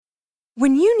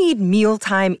When you need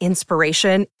mealtime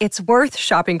inspiration, it's worth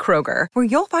shopping Kroger, where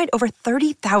you'll find over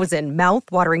 30,000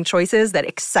 mouth-watering choices that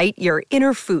excite your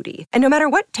inner foodie. And no matter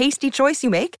what tasty choice you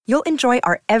make, you'll enjoy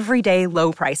our everyday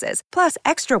low prices, plus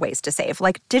extra ways to save,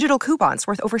 like digital coupons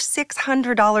worth over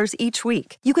 $600 each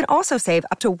week. You can also save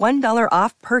up to $1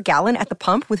 off per gallon at the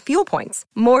pump with fuel points.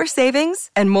 More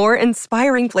savings and more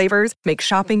inspiring flavors make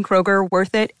shopping Kroger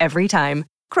worth it every time.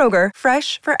 Kroger,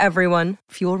 fresh for everyone.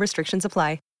 Fuel restrictions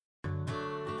apply.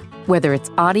 Whether it's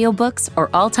audiobooks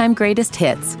or all-time greatest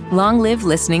hits, long live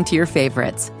listening to your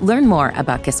favorites. Learn more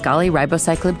about Kisqali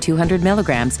Ribociclib 200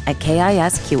 milligrams at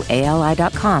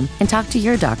KISQALI.com and talk to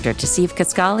your doctor to see if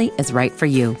Kisqali is right for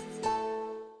you.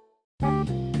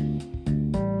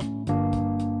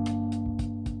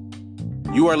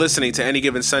 You are listening to Any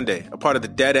Given Sunday, a part of the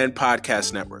Dead End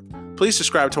Podcast Network. Please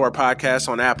subscribe to our podcast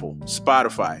on Apple,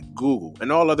 Spotify, Google,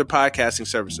 and all other podcasting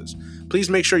services. Please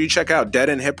make sure you check out Dead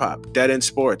End Hip Hop, Dead End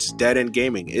Sports, Dead End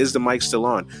Gaming, Is the Mic Still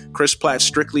On, Chris Platt's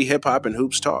Strictly Hip Hop and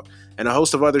Hoops Talk, and a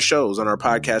host of other shows on our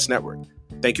podcast network.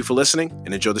 Thank you for listening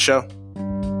and enjoy the show.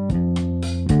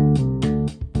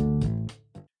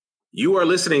 You are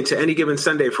listening to Any Given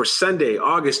Sunday for Sunday,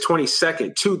 August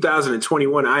 22nd,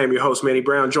 2021. I am your host, Manny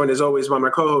Brown, joined as always by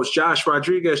my co-host, Josh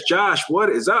Rodriguez. Josh, what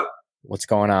is up? What's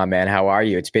going on, man? How are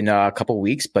you? It's been a couple of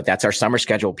weeks, but that's our summer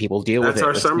schedule. People deal with it. That's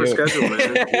our summer schedule,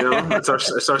 man. You know, it's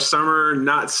our summer,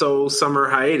 not so summer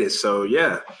hiatus. So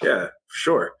yeah,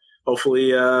 sure.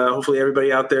 Hopefully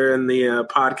everybody out there in the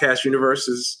podcast universe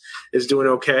is doing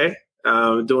okay,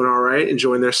 doing all right,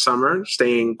 enjoying their summer,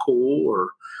 staying cool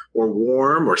or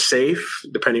warm or safe,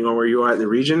 depending on where you are in the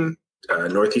region.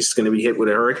 Northeast is going to be hit with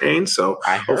a hurricane, so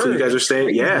hopefully you guys are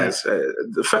staying. Yes,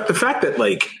 the fact that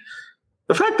like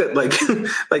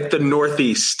the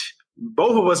Northeast,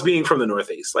 both of us being from the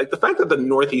Northeast, like the fact that the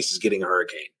Northeast is getting a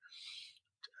hurricane.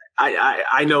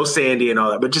 I know Sandy and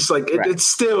all that, but just like it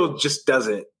still just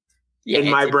doesn't. Yeah,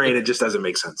 in my brain, it just doesn't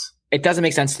make sense. It doesn't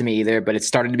make sense to me either. But it's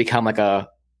starting to become like a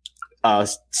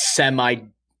semi.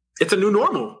 It's a new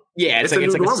normal. Yeah, it's like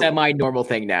a semi-normal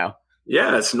thing now.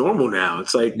 Yeah, it's normal now.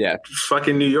 It's like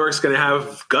fucking New York's going to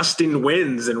have gusting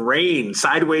winds and rain,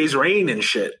 sideways rain and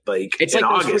shit. Like it's in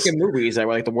like August. Those freaking movies that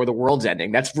were like where the world's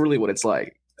ending. That's really what it's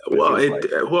like.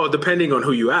 Well, depending on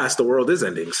who you ask, the world is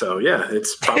ending. So yeah,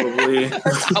 it's probably.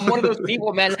 I'm one of those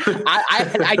people, man.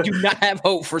 I do not have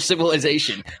hope for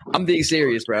civilization. I'm being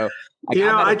serious, bro. Like,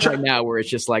 I'm at a point now where it's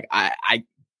just like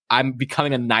I'm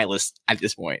becoming a nihilist at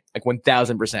this point. Like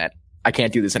 1,000%. I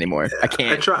can't do this anymore. I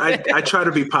can't. I try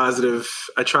to be positive.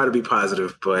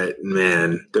 But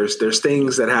man, there's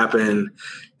things that happen.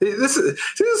 This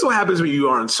is what happens when you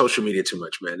are on social media too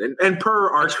much, man. And per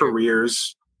our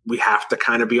careers, we have to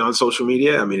kind of be on social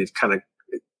media. I mean, it's kind of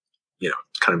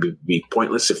be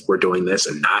pointless if we're doing this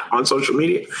and not on social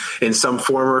media in some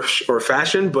form or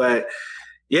fashion. But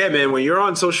yeah, man, when you're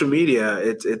on social media,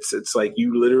 it's like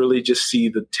you literally just see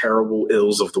the terrible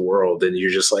ills of the world, and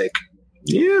you're just like,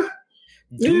 yeah.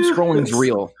 Doom scrolling is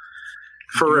real.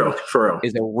 For real.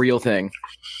 Is a real thing.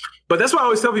 But that's why I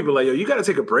always tell people, like, yo, you got to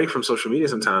take a break from social media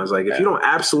sometimes. Like, if you don't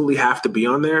absolutely have to be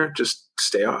on there, just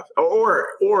stay off.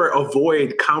 Or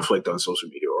avoid conflict on social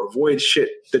media, or avoid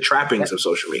the trappings of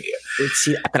social media.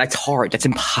 But that's hard. That's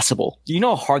impossible. Do you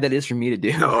know how hard that is for me to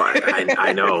do? No,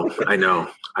 I know.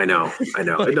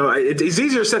 It's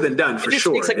easier said than done, for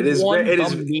sure. Like it is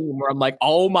meme where I'm like,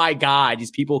 oh my God,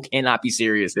 these people cannot be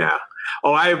serious. Yeah.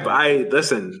 Oh, I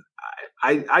listen.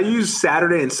 I use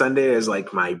Saturday and Sunday as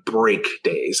like my break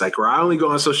days, like where I only go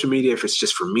on social media if it's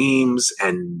just for memes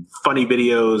and funny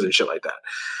videos and shit like that.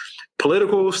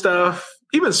 Political stuff,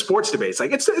 even sports debates.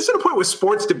 Like it's to the point where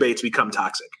sports debates become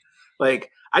toxic. Like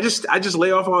I just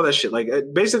lay off all that shit. Like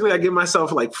basically I give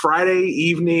myself like Friday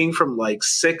evening from like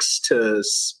 6 to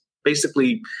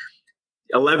basically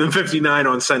 11:59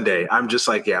 on Sunday. I'm just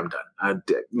like, yeah, I'm done.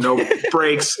 No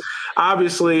breaks.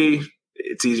 Obviously,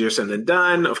 it's easier said than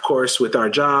done. Of course, with our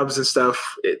jobs and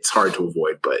stuff, it's hard to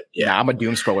avoid. But yeah, I'm a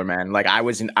doom scroller, man. Like I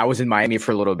was in Miami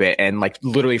for a little bit, and like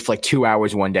literally for like 2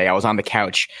 hours one day, I was on the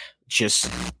couch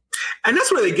and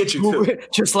that's where they get you too.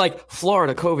 Just like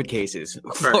Florida COVID cases,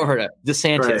 Florida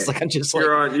DeSantis. Right. Like I'm just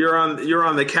like you're on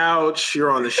the couch,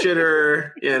 you're on the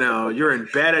shitter. You know, you're in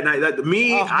bed at night.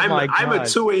 I'm at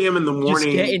 2 a.m. in the morning, just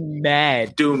getting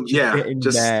mad. Doom,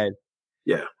 mad.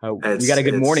 Yeah, we got a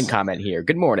good morning comment here.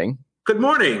 Good morning. Good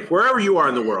morning, wherever you are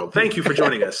in the world. Thank you for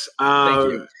joining us.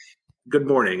 Thank you. Good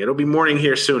morning. It'll be morning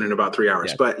here soon in about 3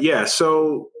 hours. Yeah. But yeah,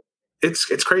 so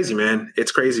it's crazy, man.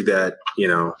 It's crazy that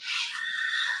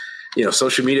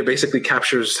social media basically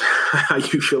captures how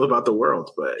you feel about the world.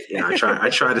 But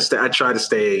I try to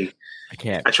stay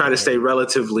I try to stay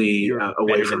relatively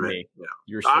away from it.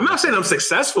 I'm not saying I'm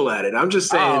successful at it. I'm just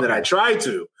saying that I try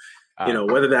to.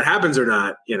 Whether that happens or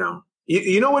not. You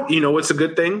know what? What's a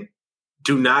good thing?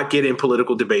 Do not get in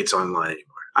political debates online anymore.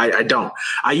 I don't.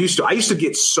 I used to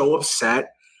get so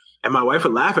upset. And my wife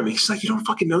would laugh at me. She's like, "You don't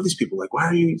fucking know these people. Like, why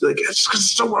are you like?" It's because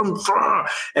it's so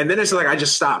And then it's like I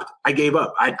just stopped. I gave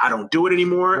up. I don't do it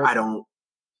anymore. I don't.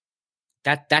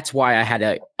 That's why I had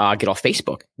to get off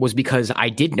Facebook, was because I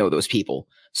did know those people.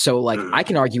 So like I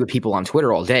can argue with people on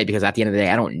Twitter all day because at the end of the day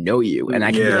I don't know you, and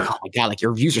I can be like, "Oh my god, like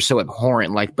your views are so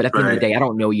abhorrent." Like, but at the end of the day I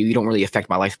don't know you. You don't really affect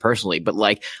my life personally. But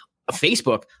like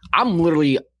Facebook, I'm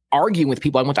literally arguing with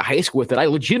people I went to high school with that I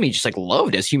legitimately just like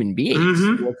loved as human beings.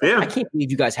 I can't believe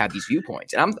you guys have these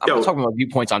viewpoints. And I'm not talking about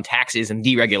viewpoints on taxes and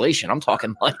deregulation. I'm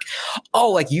talking like,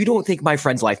 like you don't think my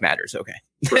friend's life matters. Okay.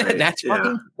 Right. That's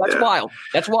wild.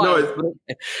 That's wild. No,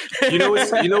 you know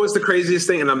what's the craziest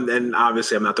thing? And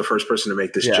obviously I'm not the first person to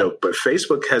make this joke, but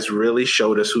Facebook has really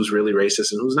showed us who's really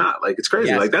racist and who's not. Like it's crazy.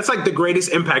 Yes. Like that's like the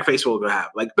greatest impact Facebook will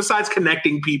have. Like besides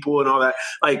connecting people and all that,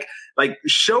 like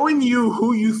showing you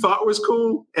who you thought was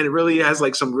cool and it really has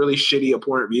like some really shitty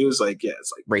abhorrent views. Like,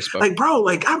 it's like Facebook. Like, bro,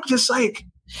 like I'm just like,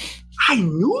 I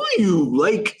knew you.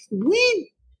 Like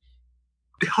we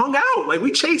hung out, like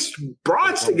we chased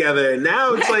broads together, and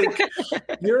now it's like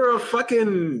you're a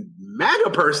fucking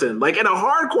MAGA person, like, and a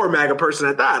hardcore MAGA person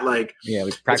at that. Like,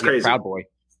 we practically Proud Boy.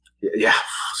 Yeah.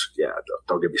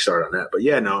 Don't get me started on that. But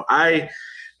yeah, no, I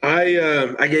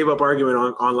gave up arguing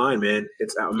online, man.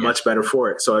 It's much better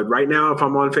for it. So right now, if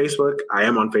I'm on Facebook, I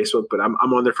am on Facebook, but I'm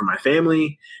on there for my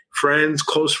family, friends,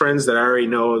 close friends that I already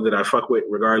know that I fuck with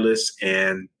regardless,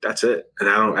 and that's it. And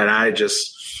I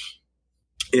just,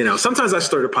 sometimes I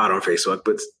stir the pot on Facebook,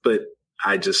 but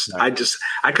I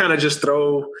kind of just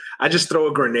throw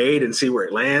a grenade and see where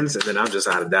it lands, and then I'm just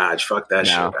out of Dodge. Fuck that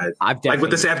shit. Like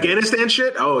with this Afghanistan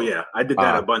shit. Oh yeah, I did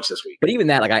that a bunch this week. But even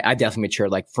that, like I definitely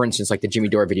matured. Like for instance, like the Jimmy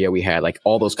Dore video we had, like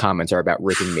all those comments are about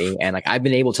ripping me, and like I've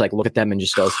been able to like look at them and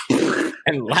just go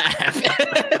and laugh,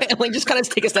 and like just kind of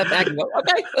take a step back and go,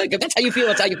 okay, like if that's how you feel,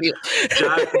 that's how you feel.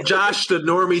 Josh, the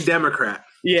normie Democrat.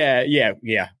 Yeah.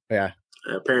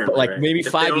 Apparently, but like maybe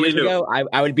 5 years ago,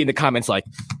 I would be in the comments like.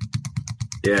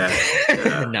 Yeah.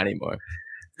 Not anymore.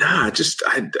 Nah,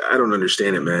 I don't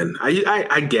understand it, man.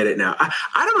 I get it now.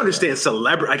 I don't understand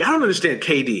celebrity. Like I don't understand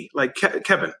KD. Like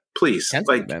Kevin, please.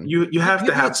 Like you have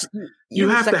to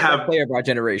have player of our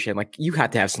generation. Like you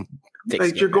have to have some.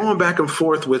 Like you're going back and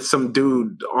forth with some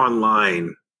dude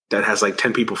online that has like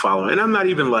 10 people following. And I'm not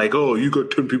even like, oh, you got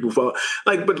 10 people following.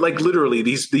 Like, but like literally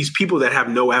these people that have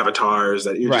no avatars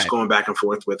that you're just going back and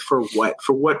forth with for what?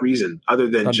 For what reason? Other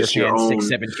than just your own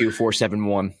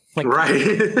 672-471. Like,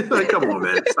 right. Like, come on,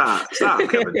 man. Stop,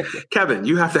 Kevin. Kevin,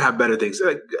 you have to have better things.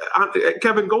 Like,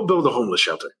 Kevin, go build a homeless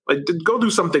shelter. Like go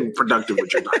do something productive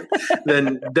with your time.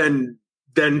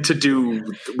 Then to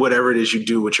do whatever it is you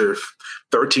do with your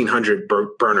 1,300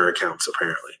 burner accounts,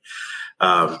 apparently.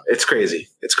 It's crazy.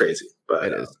 But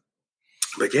it is.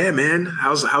 But yeah, man,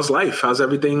 how's life? How's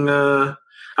everything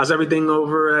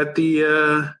over at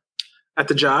the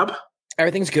job?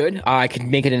 Everything's good. I could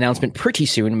make an announcement pretty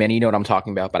soon, man. You know what I'm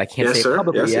talking about, but I can't say it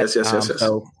publicly yet. Yes.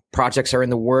 So projects are in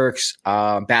the works.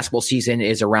 Basketball season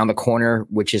is around the corner,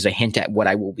 which is a hint at what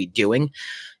I will be doing.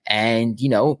 And,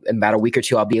 in about a week or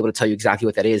two, I'll be able to tell you exactly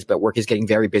what that is. But work is getting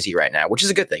very busy right now, which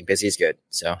is a good thing. Busy is good.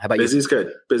 So how about you? Busy is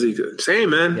good. Same,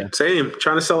 man. Yeah. Same.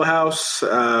 Trying to sell a house.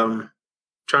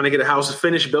 Trying to get a house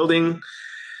finished building.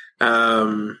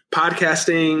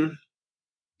 Podcasting.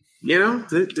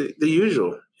 The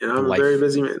usual. I'm a very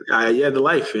busy man. The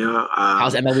life.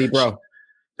 How's MLB Bro?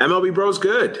 MLB Bro's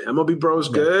good.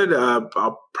 Good.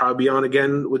 I'll probably be on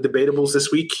again with Debatables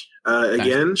this week.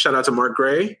 Again, shout out to Mark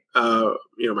Gray,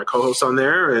 my co-host on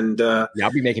there, and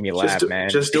y'all be making me laugh,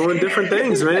 man. Just doing different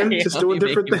things, man. Just doing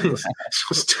different things.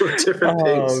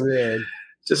 Oh man.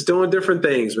 Just doing different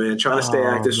things, man. Trying to stay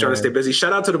active, trying to stay busy.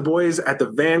 Shout out to the boys at the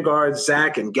Vanguard,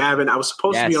 Zach and Gavin. I was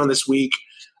supposed to be on this week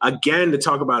again to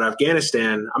talk about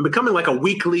Afghanistan. I'm becoming like a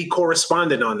weekly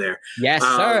correspondent on there. Yes,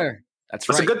 sir. That's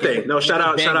a good thing. No, shout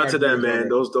out to them, man.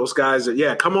 Those guys.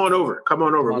 Come on over.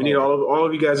 We need all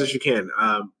of you guys as you can.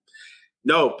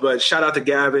 No, but shout out to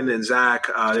Gavin and Zach.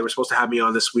 They were supposed to have me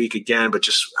on this week again, but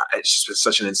it's just been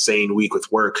such an insane week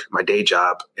with work, my day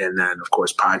job, and then of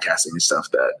course podcasting and stuff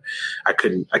that I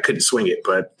couldn't swing it.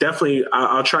 But definitely,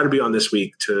 I'll try to be on this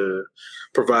week to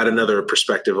provide another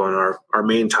perspective on our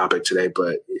main topic today.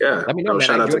 But yeah, I mean,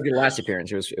 shout out to your last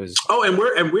appearance. It was. Oh,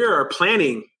 and we are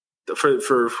planning. For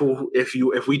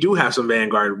if we do have some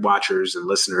Vanguard watchers and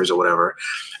listeners or whatever,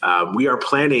 we are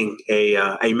planning a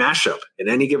mashup, an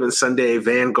Any Given Sunday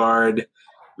Vanguard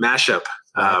mashup.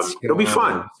 It'll be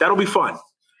fun. That'll be fun.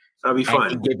 That'll be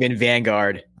fun. Any given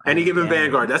Vanguard. Any given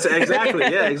Vanguard. That's exactly.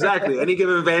 Yeah, exactly. Any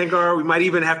given Vanguard. We might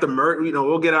even have to merge.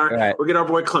 We'll get our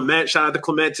boy Clement. Shout out to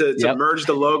Clement to merge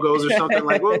the logos or something.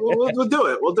 Like we'll do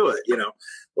it. We'll do it.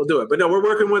 We'll do it. But no, we're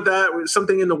working with that.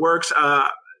 Something in the works.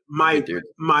 My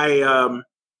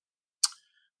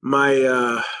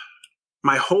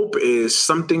hope is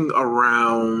something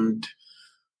around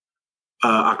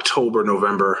October,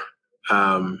 November,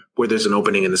 where there's an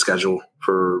opening in the schedule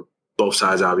for both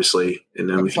sides, obviously, and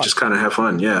then we can just kind of have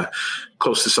fun. Yeah,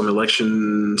 close to some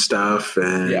election stuff,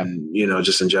 and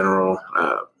just in general,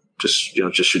 just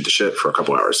shoot the shit for a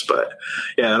couple hours. But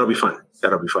yeah, that'll be fun.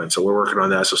 So we're working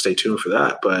on that. So stay tuned for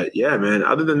that. But yeah, man.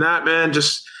 Other than that, man,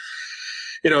 just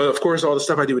of course, all the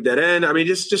stuff I do with Dead End. I mean,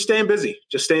 just staying busy,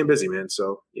 man.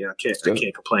 So yeah, I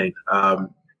can't complain.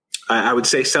 I would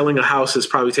say selling a house is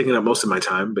probably taking up most of my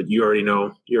time, but you already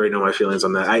know my feelings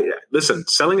on that. Listen,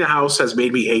 selling a house has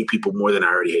made me hate people more than I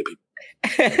already hate people.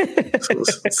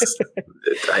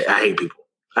 I hate people.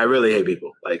 I really hate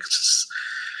people. Like, it's just,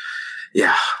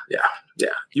 yeah.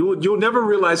 You'll never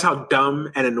realize how dumb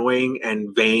and annoying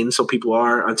and vain some people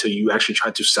are until you actually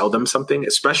try to sell them something,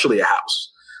 especially a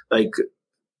house. Like,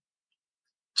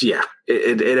 yeah,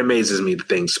 it amazes me the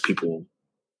things people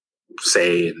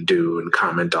say and do and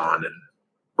comment on and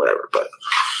whatever, but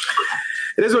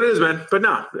it is what it is, man. But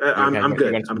no, I'm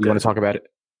good. You want to talk about it?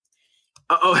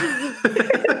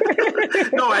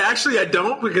 No, I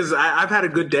don't, because I've had a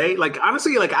good day. Like,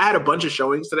 honestly, like I had a bunch of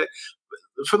showings today.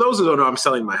 For those who don't know, I'm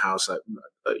selling my house.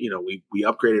 We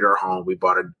upgraded our home. We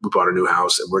bought a new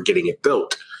house, and we're getting it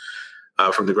built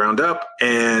from the ground up.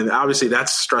 And obviously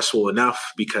that's stressful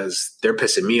enough because they're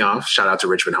pissing me off. Shout out to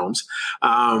Richmond Homes.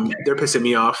 They're pissing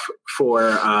me off for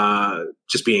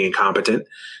just being incompetent.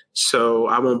 So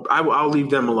I'll leave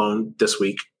them alone this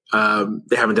week.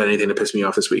 They haven't done anything to piss me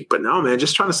off this week, but no, man,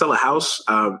 just trying to sell a house.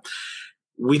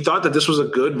 We thought that this was a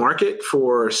good market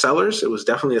for sellers. It was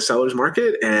definitely a seller's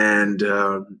market. And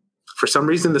for some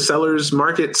reason, the seller's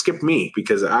market skipped me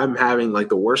because I'm having like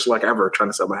the worst luck ever trying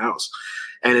to sell my house.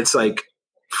 And it's like,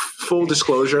 full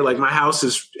disclosure, like my house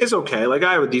is okay. Like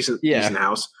I have a decent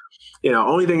house.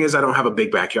 Only thing is I don't have a big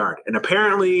backyard. And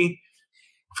apparently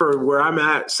for where I'm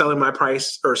at, selling my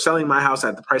house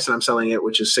at the price that I'm selling it,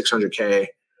 which is $600K,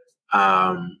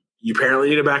 you apparently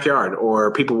need a backyard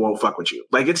or people won't fuck with you.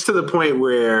 Like it's to the point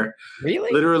where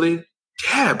literally,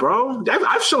 yeah, bro.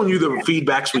 I've shown you the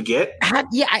feedbacks we get.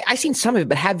 I've seen some of it,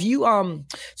 but have you?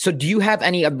 So, do you have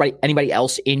anybody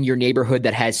else in your neighborhood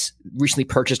that has recently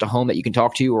purchased a home that you can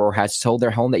talk to, or has sold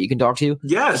their home that you can talk to?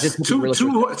 Yes,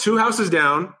 two houses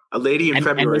down. A lady in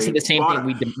February. And they said the same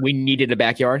thing. We needed a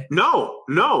backyard.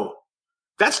 No,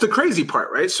 that's the crazy part,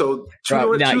 right? So,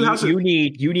 two houses. You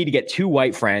need to get two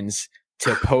white friends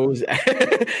to pose.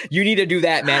 You need to do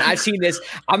that, man. I've seen this.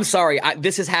 I'm sorry.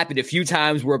 This has happened a few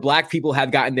times where black people have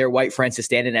gotten their white friends to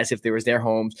stand in as if there was their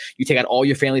homes. You take out all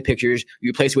your family pictures, you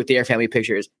replace it with their family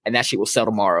pictures, and that shit will sell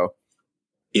tomorrow.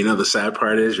 The sad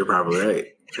part is you're probably right.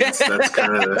 That's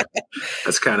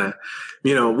kind of,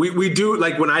 we do,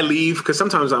 like when I leave, because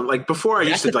sometimes I'm like, before I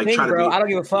used to like try to be, I don't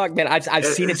give a fuck, man. I've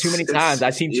seen it too many times.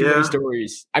 I've seen too many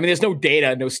stories. I mean, there's no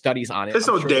data, no studies on it. There's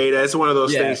no data. It's one of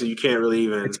those things that you can't really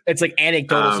even. It's like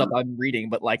anecdotal stuff I'm reading,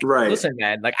 but like, listen,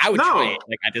 man, like I would try it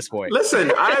like at this point.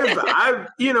 Listen, I've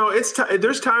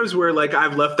there's times where like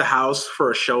I've left the house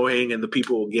for a showing and the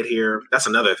people will get here. That's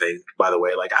another thing, by the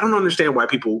way. Like, I don't understand why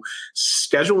people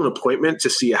schedule an appointment to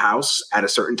see a house at a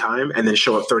certain time and then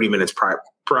show up 30 minutes prior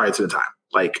to the time.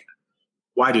 Like,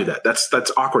 why do that?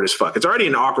 That's awkward as fuck. It's already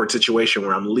an awkward situation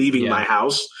where I'm leaving my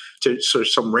house so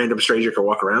some random stranger can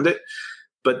walk around it.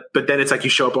 But then it's like you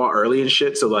show up all early and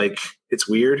shit. So like, it's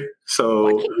weird. So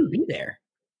why can't you be there?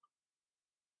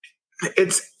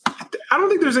 I don't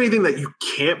think there's anything that you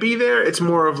can't be there. It's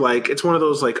more of like, it's one of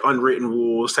those like unwritten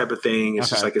rules type of thing. It's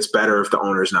just like, it's better if the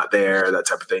owner's not there, that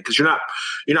type of thing. Cause you're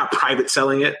not private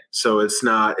selling it. So it's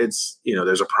not,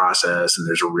 there's a process and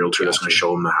there's a realtor that's going to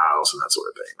show them the house and that sort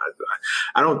of thing.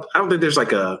 I don't think there's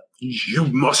like you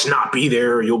must not be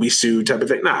there or you'll be sued type of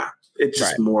thing. Nah, it's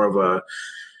just more of a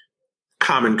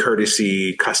common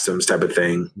courtesy customs type of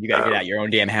thing. You got to get out your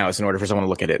own damn house in order for someone to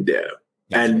look at it. Yeah.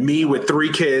 And me with 3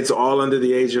 kids, all under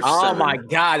the age of 7. Oh my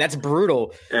God, that's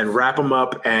brutal. And wrap them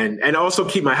up and also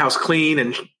keep my house clean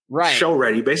and show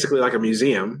ready, basically like a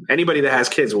museum. Anybody that has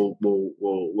kids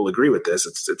will agree with this.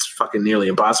 It's fucking nearly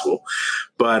impossible.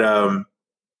 But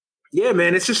Yeah,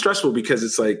 man, it's just stressful because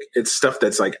it's stuff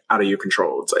that's like out of your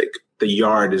control. It's like the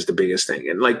yard is the biggest thing.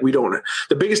 And like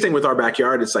the biggest thing with our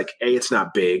backyard is like, A, it's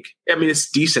not big. I mean, it's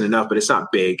decent enough, but it's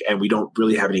not big. And we don't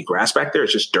really have any grass back there.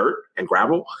 It's just dirt and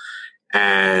gravel.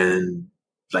 And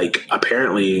like,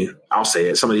 apparently, I'll say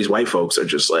it, some of these white folks are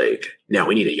just like, no,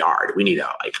 we need a yard. We need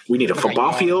a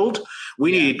football field.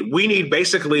 We need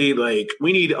basically like,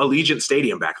 we need Allegiant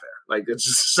Stadium back there. Like, it's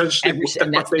essentially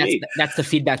that's the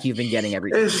feedback you've been getting every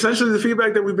day. It's essentially the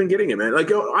feedback that we've been getting, man. Like,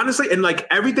 honestly, and like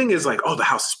everything is like, oh, the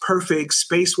house is perfect,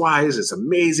 space wise, it's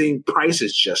amazing, price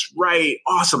is just right,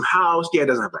 awesome house. Yeah, it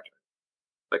doesn't have backyard.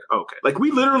 Like, okay, like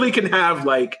we literally can have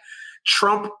like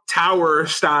Trump Tower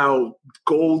style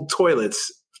gold toilets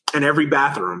in every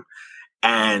bathroom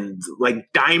and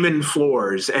like diamond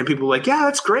floors, and people are like, yeah,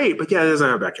 that's great, but yeah, it doesn't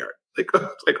have a backyard. Like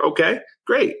okay,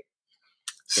 great.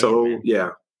 So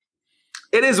yeah.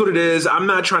 It is what it is. I'm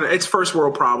not trying to, it's first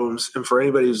world problems. And for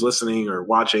anybody who's listening or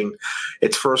watching,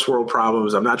 it's first world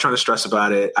problems. I'm not trying to stress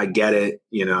about it. I get it.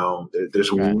 You know, there's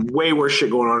way worse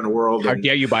shit going on in the world. How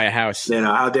dare you buy a house? You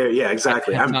know, how dare, yeah,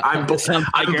 exactly. I'm blessed.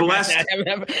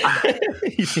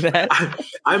 You see that?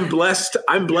 I'm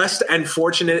blessed and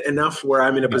fortunate enough where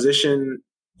I'm in a position,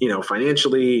 you know,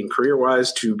 financially and career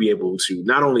wise to be able to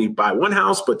not only buy one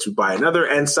house, but to buy another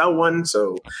and sell one.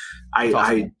 So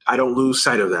I don't lose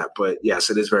sight of that, but yes,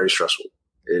 it is very stressful.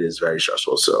 It is very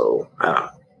stressful. So,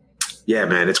 yeah,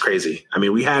 man, it's crazy. I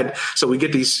mean, we get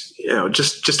these, you know,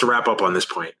 just to wrap up on this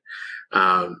point,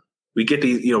 we get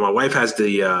these, you know, my wife has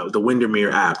the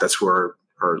Windermere app. That's where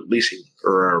our leasing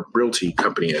or our realty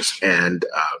company is. And,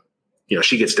 you know,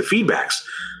 she gets the feedbacks.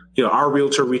 You know, our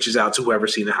realtor reaches out to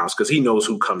whoever's seen the house because he knows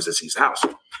who comes and sees the house.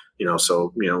 You know,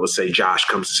 so, you know, let's say Josh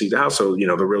comes to see the house. So, you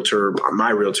know, my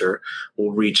realtor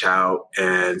will reach out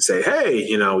and say, hey,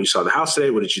 you know, we saw the house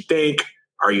today. What did you think?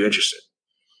 Are you interested?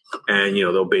 And, you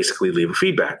know, they'll basically leave a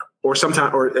feedback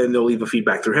and they'll leave a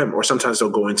feedback through him. Or sometimes they'll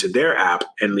go into their app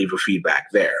and leave a feedback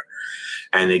there.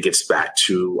 And it gets back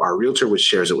to our realtor, which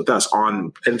shares it with us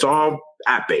and it's all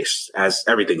app based as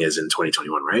everything is in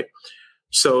 2021, right?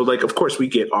 So, like, of course, we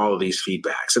get all of these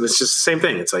feedbacks, and it's just the same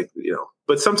thing. It's like, you know,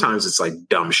 but sometimes it's like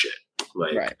dumb shit.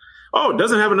 Like, oh, it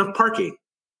doesn't have enough parking.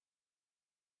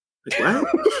 Like, what?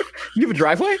 You have a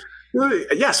driveway?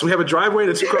 Yes, we have a driveway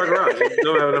and a 2-car garage. We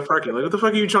don't have enough parking. Like, what the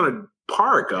fuck are you trying to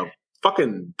park? A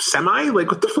fucking semi?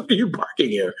 Like, what the fuck are you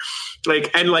parking here?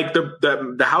 Like, and like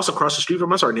the house across the street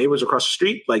from us, our neighbors across the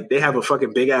street, like, they have a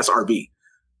fucking big ass RV.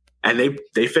 And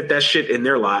they fit that shit in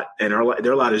their lot, and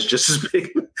their lot is just as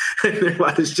big. And their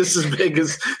lot is just as big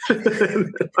as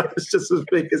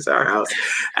our house.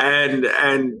 And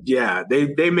yeah,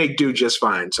 they make do just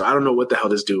fine. So I don't know what the hell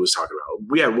this dude was talking about.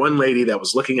 We had one lady that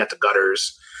was looking at the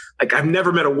gutters. Like, I've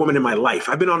never met a woman in my life.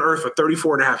 I've been on Earth for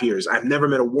 34 and a half years. I've never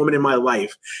met a woman in my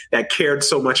life that cared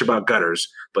so much about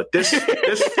gutters. But this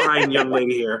fine young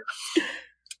lady here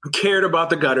cared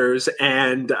about the gutters,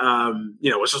 and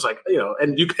you know, it's just like, you know,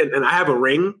 and I have a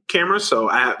Ring camera, so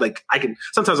I can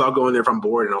sometimes I'll go in there if I'm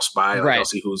bored and I'll spy, like, I'll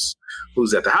see who's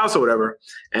at the house or whatever.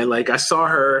 And like, I saw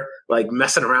her like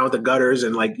messing around with the gutters,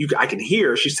 and like I can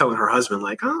hear she's telling her husband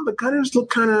like, oh, the gutters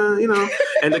look kind of, you know,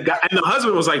 and the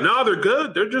husband was like, no, they're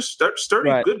good, they're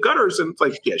sturdy, good gutters. And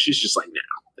like, yeah, she's just like,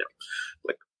 no,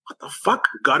 like, what the fuck,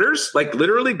 gutters, like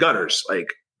literally gutters,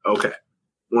 like, okay.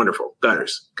 Wonderful.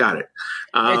 Gutters. Got it.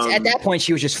 At that point,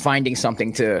 she was just finding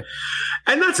something to.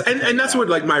 And that's what,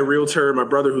 like, my realtor, my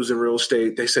brother who's in real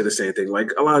estate, they say the same thing.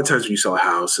 Like, a lot of times when you sell a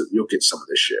house, you'll get some of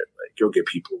this shit. Like, you'll get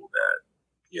people that,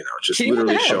 you know, just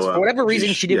literally show up. For whatever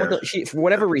reason, she didn't for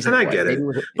whatever reason. And I get it.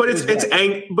 But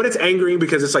it's angering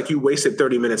because it's like you wasted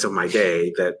 30 minutes of my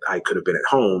day that I could have been at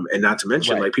home. And not to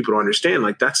mention, like, people don't understand,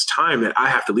 like, that's time that I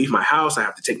have to leave my house. I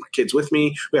have to take my kids with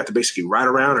me. We have to basically ride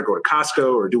around or go to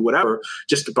Costco or do whatever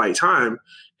just to buy time.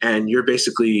 And you're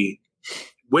basically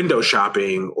window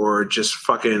shopping or just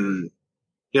fucking,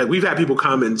 you know, we've had people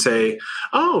come and say,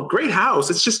 oh, great house.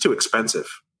 It's just too expensive.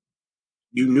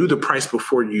 You knew the price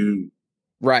before you.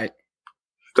 Right.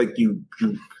 Like you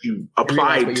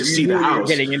applied to see the house.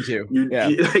 Getting into.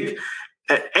 Like,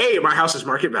 A, my house is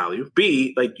market value.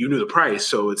 B, like, you knew the price.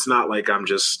 So it's not like I'm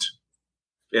just,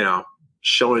 you know,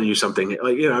 showing you something.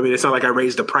 Like, you know, I mean, it's not like I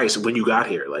raised the price when you got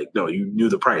here. Like, no, you knew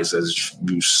the price as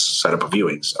you set up a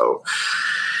viewing. So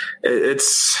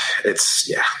it's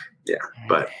yeah.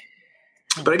 But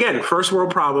again, first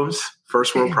world problems.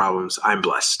 I'm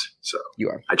blessed. So you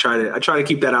are. I try to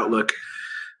keep that outlook.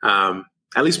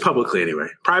 At least publicly, anyway.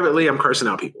 Privately, I'm cursing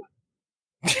out people.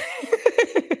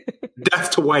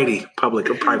 Death to Whitey, public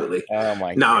or privately. Oh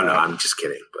my God. No, I'm just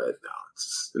kidding. But no,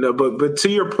 No, but to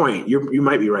your point, you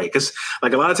might be right, because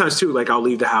like a lot of times too, like I'll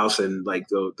leave the house and like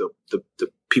the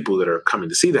people that are coming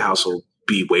to see the house will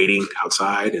be waiting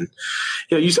outside, and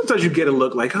you sometimes you get a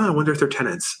look like, oh, I wonder if they're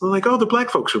tenants. Well, like, oh, the black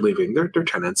folks are leaving. They're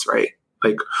tenants, right?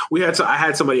 Like I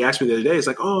had somebody ask me the other day. It's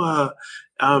like, oh,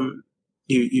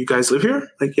 you guys live here?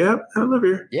 Like, yeah, I live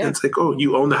here. Yeah. And it's like, oh,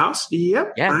 you own the house?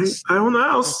 Yep. Yes. I own the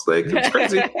house. Like, it's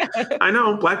crazy. I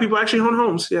know. Black people actually own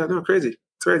homes. Yeah, no, crazy.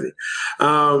 It's crazy.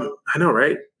 I know,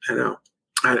 right?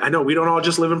 I know. We don't all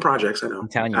just live in projects. I know. I'm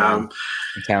telling you. I'm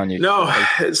telling you. No,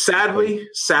 sadly,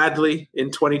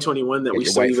 in 2021 that we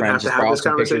still even have to have this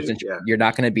conversation. You're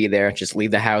not going to be there. Just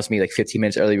leave the house, meet like 15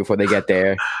 minutes early before they get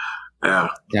there. Yeah. I'm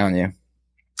telling you.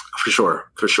 For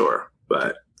sure.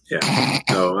 But yeah,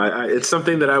 no, it's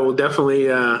something that I will definitely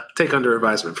take under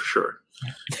advisement for sure.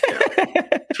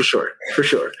 Yeah, for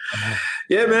sure.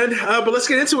 Yeah, man. But let's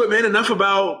get into it, man. Enough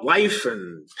about life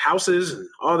and houses and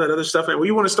all that other stuff. Man, where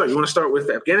you want to start? You want to start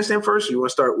with Afghanistan first, or you want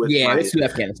to start with let's do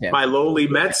Afghanistan. My lowly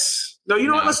Mets? No, you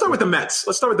know what? Let's start with the Mets.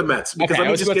 Because let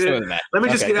me just get it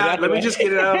out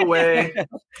of the way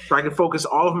so I can focus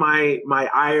all of my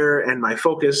ire and my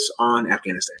focus on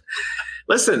Afghanistan.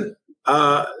 Listen,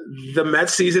 the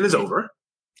Mets season is over.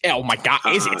 Oh my God,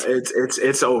 is it?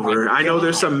 It's over. I know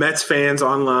there's some Mets fans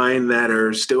online that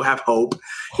still have hope.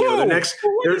 Who are these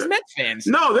Mets fans?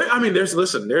 No, there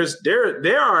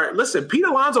are. Listen, Pete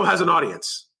Alonso has an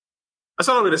audience. That's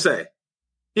all I'm going to say.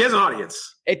 He has an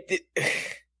audience.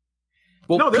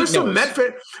 Well, there's some Met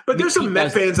fans, but there's some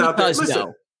Met fans out there.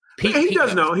 Listen. He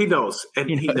does know. He knows. And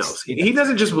he knows. He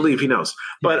doesn't just believe. He knows.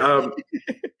 But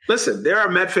listen, there are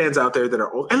Met fans out there that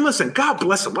are old. And listen, God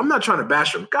bless them. I'm not trying to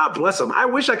bash them. God bless them. I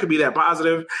wish I could be that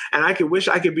positive, and I wish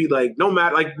I could be like, no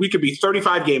matter, like we could be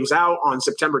 35 games out on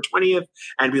September 20th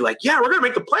and be like, yeah, we're going to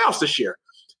make the playoffs this year.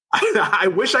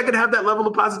 I wish I could have that level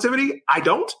of positivity. I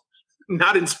don't.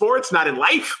 Not in sports, not in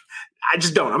life. I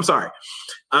just don't. I'm sorry.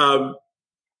 That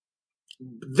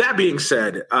being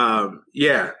said,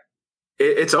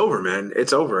 it's over, man.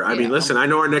 It's over. I mean, listen, I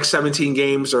know our next 17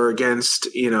 games are against,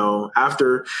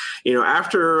 after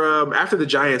the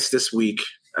Giants this week,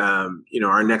 our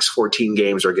nenext 14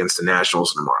 games are against the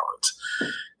Nationals and the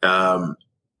Marlins.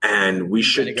 And we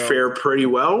should fare pretty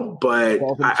well, but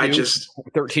I just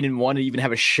 13-1 and even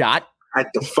have a shot at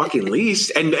the fucking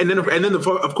least. And then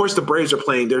of course the Braves are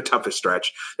playing their toughest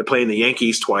stretch. They're playing the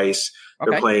Yankees twice.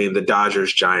 They're playing the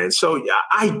Dodgers, Giants. So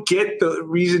I get the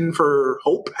reason for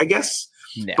hope, I guess.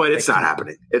 No, but it's not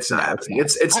happening. It's not happening.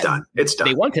 It's done. It's done.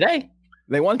 They won today.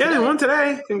 They won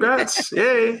today. Congrats.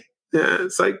 Yay. Yeah.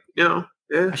 It's like,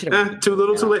 too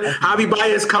little, too late. Javi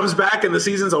Baez comes back and the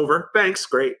season's over. Thanks.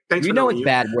 Great. Thanks. It's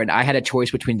bad when I had a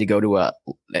choice between to go to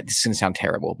this is going to sound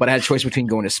terrible, but I had a choice between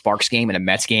going to a Sparks game and a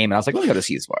Mets game. And I was like, let me go to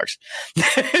see the Sparks.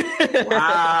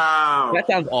 Wow. That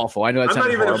sounds awful. I know I'm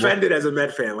not even offended as a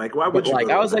Met fan. Like, why would you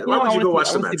go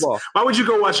watch the Mets? Why would you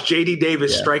go watch JD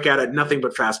Davis strike out at nothing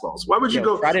but fastballs? Why would you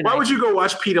go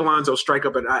watch Pete Alonso strike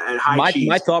up at high cheese?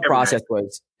 My thought process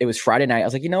was, it was Friday night. I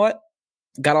was like, you know what?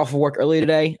 Got off of work early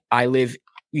today. I live,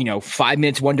 5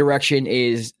 minutes one direction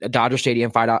is a Dodger Stadium,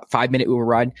 5-minute Uber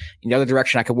ride. In the other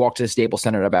direction, I could walk to the Staples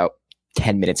Center in about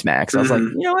 10 minutes max. I was like,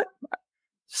 you know what?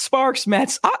 Sparks,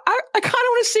 Mets. I kind of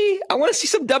want to see. I want to see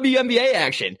some WNBA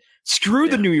action. Screw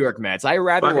the New York Mets. I'd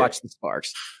rather watch the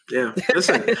Sparks. Yeah.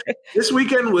 Listen, this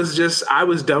weekend was I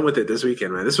was done with it this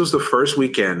weekend, man. This was the first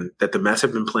weekend that the Mets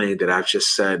have been playing that I've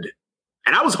just said,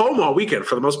 and I was home all weekend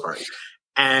for the most part.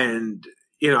 And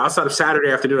outside of Saturday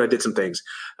afternoon, I did some things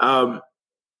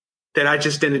that I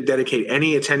just didn't dedicate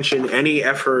any attention, any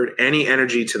effort, any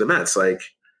energy to the Mets. Like,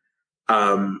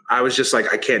 I was just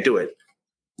like, I can't do it.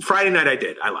 Friday night, I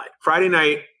did. I lied. Friday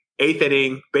night, 8th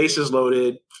inning, bases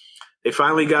loaded. They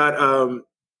finally got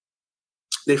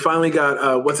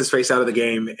what's his face out of the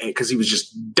game because he was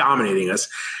just dominating us.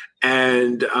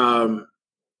 And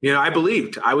I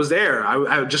believed. I was there.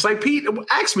 I just like Pete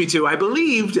asked me to. I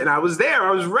believed, and I was there. I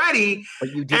was ready. But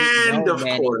you didn't know,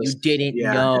 Manny. You didn't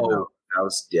know. You're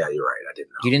right. I didn't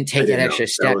know. You didn't take that extra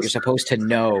step. You're supposed to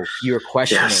know. You were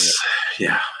questioning it.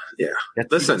 Yeah.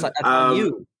 Listen, that's on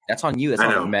you. That's on you. That's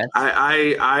on the Mets.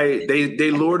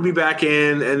 They lured me back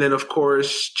in, and then of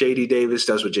course JD Davis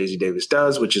does what JD Davis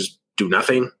does, which is do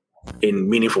nothing in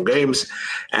meaningful games.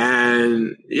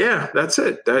 And that's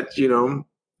it. That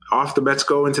off the Mets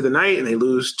go into the night and they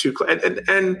lose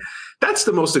and that's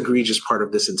the most egregious part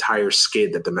of this entire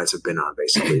skid that the Mets have been on,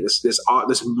 basically.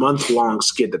 this month-long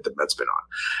skid that the Mets been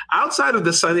on. Outside of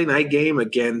the Sunday night game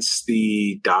against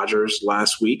the Dodgers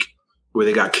last week, where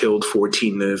they got killed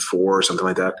 14-4 or something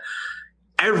like that,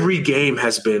 every game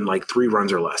has been like 3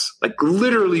 runs or less, like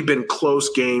literally been close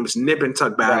games, nip and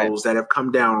tuck battles that have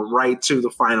come down right to the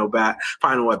final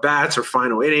at bats or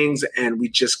final innings. And we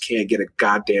just can't get a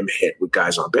goddamn hit with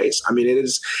guys on base. I mean,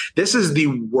 this is the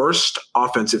worst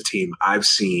offensive team I've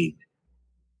seen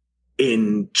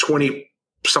in 20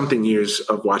 something years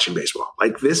of watching baseball.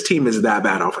 Like, this team is that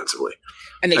bad offensively.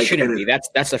 And they shouldn't be.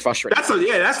 That's the frustrating part.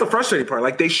 That's the frustrating part.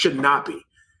 Like, they should not be,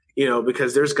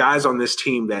 because there's guys on this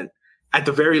team that at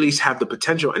the very least have the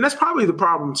potential. And that's probably the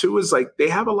problem too, is like they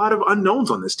have a lot of unknowns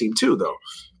on this team too, though.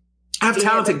 Have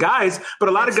talented guys, but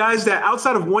a lot of guys that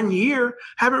outside of 1 year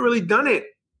haven't really done it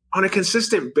on a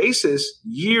consistent basis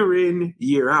year in,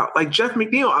 year out. Like Jeff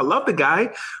McNeil, I love the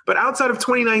guy, but outside of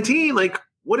 2019, like,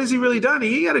 what has he really done?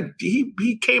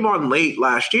 He came on late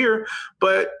last year,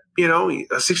 but a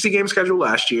 60-game schedule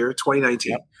last year,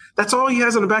 2019. Yep. That's all he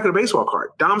has on the back of the baseball card.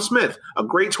 Dom Smith, a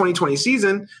great 2020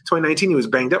 season. 2019, he was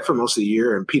banged up for most of the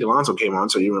year, and Pete Alonso came on,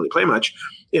 so he didn't really play much.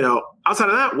 Outside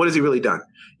of that, what has he really done?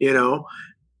 You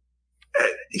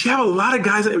have a lot of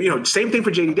guys, same thing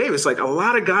for JD Davis, like a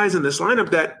lot of guys in this lineup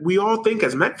that we all think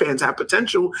as Met fans have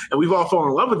potential, and we've all fallen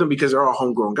in love with them because they're all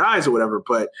homegrown guys or whatever.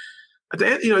 But at the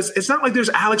end, it's not like there's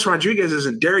Alex Rodriguez's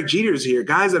and Derek Jeters here,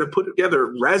 guys that have put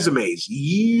together resumes,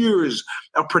 years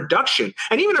of production,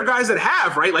 and even our guys that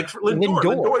have, right? Like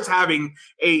Lindor is having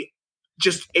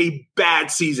just a bad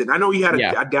season. I know he had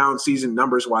a down season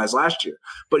numbers wise last year,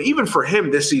 but even for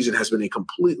him, this season has been a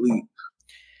complete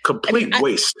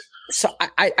waste. So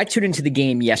I tuned into the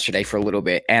game yesterday for a little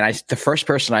bit, and the first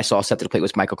person I saw set to the plate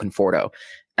was Michael Conforto,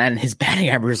 and his batting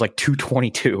average was like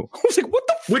 222. I was like, what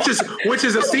the fuck? Which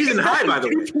is a season high, by the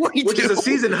way. Which is a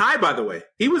season high, by the way.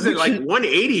 He was at like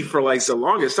 180 for like the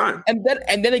longest time. And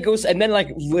then it goes, and then like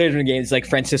later in the game, it's like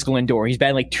Francisco Lindor. He's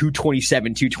batting like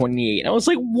 227, 228. And I was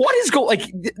like, what is going? Like,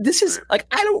 this is like,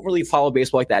 I don't really follow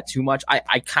baseball like that too much.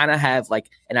 I kind of have like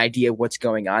an idea of what's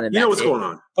going on. And what's going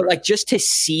on. But like, just to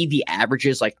see the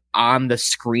averages like on the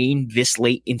screen this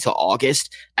late into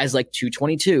August as like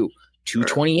 222,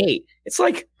 228, it's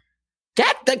like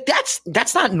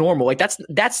that's not normal. Like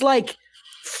that's like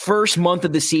first month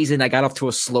of the season I got off to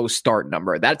a slow start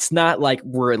number. That's not like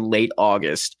we're in late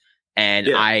August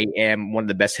and I am one of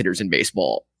the best hitters in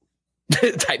baseball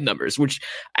type numbers, and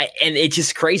it's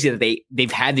just crazy that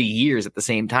they've had the years at the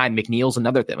same time. McNeil's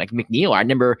another thing. Like McNeil, I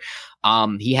remember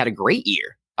he had a great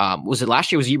year. Was it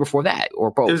last year? Was the year before that, or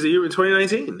both? It was the year of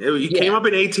 2019. He came up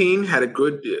in 18, had a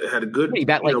good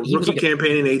rookie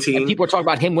campaign in 18. And people are talking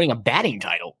about him winning a batting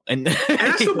title, and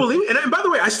I still believe. And by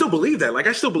the way, I still believe that. Like,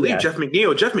 I still believe Jeff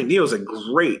McNeil. Jeff McNeil is a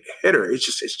great hitter. It's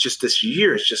just this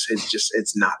year.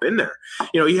 It's not been there.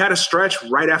 He had a stretch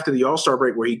right after the All-Star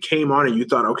break where he came on, and you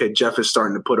thought, okay, Jeff is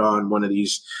starting to put on one of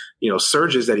these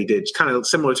surges that he did, kind of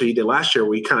similar to he did last year,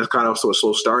 where he kind of got off to a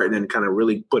slow start and then kind of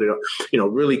really put it,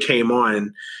 really came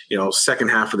on, second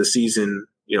half of the season,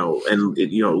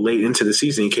 late into the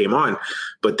season he came on.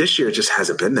 But this year it just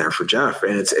hasn't been there for Jeff.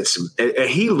 And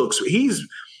he's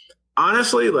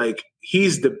honestly like,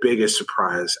 he's the biggest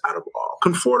surprise out of all.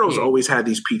 Conforto's always had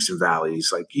these peaks and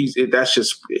valleys. Like that's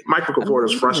just Michael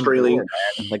Conforto's frustrating.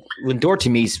 Lindor, like Lindor to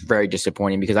me is very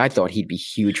disappointing because I thought he'd be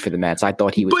huge for the Mets. I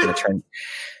thought he was going to turn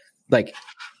like.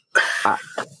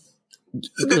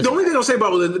 The only thing I'll say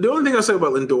about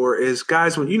Lindor is,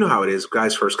 guys, when you know how it is,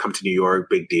 guys first come to New York,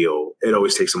 big deal. It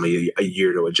always takes them a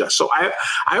year to adjust. So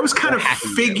I was kind of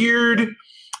figured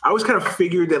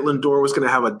that Lindor was going to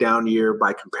have a down year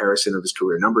by comparison of his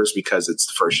career numbers because it's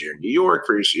the first year in New York,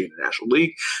 first year in the National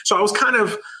League. So I was kind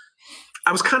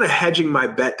of hedging my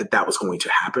bet that was going to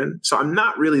happen. So I'm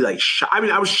not really like shocked. I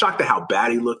mean, I was shocked at how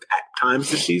bad he looked at times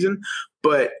this season,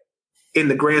 but in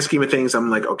the grand scheme of things, I'm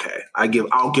like, okay,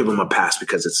 I'll give him a pass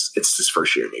because it's his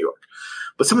first year in New York.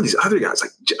 But some of these other guys,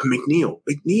 like McNeil,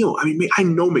 I mean, I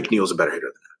know McNeil's a better hitter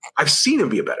than that. I've seen him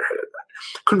be a better hitter than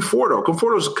that.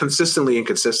 Conforto's consistently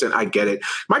inconsistent. I get it.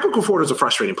 Michael Conforto's a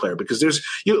frustrating player because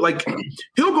he'll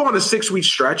go on a 6-week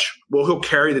stretch. Well, he'll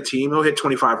carry the team. He'll hit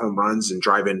 25 home runs and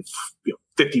drive in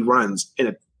 50 runs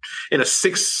in a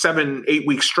 6, 7, 8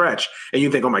 week stretch. And you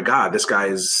think, oh my God, this guy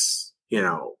is,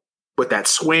 with that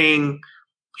swing,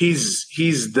 he's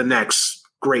the next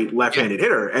great left-handed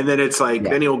hitter. And then it's like,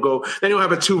 then he'll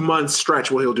have a 2-month stretch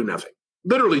where he'll do nothing,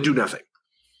 literally do nothing.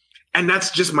 And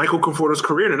that's just Michael Conforto's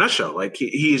career in a nutshell. Like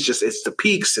he is just, it's the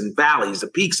peaks and valleys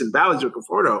of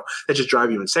Conforto that just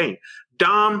drive you insane.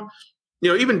 Dom,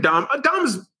 even Dom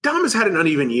has had an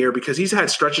uneven year because he's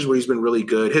had stretches where he's been really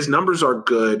good. His numbers are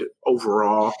good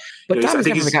overall. But Dom's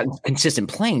never gotten consistent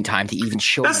playing time to even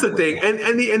show. That's the thing. And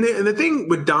the thing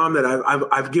with Dom that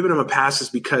I've given him a pass is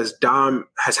because Dom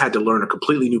has had to learn a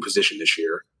completely new position this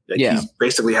year. Like he's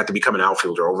basically had to become an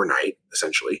outfielder overnight,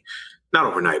 essentially. Not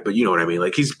overnight, but you know what I mean.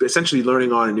 Like he's essentially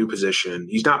learning on a new position.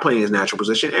 He's not playing his natural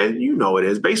position, and you know it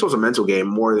is. Baseball's a mental game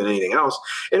more than anything else.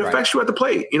 It affects you at the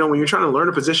plate. You know, when you're trying to learn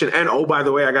a position, and oh, by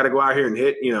the way, I got to go out here and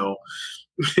hit,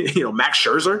 Max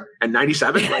Scherzer at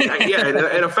 97.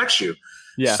 It affects you.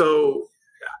 Yeah. So,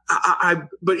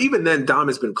 but even then, Dom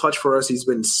has been clutch for us. He's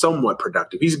been somewhat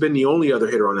productive. He's been the only other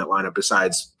hitter on that lineup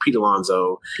besides Pete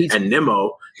Alonso and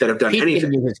Nimmo that have done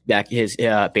anything. His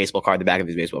baseball card, the back of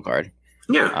his baseball card.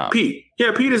 Yeah, Pete.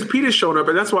 Yeah, Pete has shown up,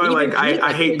 and that's why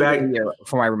I hate back.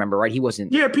 From what I remember, right? He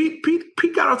wasn't. Yeah, Pete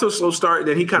got off to a slow start,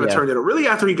 then he kind of turned it. Really,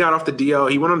 after he got off the DL,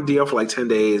 he went on the DL for like 10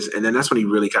 days, and then that's when he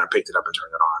really kind of picked it up and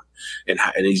turned it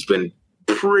on. And he's been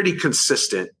pretty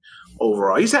consistent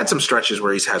overall. He's had some stretches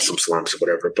where he's had some slumps or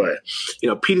whatever, but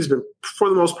Pete has been for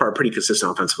the most part pretty consistent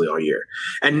offensively all year,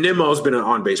 and Nimmo's been an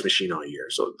on base machine all year.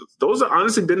 So those have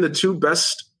honestly been the two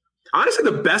best. Honestly,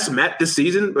 the best Met this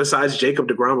season, besides Jacob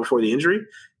deGrom before the injury,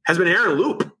 has been Aaron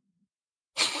Loup.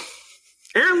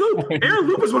 Aaron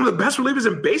Loup is one of the best relievers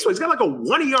in baseball. He's got like a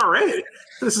 1 ERA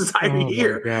this entire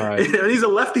year. And he's a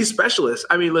lefty specialist.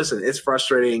 I mean, listen, it's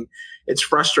frustrating. It's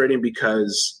frustrating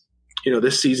because,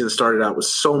 this season started out with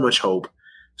so much hope,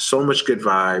 so much good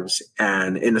vibes.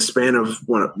 And in the span of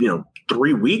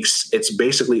 3 weeks, it's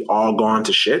basically all gone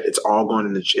to shit. It's all gone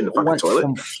in the fucking toilet.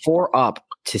 From 4 up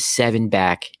to 7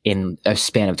 back in a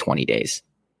span of 20 days.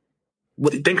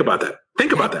 Think about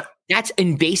that. That's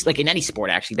in in any sport,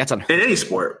 actually. That's unheard. In any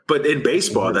sport, but in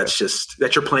baseball, that's just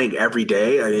that you're playing every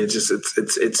day. I mean, it's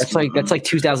that's like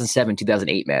 2007,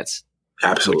 2008 Mets.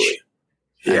 Absolutely.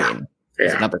 Listen,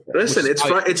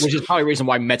 which is probably the reason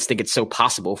why Mets think it's so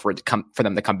possible for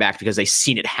them to come back, because they've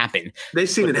seen it happen. They've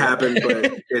seen it happen,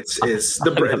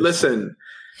 but listen.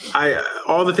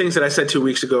 All the things that I said 2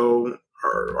 weeks ago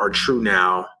are true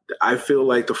now. I feel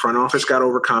like the front office got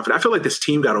overconfident. I feel like this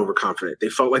team got overconfident. They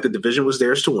felt like the division was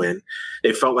theirs to win.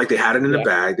 They felt like they had it in the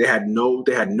bag. They had no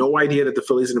idea that the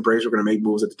Phillies and the Braves were going to make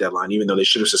moves at the deadline, even though they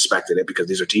should have suspected it, because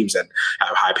these are teams that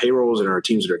have high payrolls and are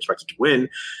teams that are expected to win.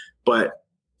 But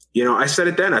I said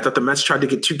it then. I thought the Mets tried to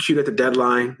get too cute at the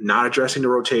deadline, not addressing the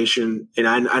rotation. And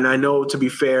I know, to be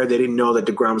fair, they didn't know that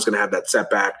deGrom was going to have that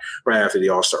setback right after the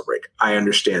All-Star break. I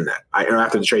understand that.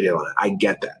 After the trade deadline, I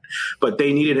get that. But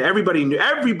they needed everybody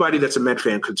that's a Met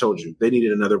fan could have told you they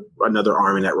needed another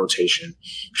arm in that rotation.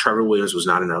 Trevor Williams was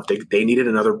not enough. They needed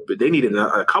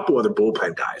a couple other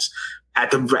bullpen guys.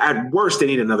 At worst, they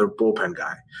need another bullpen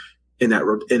guy in that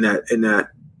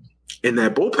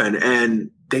bullpen,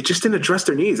 and they just didn't address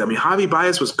their needs. I mean, Javi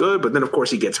Baez was good, but then of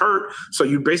course he gets hurt. So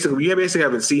you basically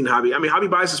haven't seen Javi. I mean, Javi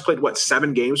Baez has played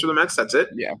 7 games for the Mets. That's it.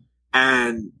 Yeah.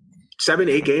 And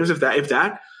 7-8 games, if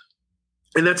that,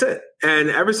 and that's it. And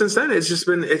ever since then, it's just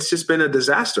been a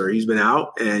disaster. He's been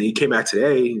out, and he came back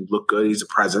today. He looked good. He's a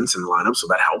presence in the lineup, so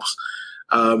that helps.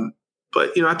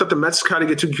 But, I thought the Mets kind of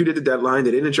get too cute at the deadline.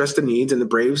 They didn't address the needs, and the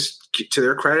Braves, to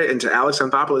their credit and to Alex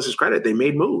Anthopoulos' credit, they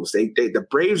made moves. The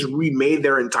Braves remade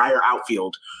their entire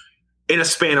outfield in a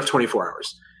span of 24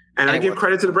 hours. And I give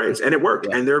credit to the Braves, and it worked.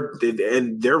 Yeah.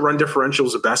 And their run differential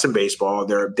is the best in baseball.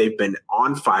 They've been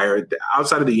on fire.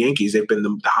 Outside of the Yankees, they've been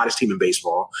the hottest team in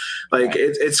baseball.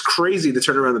 It's crazy the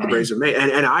turnaround that the Braves have made.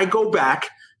 And I go back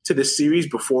to the series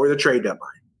before the trade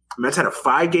deadline. The Mets had a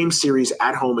 5-game series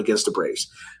at home against the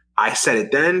Braves. I said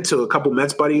it then to a couple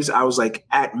Mets buddies. I was like,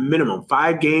 at minimum,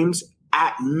 5 games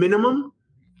at minimum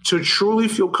to truly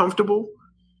feel comfortable,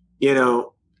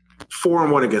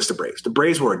 4-1 against the Braves. The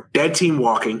Braves were a dead team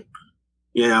walking,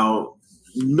 no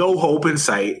hope in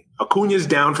sight. Acuna's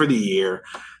down for the year.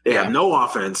 They have no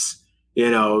offense. They're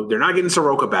not getting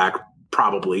Soroka back,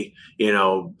 probably.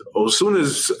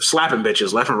 Osuna's slapping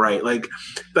bitches left and right. Like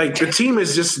the team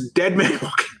is just dead man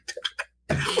walking.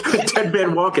 Dead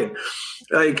man walking.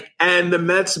 And the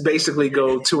Mets basically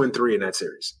go 2-3 in that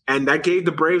series, and that gave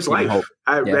the Braves life.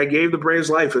 That gave the Braves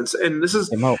life, and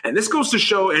this goes to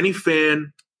show any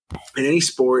fan in any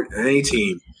sport and any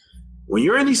team, when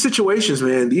you're in these situations,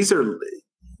 man,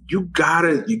 you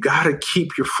gotta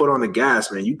keep your foot on the gas,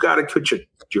 man. You gotta put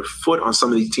your foot on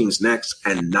some of these teams' necks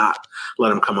and not let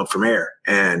them come up from air.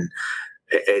 And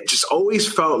it just always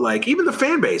felt like, even the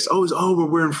fan base, but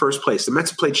we're in first place. The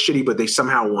Mets played shitty, but they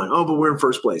somehow won. But we're in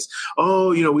first place.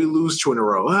 We lose 2 in a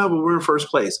row. But we're in first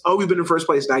place. We've been in first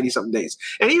place 90-something days.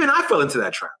 And even I fell into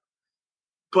that trap.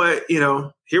 But,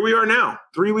 here we are now,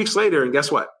 3 weeks later, and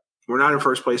guess what? We're not in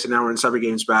first place, and now we're in 7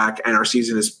 games back, and our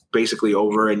season is basically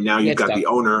over, and now you've got the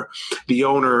owner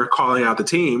calling out the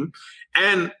team.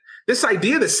 And this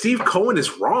idea that Steve Cohen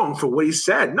is wrong for what he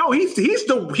said. No,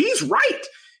 he's right.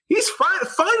 He's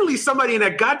finally somebody in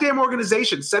that goddamn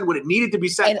organization said what it needed to be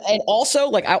said. And also,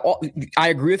 like, I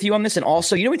agree with you on this. And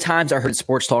also, you know how many times I heard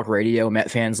sports talk radio Met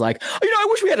fans like, I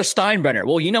wish we had a Steinbrenner.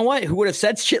 Well, you know what? Who would have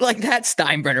said shit like that?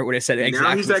 Steinbrenner would have said it. Exactly.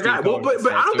 Now he's that guy. Well,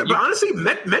 but honestly,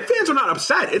 Met fans are not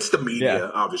upset. It's the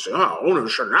media, obviously. Oh, owners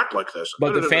shouldn't act like this.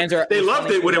 But the fans are. They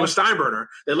loved it when it was Steinbrenner.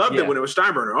 They loved it when it was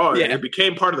Steinbrenner. Oh, it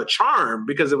became part of the charm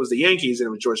because it was the Yankees and it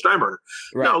was George Steinbrenner.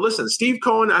 Right. No, listen, Steve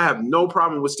Cohen, I have no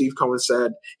problem with Steve Cohen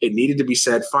said. It needed to be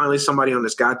said. Finally, somebody on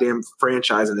this goddamn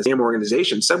franchise and this damn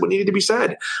organization said what needed to be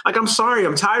said. Like, I'm sorry.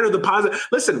 I'm tired of the positive.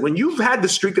 Listen, when you've had the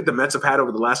streak that the Mets have had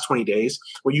over the last 20 days,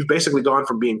 where you've basically gone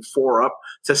from being 4 up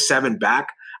to 7 back,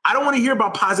 I don't want to hear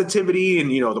about positivity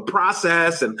and, the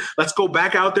process and let's go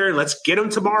back out there and let's get him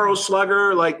tomorrow,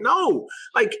 slugger. Like, no,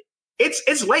 like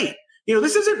it's late.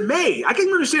 This isn't May. I can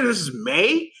understand this is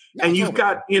May and you've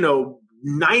got,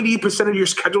 90% of your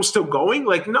schedule still going.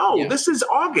 Like, no, this is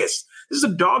August. This is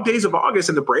the dog days of August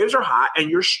and the Braves are hot and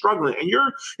you're struggling and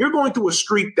you're going through a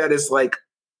streak that is like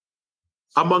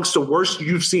amongst the worst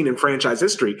you've seen in franchise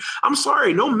history. I'm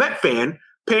sorry. No Met fan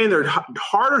paying their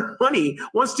hard-earned money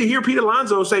wants to hear Pete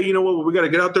Alonso say, we got to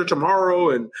get out there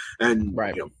tomorrow and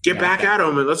get back at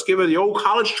them and let's give it the old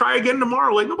college try again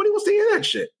tomorrow. Like, nobody wants to hear that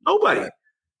shit. Nobody.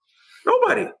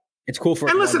 It's cool for.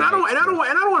 And listen, I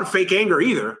don't want fake anger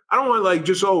either. I don't want like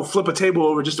just flip a table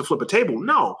over just to flip a table.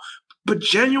 No, but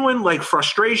genuine like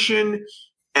frustration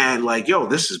and like,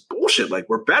 this is bullshit. Like,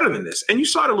 we're better than this. And you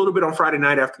saw it a little bit on Friday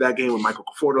night after that game when Michael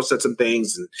Conforto said some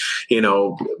things, and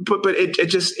but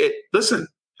listen,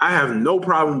 I have no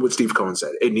problem with Steve Cohen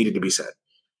said. It needed to be said.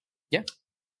 Yeah,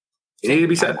 it needed to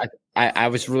be said. I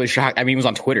was really shocked. I mean, it was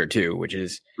on Twitter too, which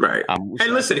is right.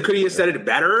 And listen, could he have said it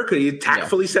better? Could he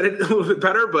tactfully said it a little bit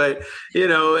better? But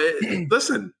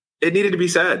listen. It needed to be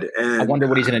said. And I wonder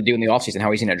what he's going to do in the offseason, how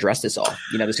he's going to address this all.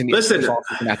 There's going to be offseason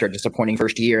after a disappointing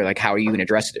first year. Like, how are you going to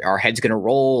address it? Are heads going to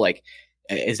roll? Like,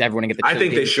 is everyone going to get the I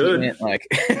think they should. Like,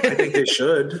 I think they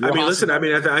should. I mean, listen, I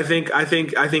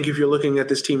think if you're looking at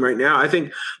this team right now,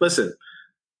 listen,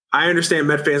 I understand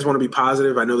Met fans want to be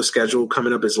positive. I know the schedule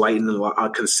coming up is lightened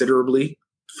considerably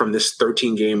from this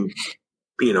 13-game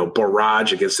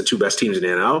barrage against the 2 best teams in the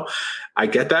NL. I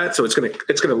get that. So it's going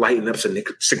to lighten up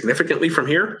significantly from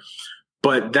here.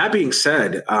 But that being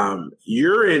said,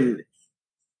 you're in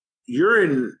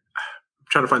I'm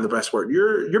trying to find the best word.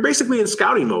 You're basically in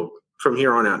scouting mode from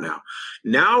here on out now.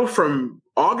 Now from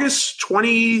August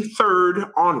 23rd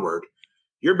onward,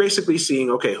 you're basically seeing,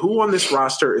 okay, who on this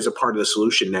roster is a part of the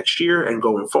solution next year and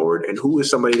going forward, and who is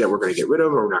somebody that we're going to get rid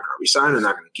of or we're not going to resign or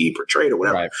not going to keep or trade or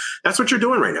whatever. Right. That's what you're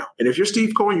doing right now. And if you're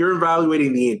Steve Cohen, you're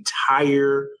evaluating the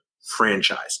entire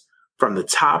franchise from the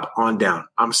top on down.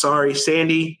 I'm sorry,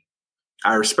 Sandy.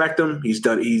 I respect him. He's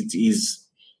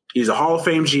a Hall of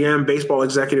Fame GM, baseball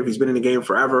executive. He's been in the game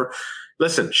forever.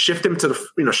 Listen, shift him to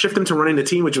running the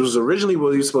team, which was originally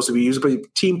what he was supposed to be. He was a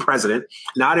team president,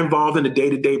 not involved in the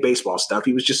day-to-day baseball stuff.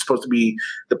 He was just supposed to be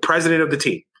the president of the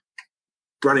team,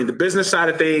 running the business side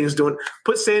of things,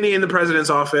 put Sandy in the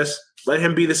president's office, let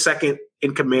him be the second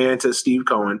in command to Steve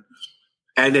Cohen,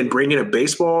 and then bring in a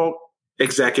baseball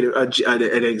executive,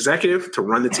 an executive to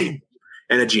run the team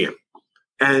and a GM,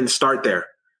 and start there.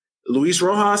 Luis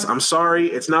Rojas, I'm sorry,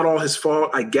 it's not all his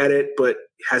fault. I get it, but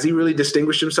has he really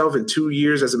distinguished himself in 2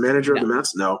 years as a manager of the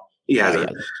Mets? No, he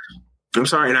hasn't. I'm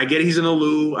sorry, and I get he's in a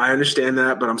Lou. I understand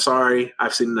that, but I'm sorry.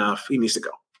 I've seen enough. He needs to go.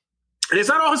 And it's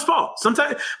not all his fault.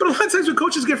 Sometimes, but a lot of times when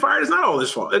coaches get fired, it's not all his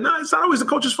fault. It's not always the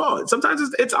coach's fault. Sometimes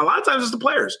it's a lot of times it's the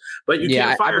players. But you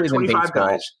can't fire 25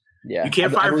 guys. Yeah, you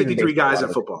can't fire 53 guys in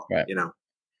football. Right.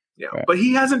 Yeah, right. But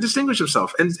he hasn't distinguished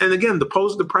himself. And again,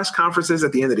 the press conferences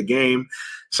at the end of the game,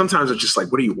 sometimes it's just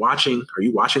like, what are you watching? Are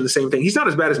you watching the same thing? He's not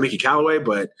as bad as Mickey Callaway,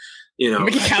 but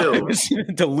Mickey Callaway was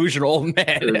a delusional old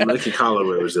man. Mickey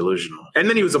Callaway was delusional. And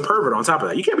then he was a pervert on top of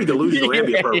that. You can't be delusional and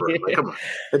be a pervert. Like, come on.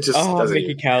 It just doesn't.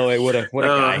 Mickey Callaway, what a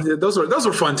guy. Those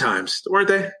were fun times, weren't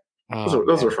they?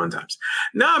 Those were fun times.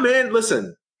 Nah, man,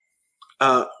 listen.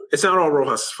 It's not all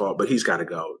Rojas' fault, but he's got to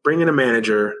go. Bring in a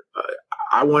manager.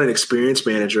 I want an experienced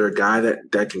manager, a guy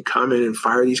that can come in and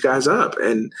fire these guys up.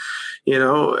 And,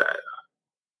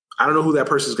 I don't know who that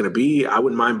person is going to be. I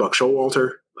wouldn't mind Buck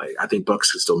Showalter. Like, I think Buck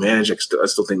can still manage. I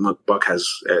still think Buck has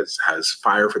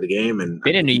fire for the game. And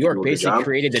been in New York, basically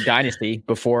created the dynasty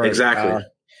before. Exactly.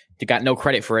 They got no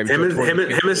credit for him. Him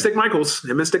and Stick Michaels.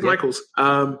 Michaels.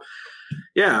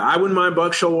 Yeah, I wouldn't mind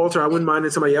Buck Showalter. I wouldn't mind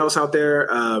somebody else out there.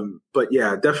 But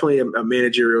yeah, definitely a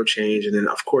managerial change. And then,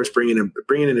 of course, bringing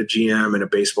in a GM and a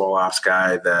baseball ops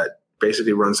guy that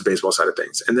basically runs the baseball side of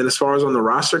things. And then as far as on the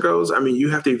roster goes, I mean, you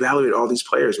have to evaluate all these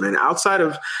players, man. Outside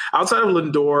of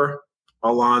Lindor,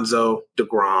 Alonso,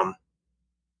 DeGrom,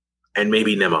 and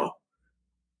maybe Nemo.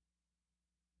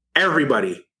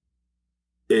 Everybody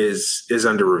is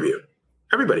under review.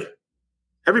 Everybody.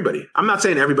 I'm not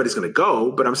saying everybody's going to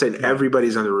go, but I'm saying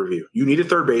everybody's under review. You need a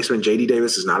third baseman. JD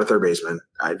Davis is not a third baseman.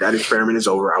 That experiment is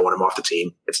over. I want him off the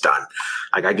team. It's done.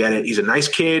 Like, I get it. He's a nice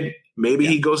kid. Maybe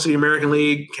he goes to the American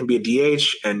League, can be a DH,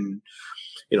 and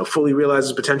fully realize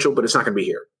his potential, but it's not going to be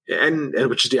here. And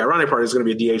which is the ironic part, is going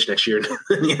to be a DH next year,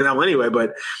 anyway.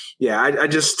 But yeah, I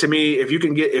just, to me, if you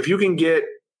can get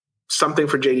something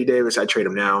for JD Davis, I'd trade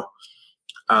him now.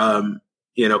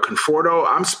 Conforto,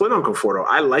 I'm split on Conforto.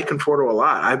 I like Conforto a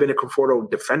lot. I've been a Conforto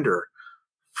defender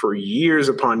for years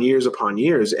upon years upon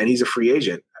years, and he's a free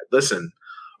agent. Listen,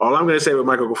 all I'm going to say with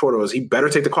Michael Conforto is he better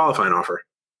take the qualifying offer.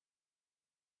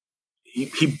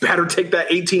 He better take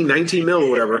that 18, 19 mil or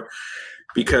whatever,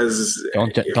 because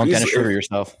don't Dennis Schroeder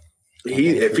yourself.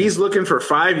 If he's looking for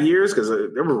 5 years, because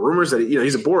there were rumors that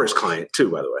he's a Boris client too,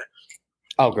 by the way.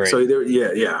 Oh, great. So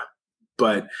yeah.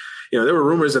 But there were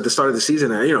rumors at the start of the season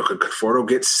that could Conforto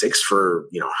get 6 for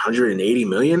 180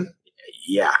 million?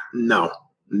 Yeah, no,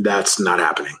 that's not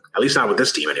happening. At least not with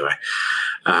this team anyway.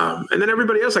 And then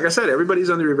everybody else, like I said, everybody's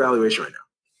under evaluation right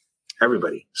now.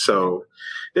 Everybody. So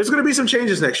there's going to be some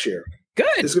changes next year. Good.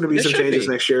 There's going to be some changes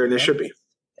next year, and there should be.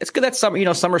 It's good that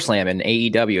SummerSlam and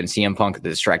AEW and CM Punk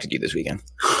distracted you this weekend.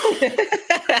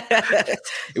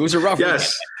 It was a rough weekend.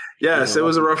 Yes, it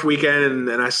was a rough weekend,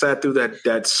 and I sat through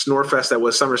that snore fest that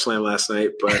was SummerSlam last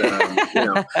night. But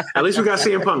at least we got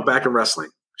CM Punk back in wrestling.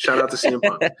 Shout out to CM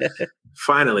Punk.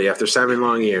 Finally, after 7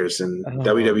 long years, and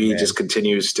WWE just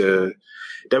continues to.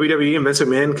 WWE and Vince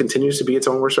McMahon continues to be its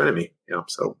own worst enemy.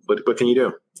 So what can you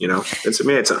do? Vince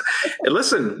McMahon. And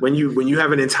listen, when you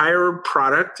have an entire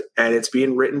product and it's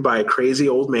being written by a crazy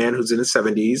old man who's in his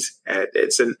 70s,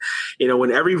 and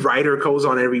when every writer goes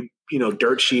on every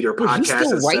dirt sheet or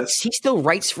podcast, he still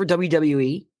writes for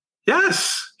WWE.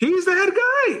 Yes, he's the head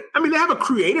guy. I mean, they have a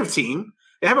creative team.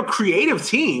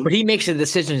 But he makes the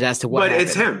decisions as to what. But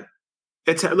it's him.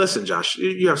 Listen, Josh,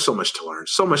 you have so much to learn,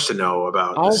 so much to know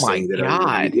about. Oh my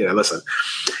God! Listen.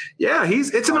 Yeah,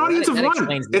 it's an audience of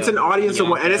one. It's an audience of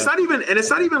one, and it's not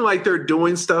even like they're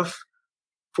doing stuff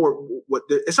for what.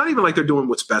 It's not even like they're doing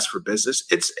what's best for business.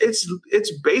 It's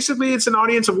basically it's an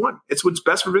audience of one. It's what's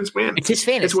best for Vince McMahon. It's his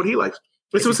fantasy. It's what he likes.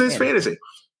 It's what's his fantasy.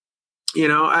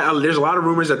 There's a lot of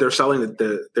rumors that they're selling it.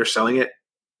 They're selling it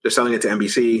to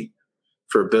NBC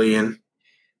for $1 billion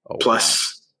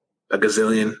plus a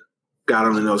gazillion. God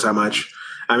only knows how much.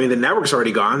 I mean, the network's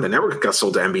already gone. The network got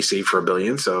sold to NBC for $1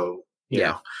 billion. So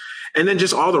yeah. And then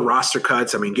just all the roster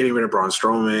cuts. I mean, getting rid of Braun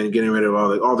Strowman, getting rid of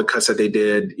all the cuts that they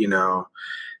did.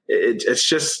 It's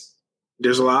just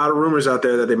there's a lot of rumors out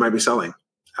there that they might be selling.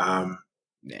 I'm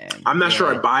not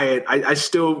sure I buy it. I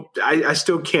still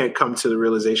can't come to the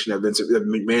realization that the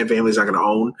McMahon family is not going to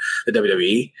own the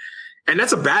WWE. And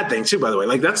that's a bad thing too, by the way.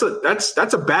 Like that's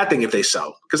a bad thing if they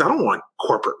sell, because I don't want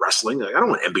corporate wrestling. Like I don't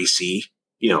want NBC.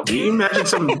 Can you imagine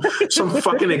some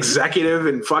fucking executive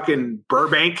in fucking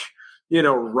Burbank,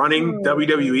 running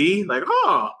WWE? Like,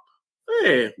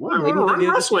 hey, we're running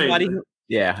wrestling.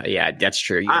 Yeah, that's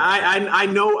true. I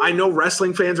know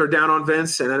wrestling fans are down on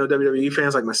Vince, and I know WWE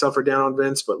fans like myself are down on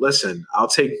Vince. But listen, I'll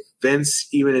take Vince,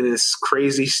 even in this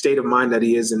crazy state of mind that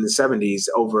he is in the 70s,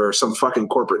 over some fucking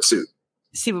corporate suit.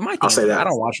 See, but my thing is, I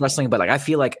don't watch wrestling, but I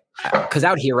feel like, because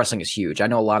out here wrestling is huge. I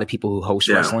know a lot of people who host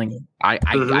wrestling.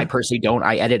 I personally don't.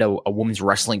 I edit a women's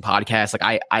wrestling podcast.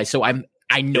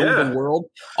 I know the world,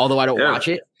 although I don't watch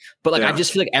it. But I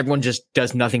just feel like everyone just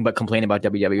does nothing but complain about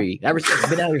WWE. I've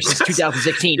been out here since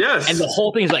 2016, and the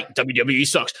whole thing is like WWE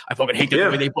sucks. I fucking hate the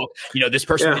way they book. This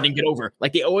person didn't get over.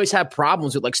 Like they always have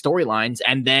problems with storylines,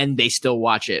 and then they still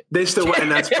watch it. They still,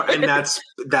 and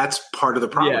that's part of the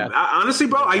problem. Yeah. Honestly,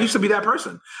 bro, I used to be that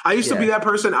person.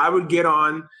 I would get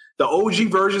on the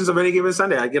OG versions of Any Given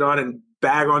Sunday. I get on and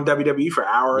bag on WWE for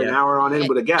an hour on end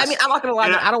with a guest. I mean, I'm not gonna lie.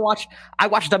 I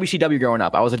watched WCW growing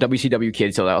up. I was a WCW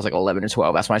kid, so that was 11 or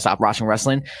 12. That's when I stopped watching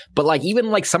wrestling. But even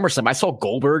SummerSlam, I saw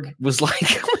Goldberg was like,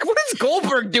 what is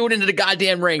Goldberg doing into the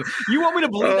goddamn ring? You want me to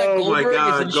believe that Goldberg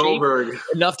is in shape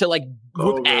enough to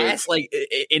whoop ass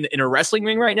in a wrestling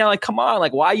ring right now? Like, come on,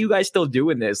 why are you guys still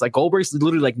doing this? Goldberg's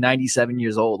literally 97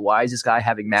 years old. Why is this guy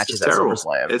having matches at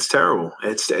SummerSlam? It's terrible.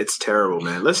 It's terrible,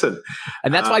 man. Listen,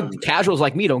 and that's why casuals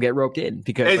like me don't get roped in.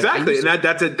 Because exactly, and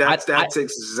that's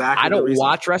exactly. I don't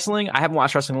watch wrestling. I haven't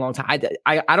watched wrestling in a long time.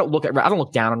 I don't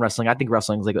look down on wrestling. I think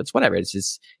wrestling is it's whatever.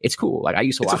 It's cool. I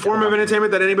used to watch. It's a form of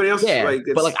entertainment that anybody else. Yeah,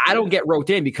 but I don't get roped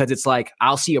in because it's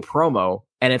I'll see a promo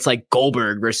and it's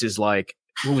Goldberg versus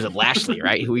who was it, Lashley,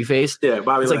 right? Who he faced? Yeah,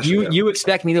 Bobby it's Lashley. Like you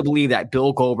expect me to believe that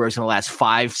Bill Goldberg's going to last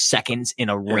 5 seconds in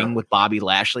a ring with Bobby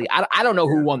Lashley. I don't know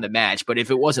who won the match, but if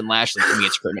it wasn't Lashley, to me,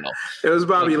 it's criminal. It was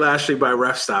Bobby Lashley by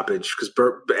ref stoppage because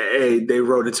they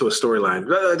wrote into a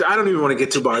storyline. I don't even want to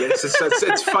get too about it.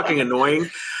 It's fucking annoying.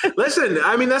 Listen,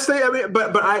 I mean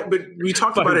but we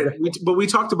talked about it. We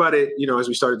talked about it, as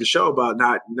we started the show about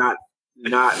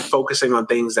not focusing on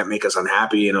things that make us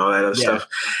unhappy and all that other stuff.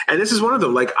 And this is one of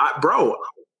them. Like,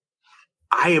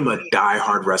 I am a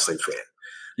diehard wrestling fan.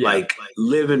 Yeah.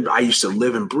 I used to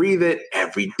live and breathe it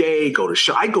every day. I go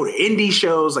to indie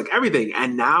shows, like everything.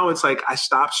 And now it's like I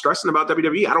stopped stressing about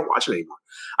WWE. I don't watch it anymore.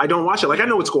 I don't watch it. Like, I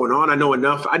know what's going on. I know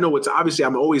enough. I know what's obviously.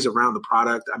 I'm always around the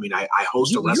product. I mean, I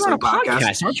host a wrestling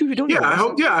podcast. Aren't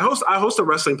you? I host a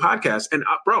wrestling podcast. And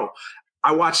bro,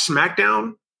 I watch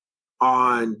SmackDown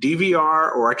on DVR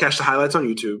or I catch the highlights on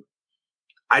YouTube.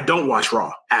 I don't watch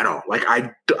Raw at all. Like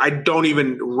I don't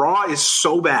even. Raw is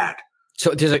so bad.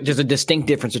 So there's a distinct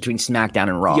difference between SmackDown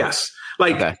and Raw. Yes,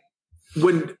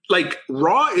 when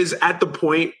Raw is at the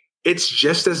point it's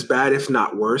just as bad, if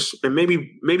not worse. And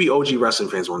maybe OG wrestling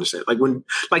fans will understand. Like when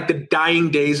the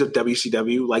dying days of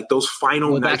WCW, like those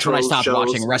final Nitro that's when I stopped shows,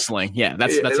 watching wrestling. Yeah,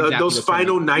 that's exactly those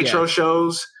final Nitro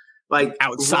shows. Like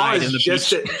outside in the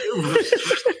beach.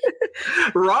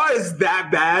 Raw is that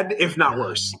bad, if not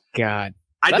worse. God.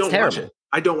 I don't watch it.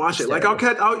 I don't watch it. Like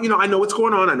I know what's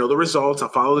going on. I know the results. I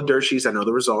follow the dirt sheets. I know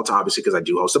the results, obviously, because I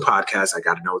do host a podcast. I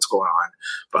got to know what's going on.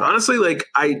 But honestly, like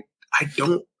I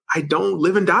don't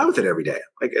live and die with it every day.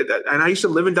 Like, and I used to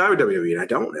live and die with WWE, and I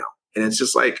don't now. And it's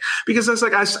just like because it's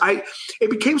like it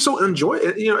became so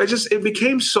it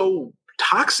became so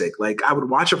toxic. Like I would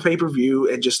watch a pay-per-view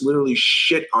and just literally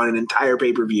shit on an entire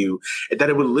pay-per-view, and that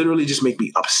it would literally just make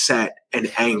me upset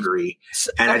and angry,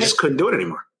 and I just couldn't do it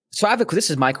anymore. So this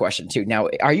is my question too. Now,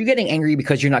 are you getting angry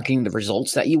because you're not getting the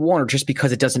results that you want, or just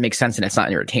because it doesn't make sense and it's not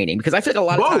entertaining? Because I feel like a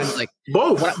lot of times, like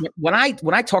both. When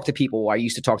I talk to people, I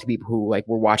used to talk to people who like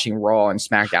were watching Raw and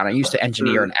SmackDown. I used to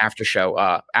engineer an after show,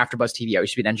 AfterBuzz TV. I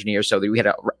used to be an engineer, so that we had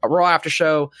a Raw after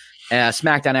show,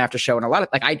 SmackDown after show, and a lot of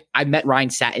I met Ryan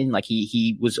Satin. Like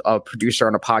he was a producer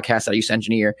on a podcast that I used to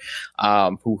engineer.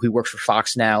 Who works for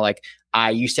Fox now. Like I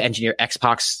used to engineer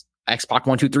Xbox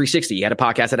 12360. He had a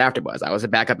podcast at AfterBuzz. I was a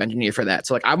backup engineer for that.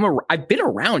 So like I've been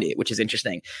around it, which is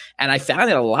interesting. And I found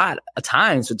that a lot of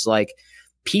times it's like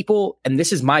people, and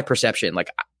this is my perception, like,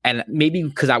 and maybe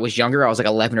because I was younger, I was like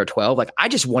 11 or 12. Like I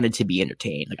just wanted to be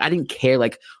entertained. Like I didn't care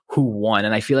like who won.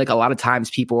 And I feel like a lot of times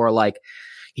people are like,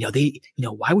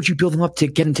 why would you build them up to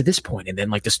get into this point? And then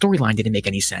like the storyline didn't make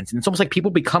any sense. And it's almost like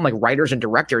people become like writers and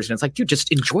directors. And it's like, dude,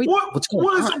 just enjoy what's going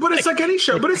on. But it's like any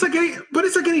show. But it's like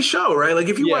any show, right? Like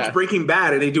if you watch Breaking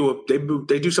Bad and they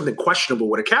do something questionable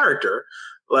with a character,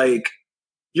 like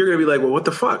you're gonna be like, well, what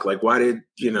the fuck? Like, why did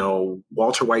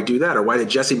Walter White do that, or why did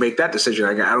Jesse make that decision?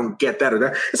 I don't get that or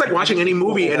that. It's like watching any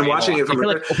movie and watching it from. I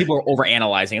feel like people are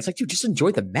overanalyzing. It's like, dude, just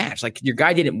enjoy the match. Like your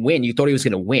guy didn't win. You thought he was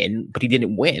gonna win, but he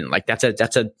didn't win. Like that's a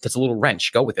little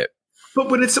wrench. Go with it. But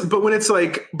when it's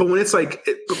like,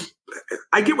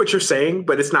 I get what you're saying,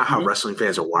 but it's not how wrestling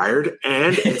fans are wired.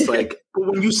 And it's like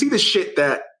when you see the shit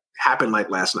that happened like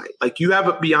last night, like you have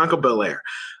a Bianca Belair,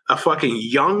 a fucking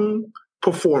young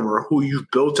performer who you've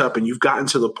built up and you've gotten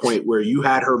to the point where you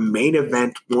had her main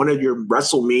event, one of your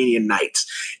WrestleMania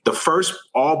nights, the first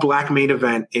all black main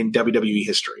event in WWE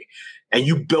history. And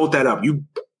you built that up. You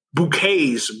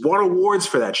bouquets, won awards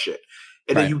for that shit.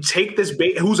 And then you take this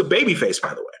who's a babyface,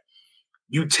 by the way.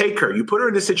 You take her, you put her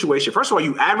in this situation. First of all,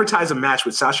 you advertise a match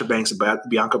with Sasha Banks and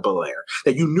Bianca Belair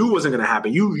that you knew wasn't going to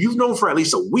happen. You've known for at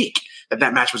least a week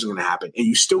that match wasn't going to happen, and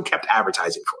you still kept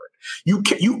advertising for it. You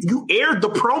aired the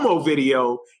promo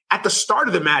video at the start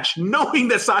of the match, knowing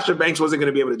that Sasha Banks wasn't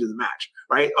going to be able to do the match,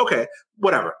 right? Okay,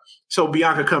 whatever. So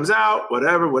Bianca comes out,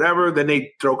 whatever. Then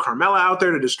they throw Carmella out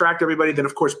there to distract everybody. Then,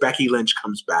 of course, Becky Lynch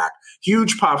comes back.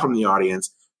 Huge pop from the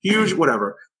audience. Huge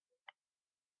whatever.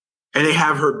 And they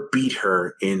have her beat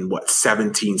her in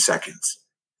 17 seconds.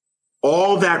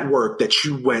 All that work that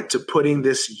you went to putting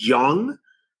this young,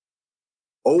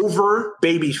 over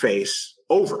babyface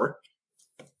over,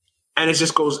 and it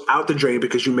just goes out the drain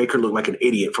because you make her look like an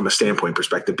idiot from a standpoint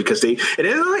perspective. Because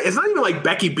it's not even like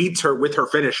Becky beats her with her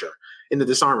finisher in the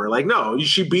disarmer. Like, no,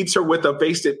 she beats her with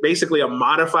basically a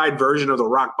modified version of the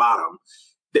rock bottom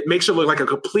that makes her look like a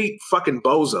complete fucking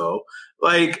bozo.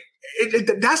 Like,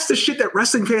 that's the shit that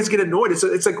wrestling fans get annoyed.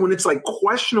 It's like when it's like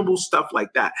questionable stuff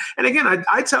like that. And again,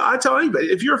 I tell anybody,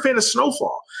 if you're a fan of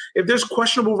Snowfall, if there's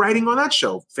questionable writing on that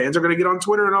show, fans are going to get on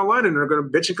Twitter and online and they're going to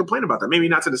bitch and complain about that. Maybe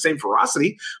not to the same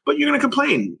ferocity, but you're going to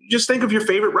complain. Just think of your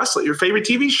favorite wrestler, your favorite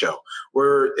TV show,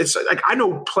 where it's like, I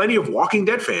know plenty of Walking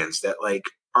Dead fans that like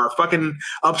are fucking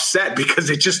upset because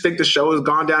they just think the show has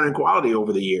gone down in quality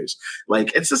over the years.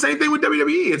 Like, it's the same thing with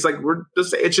WWE. It's like we're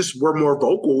more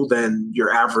vocal than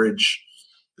your average,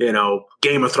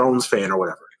 Game of Thrones fan or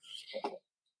whatever.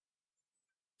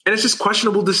 And it's just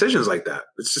questionable decisions like that.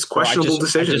 It's just questionable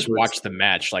decisions. I just watched the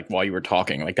match like while you were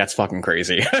talking. Like, that's fucking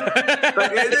crazy. It's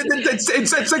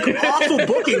like awful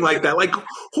booking like that. Like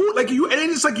who? Like you? And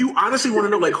it's like you honestly want to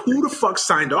know like who the fuck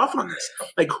signed off on this?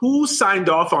 Like who signed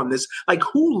off on this? Like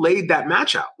who laid that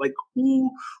match out? Like who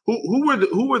were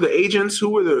the agents? Who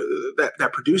were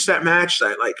that produced that match?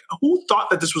 Like who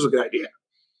thought that this was a good idea?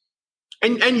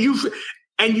 And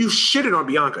you shitted on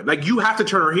Bianca. Like, you have to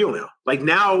turn her heel now. Like,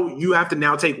 now you have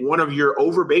to take one of your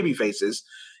over baby faces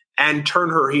and turn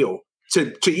her heel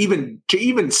to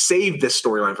even save this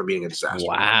storyline from being a disaster.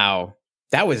 Wow.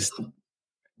 That was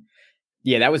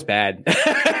bad.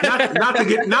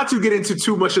 not to get into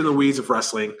too much in the weeds of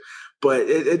wrestling, but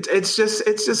it's just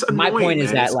annoying. My point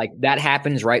is man. that like that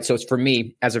happens, right? So it's for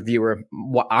me as a viewer,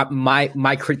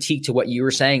 my critique to what you were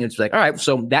saying is like, all right,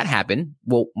 so that happened.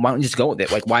 Well, why don't you just go with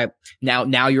it? Like, why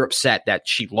now you're upset that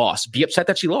she lost? Be upset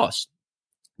that she lost.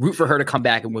 Root for her to come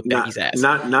back and whip Becky's ass.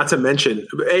 Not to mention,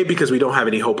 because we don't have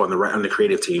any hope on the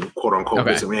creative team, quote unquote,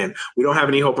 Vince McMahon. We don't have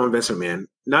any hope on Vince McMahon.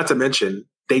 Not to mention,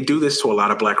 they do this to a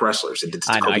lot of black wrestlers. It did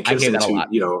to Kofi Kingston, they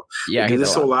do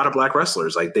this to a lot of black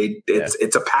wrestlers. Like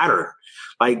it's a pattern.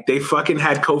 Like they fucking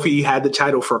had the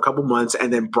title for a couple months,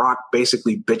 and then Brock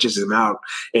basically bitches him out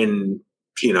in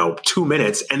 2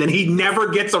 minutes, and then he never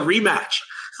gets a rematch.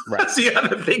 Right. That's the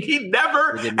other thing. He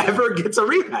never ever gets a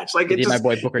rematch. Like my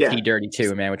boy Booker T dirty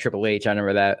too, man, with Triple H. I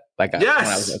remember that. Like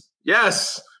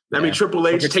yes. I mean, Triple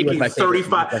H taking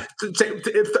 35.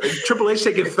 Triple H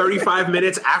taking 35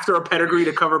 minutes after a pedigree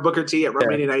to cover Booker T at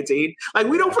WrestleMania 19. Like,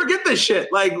 we don't forget this shit.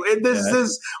 Like,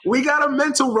 we got a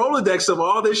mental Rolodex of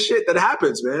all this shit that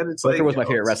happens, man. It's Booker was my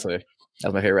favorite wrestler. That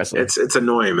was my favorite wrestler. It's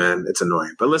annoying, man. It's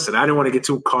annoying. But listen, I didn't want to get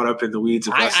too caught up in the weeds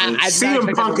of wrestling.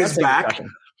 CM Punk is back.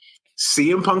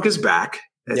 CM Punk is back.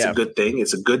 That's a good thing.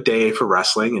 It's a good day for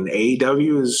wrestling, and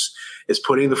AEW is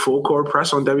putting the full court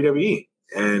press on WWE.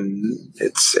 And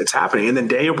it's happening. And then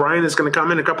Daniel Bryan is going to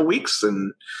come in a couple weeks,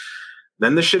 and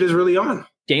then the shit is really on.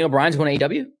 Daniel Bryan's going to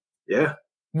AEW? Yeah.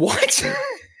 What?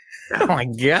 Oh my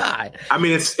God. I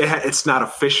mean, it's not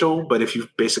official, but if you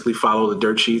basically follow the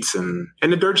dirt sheets, and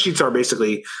the dirt sheets are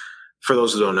basically, for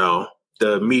those who don't know,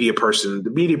 the media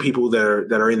people that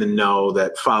are in the know,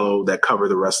 that cover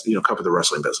the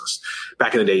wrestling business.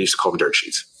 Back in the day, you used to call them dirt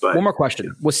sheets. But one more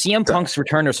question: was CM Punk's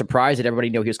return a surprise? Did everybody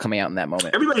know he was coming out in that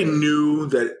moment? Everybody knew.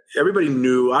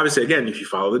 Obviously, again, if you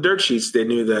follow the dirt sheets, they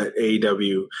knew that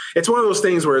AEW. It's one of those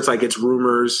things where it's like it's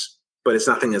rumors, but it's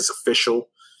nothing that's official.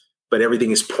 But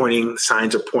everything is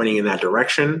signs are pointing in that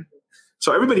direction.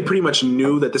 So everybody pretty much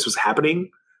knew that this was happening.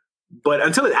 But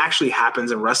until it actually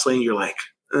happens in wrestling, you're like,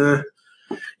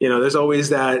 there's always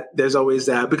that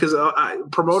because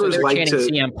promoters so like to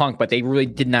CM Punk, but they really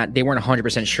did not. They weren't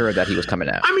 100% sure that he was coming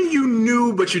out. I mean, you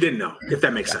knew, but you didn't know. If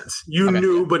that makes sense, you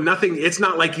knew, but nothing. It's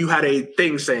not like you had a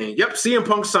thing saying, "Yep, CM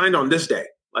Punk signed on this day."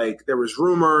 Like there was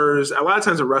rumors. A lot of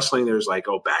times in wrestling, there's like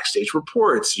backstage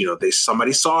reports.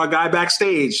 Somebody saw a guy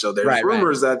backstage, so there's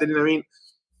rumors that they didn't. I mean.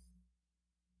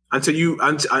 And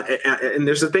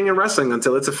there's a thing in wrestling,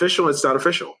 until it's official, it's not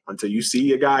official. Until you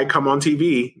see a guy come on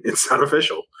TV, it's not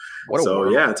official.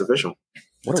 World. Yeah, it's official.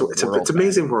 It's an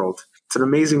amazing world. It's an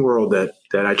amazing world that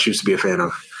I choose to be a fan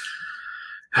of.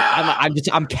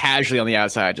 I'm casually on the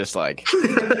outside, just like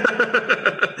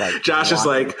Josh is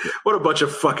like, what a bunch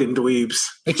of fucking dweebs.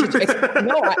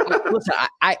 Listen,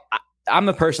 I'm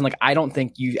the person, like, I don't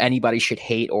think anybody should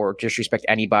hate or disrespect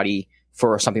anybody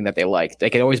for something that they like.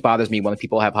 Like, it always bothers me when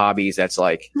people have hobbies that's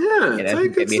like, there's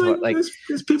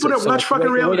people that watch fucking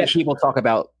reality. People talk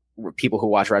about people who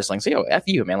watch wrestling. Say, F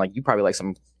you, man. Like, you probably like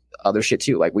some other shit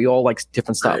too. Like, we all like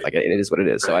different stuff. Right. Like, it is what it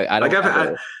is. So I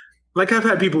don't. I've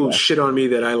had people shit on me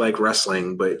that I like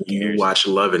wrestling, but you watch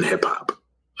Love and Hip Hop.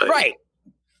 Right.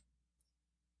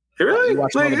 Really? You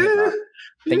watch Love and Hip Hop.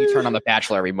 Then you turn on The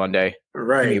Bachelor every Monday.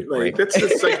 Right. Like,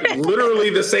 it's like literally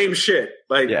the same shit.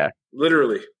 Like,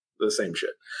 literally the same shit.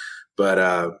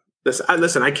 But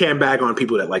listen, I can't bag on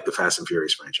people that like the Fast and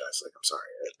Furious franchise. Like, I'm sorry.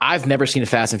 I've never seen a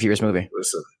Fast and Furious movie.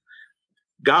 Listen,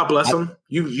 God bless them.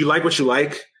 You like what you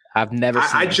like. I've never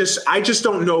seen I just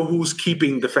don't know who's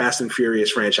keeping the Fast and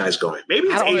Furious franchise going. Maybe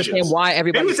it's Asians. I don't understand why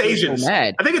everybody's so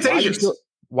mad. I think it's Asians.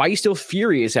 Why are you still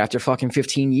furious after fucking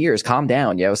 15 years? Calm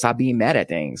down, yo. Stop being mad at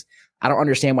things. I don't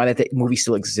understand why that movie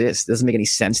still exists. It doesn't make any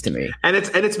sense to me. And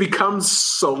it's become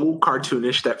so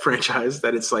cartoonish, that franchise,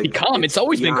 that it's like it's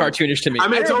always been cartoonish to me. I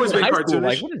mean, it's always been cartoonish.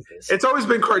 Like, what is this? It's always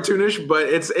been cartoonish, but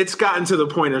it's gotten to the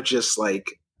point of just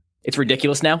like it's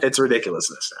ridiculous now. It's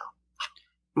ridiculousness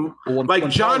now. Like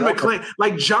John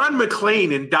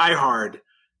McClane in Die Hard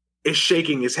is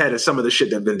shaking his head at some of the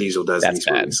shit that Vin Diesel does in these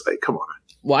movies. Like, come on.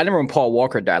 Well, I remember when Paul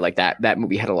Walker died, like that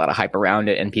movie had a lot of hype around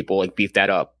it, and people like beefed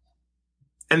that up.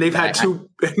 And they've had two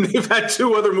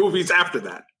other movies after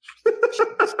that,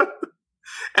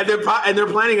 and they're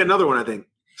planning another one, I think.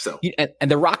 So and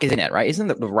The Rock is in it, right? Isn't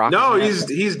the Rock? No,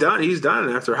 he's done. He's done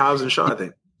after Hobbs and Shaw, I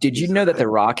think. Did you know that The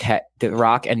Rock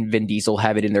and Vin Diesel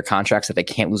have it in their contracts that they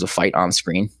can't lose a fight on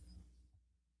screen?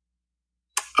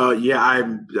 Yeah,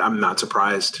 I'm not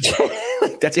surprised.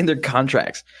 That's in their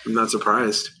contracts. I'm not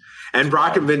surprised. And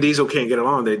Rock and Vin Diesel can't get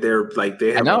along. They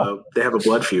have a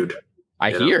blood feud.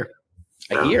 I hear.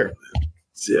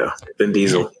 Yeah, Vin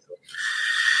Diesel.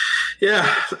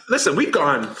 Yeah, listen, we've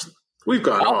gone off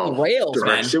the rails,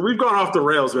 man. We've gone off the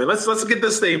rails, man. Let's get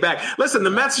this thing back. Listen, the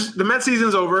Mets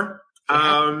season's over.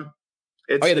 The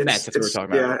Mets. That's what we're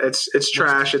talking about. Yeah, it's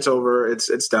trash. It's over.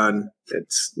 It's done.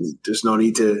 There's no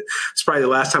need to. It's probably the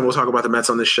last time we'll talk about the Mets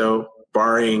on this show,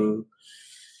 barring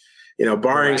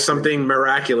something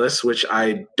miraculous, which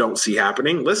I don't see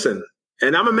happening. Listen,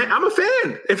 and I'm a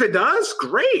fan. If it does,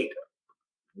 great.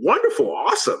 Wonderful,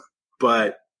 awesome,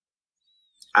 but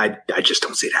I just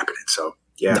don't see it happening. So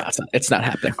yeah, no, it's not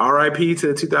happening. R.I.P. to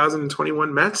the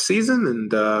 2021 Mets season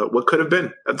and what could have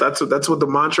been. That's what the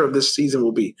mantra of this season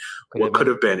will be. What could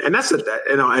have been, and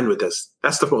and I'll end with this.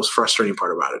 That's the most frustrating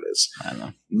part about it is I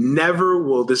know. Never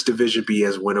will this division be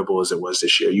as winnable as it was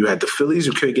this year. You had the Phillies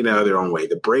who couldn't get out of their own way.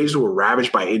 The Braves were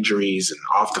ravaged by injuries and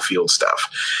off the field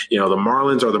stuff. The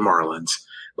Marlins are the Marlins.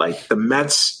 Like the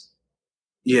Mets,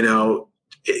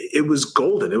 it was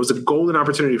golden. It was a golden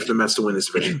opportunity for the Mets to win this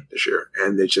division this year.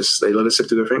 And they let it slip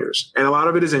through their fingers. And a lot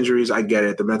of it is injuries. I get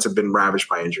it. The Mets have been ravaged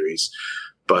by injuries.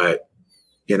 But,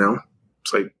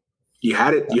 it's like you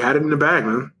had it in the bag,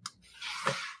 man.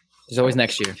 There's always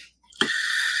next year.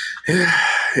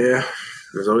 Yeah.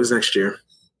 There's always next year.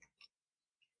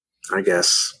 I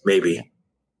guess. Maybe.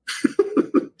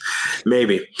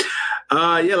 Maybe.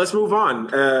 Let's move on.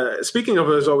 Speaking of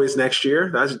there's always next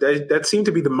year, that seemed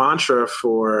to be the mantra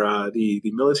for the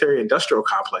military-industrial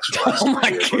complex for the last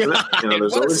year, wasn't it?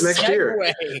 There's always next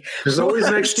year. There's always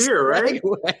next year, right?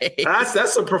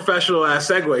 That's a professional-ass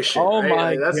segue shit. Oh,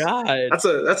 right? my God. That's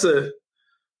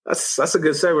a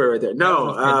good segue right there.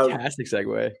 No, fantastic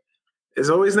segue. It's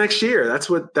always next year. That's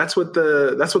what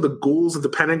the ghouls of the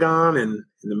Pentagon and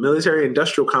the military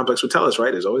industrial complex would tell us,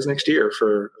 right? There's always next year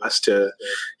for us to,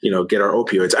 get our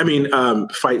opioids. I mean,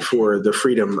 fight for the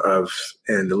freedom of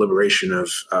and the liberation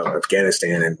of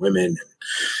Afghanistan and women and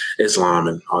Islam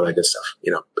and all that good stuff,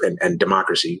 and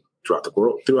democracy throughout the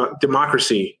world, throughout the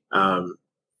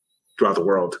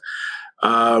world.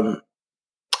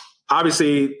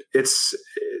 Obviously,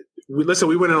 we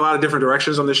went in a lot of different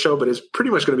directions on this show, but it's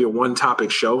pretty much going to be a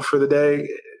one-topic show for the day.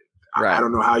 Right. I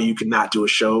don't know how you can not do a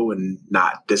show and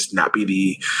not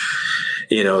be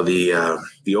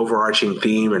the overarching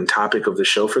theme and topic of the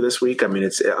show for this week. I mean,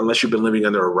 it's unless you've been living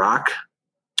under a rock,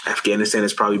 Afghanistan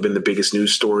has probably been the biggest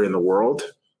news story in the world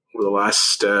over the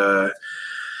last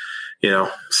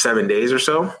 7 days or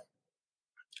so.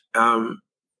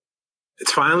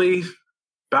 It's finally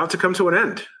about to come to an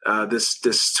end. This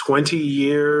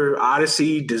 20-year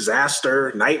odyssey,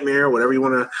 disaster, nightmare,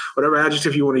 whatever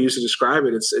adjective you want to use to describe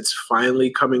it, it's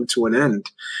finally coming to an end.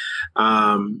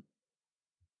 I'll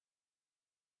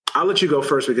let you go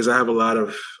first because I have a lot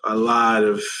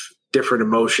of different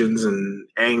emotions and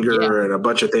anger and a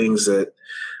bunch of things that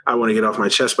I want to get off my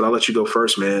chest. But I'll let you go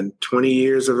first, man. 20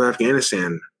 years of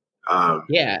Afghanistan.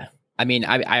 Yeah. I mean,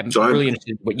 I'm really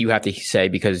interested in what you have to say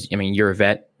because, I mean, you're a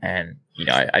vet and,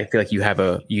 I feel like you have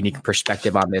a unique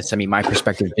perspective on this. I mean, my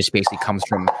perspective just basically comes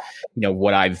from,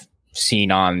 what I've seen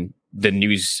on the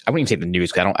news. I wouldn't even say the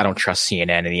news because I don't trust CNN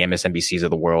and the MSNBCs of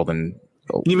the world. And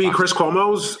you mean Chris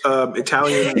Cuomo's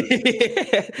Italian?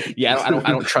 Yeah, I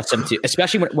don't trust them too,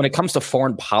 especially when it comes to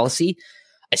foreign policy.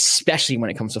 Especially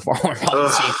when it comes to foreign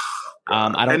policy,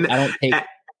 I don't take.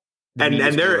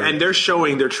 And they're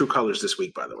showing their true colors this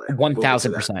week, by the way.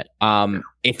 1,000%.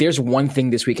 If there's one thing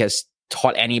this week has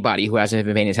taught anybody who hasn't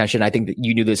been paying attention, I think that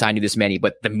you knew this, I knew this, many,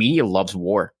 but the media loves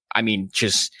war. I mean,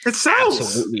 just it sells.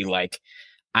 Absolutely, like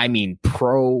I mean,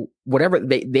 pro whatever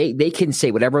they can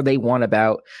say whatever they want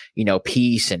about,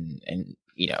 peace and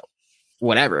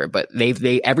whatever, but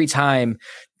they every time,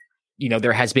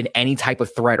 there has been any type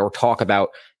of threat or talk about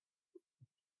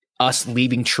us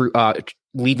leaving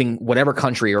whatever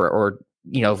country or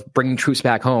bringing troops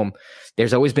back home,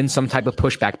 there's always been some type of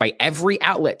pushback by every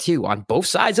outlet too, on both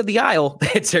sides of the aisle.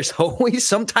 There's always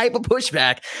some type of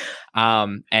pushback.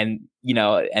 And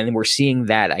we're seeing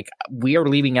that, like, we are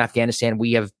leaving Afghanistan.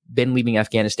 We have been leaving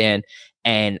Afghanistan.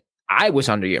 And I was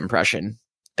under the impression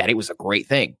that it was a great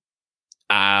thing.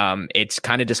 It's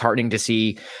kind of disheartening to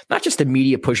see not just the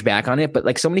media push back on it, but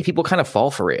like so many people kind of fall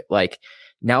for it. Like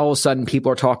now all of a sudden people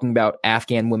are talking about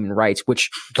Afghan women's rights, which,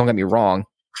 don't get me wrong,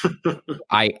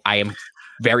 I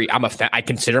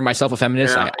consider myself a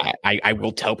feminist. Yeah. I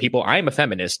will tell people I am a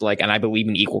feminist, and I believe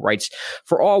in equal rights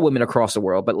for all women across the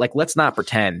world. But let's not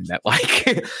pretend that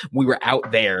we were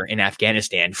out there in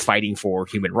Afghanistan fighting for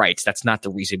human rights. That's not the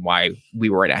reason why we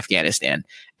were in Afghanistan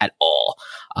at all.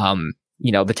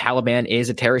 The Taliban is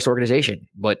a terrorist organization,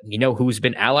 but who's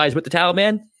been allies with the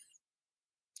Taliban?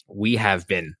 We have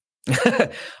been.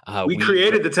 we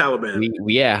created the Taliban.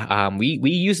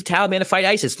 We used the Taliban to fight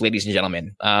ISIS, ladies and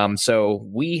gentlemen. So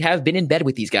we have been in bed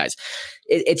with these guys.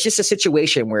 It's just a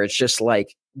situation where it's just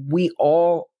like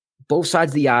both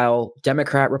sides of the aisle,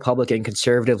 Democrat, Republican,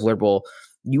 conservative, liberal,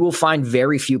 you will find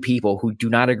very few people who do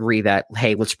not agree that,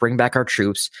 hey, let's bring back our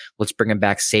troops. Let's bring them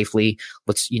back safely.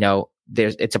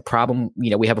 It's a problem.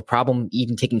 We have a problem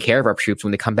even taking care of our troops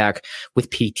when they come back with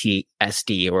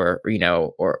PTSD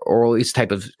or all these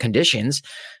type of conditions.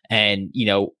 And,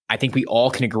 I think we all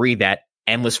can agree that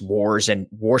endless wars and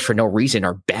wars for no reason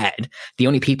are bad. The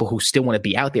only people who still want to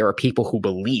be out there are people who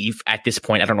believe at this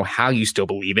point, I don't know how you still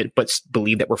believe it, but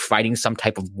believe that we're fighting some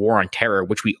type of war on terror,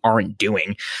 which we aren't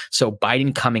doing. So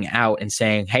Biden coming out and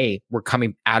saying, hey, we're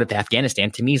coming out of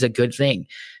Afghanistan, to me is a good thing.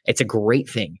 It's a great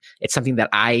thing. It's something that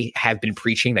I have been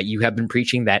preaching, that you have been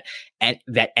preaching, that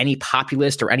any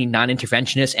populist or any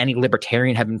non-interventionist, any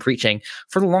libertarian have been preaching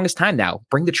for the longest time now.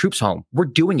 Bring the troops home. We're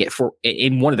doing it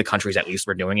in one of the countries, at least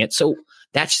we're doing it. So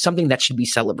that's something that should be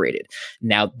celebrated.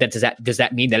 Now, does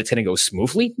that mean that it's going to go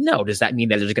smoothly? No. Does that mean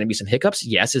that there's going to be some hiccups?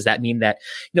 Yes. Does that mean that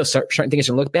certain things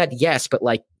are going to look bad? Yes. But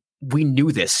we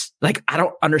knew this. I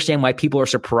don't understand why people are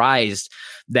surprised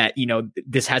that,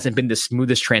 this hasn't been the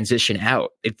smoothest transition out.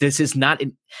 If this is not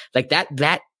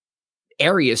that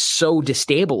area is so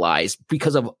destabilized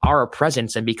because of our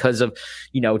presence and because of,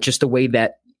 just the way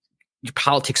that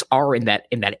politics are in that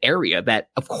area, that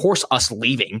of course us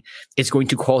leaving is going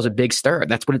to cause a big stir.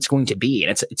 That's what it's going to be.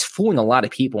 And it's fooling a lot of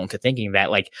people into thinking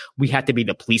that we have to be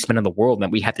the policemen of the world and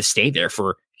that we have to stay there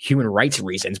for human rights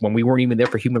reasons when we weren't even there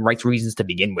for human rights reasons to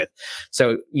begin with.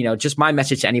 So, just my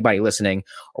message to anybody listening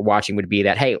or watching would be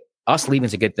that, hey, us leaving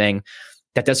is a good thing.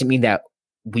 That doesn't mean that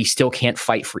we still can't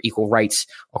fight for equal rights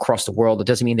across the world. It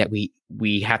doesn't mean that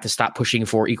we have to stop pushing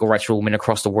for equal rights for women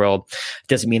across the world. It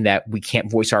doesn't mean that we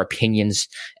can't voice our opinions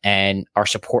and our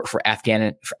support for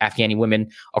Afghani women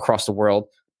across the world.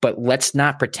 But let's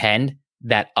not pretend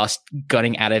that us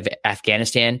gunning out of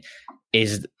Afghanistan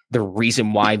is the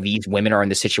reason why these women are in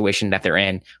the situation that they're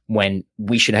in when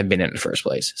we should have been in the first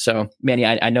place. So, Manny,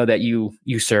 I know that you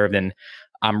served, and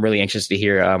I'm really anxious to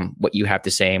hear what you have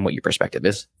to say and what your perspective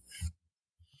is.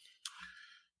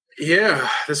 Yeah,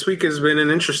 this week has been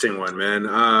an interesting one, man.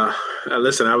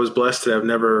 Listen, I was blessed to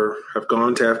have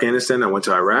gone to Afghanistan. I went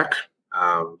to Iraq,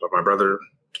 but my brother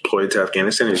deployed to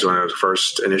Afghanistan. He's one of the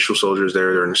first initial soldiers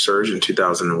there during the surge in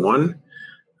 2001.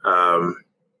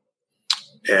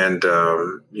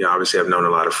 Obviously I've known a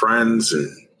lot of friends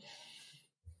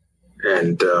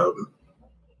and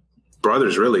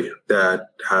brothers really that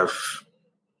have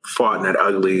fought in that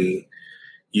ugly,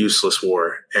 useless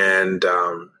war. And,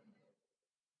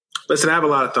 listen, I have a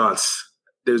lot of thoughts.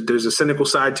 There's a cynical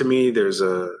side to me. There's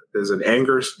an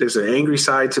angry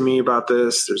side to me about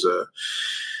this. There's a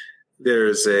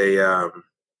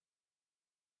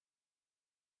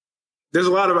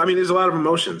lot of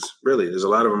emotions, really. There's a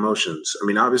lot of emotions. I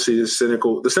mean, obviously the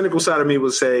cynical side of me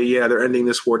would say, yeah, they're ending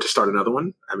this war to start another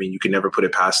one. I mean, you can never put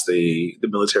it past the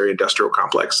military industrial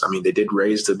complex. I mean, they did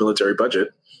raise the military budget.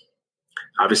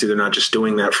 Obviously, they're not just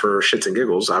doing that for shits and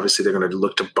giggles. Obviously, they're going to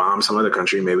look to bomb some other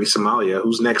country, maybe Somalia,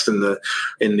 who's next in the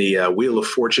wheel of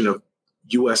fortune of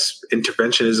U.S.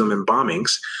 interventionism and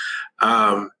bombings.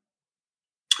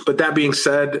 But that being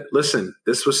said, listen,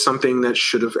 this was something that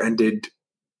should have ended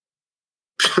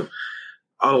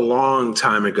a long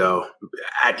time ago,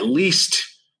 at least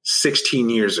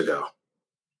 16 years ago.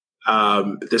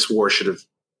 This war should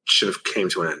have came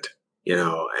to an end.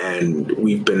 And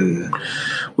we've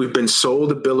been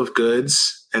sold a bill of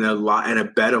goods and a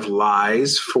bed of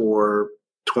lies for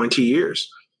 20 years.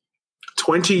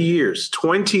 20 years,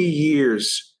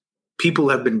 people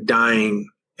have been dying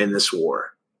in this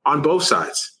war on both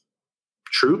sides.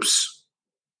 Troops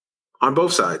on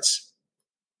both sides.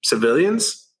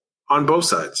 Civilians on both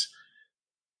sides.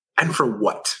 And for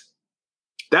what?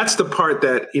 That's the part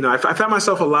that, I found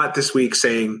myself a lot this week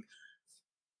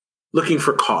looking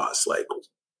for cause. Like,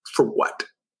 for what?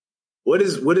 What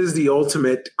is the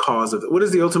ultimate cause of it? What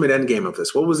is the ultimate end game of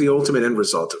this? What was the ultimate end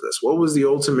result of this? What was the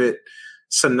ultimate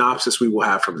synopsis we will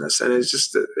have from this? And it's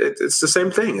just, it's the same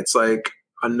thing. It's like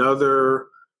another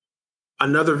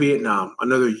Vietnam,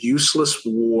 another useless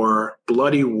war,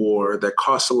 bloody war that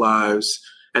cost the lives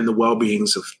and the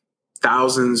well-beings of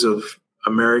thousands of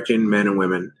American men and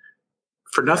women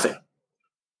for nothing.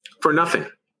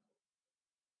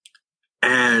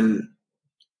 And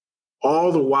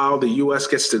all the while, the U.S.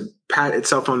 gets to pat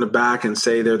itself on the back and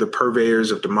say they're the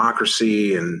purveyors of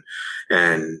democracy and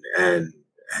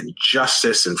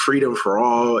justice and freedom for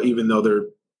all, even though they're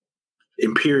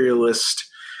imperialist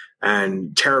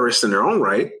and terrorists in their own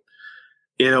right.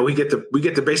 We get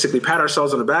to basically pat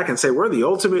ourselves on the back and say we're the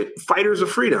ultimate fighters of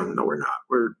freedom. No, we're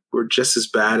not. We're just as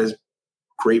bad as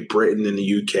Great Britain and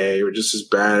the UK. We're just as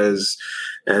bad as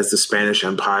the Spanish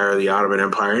Empire, the Ottoman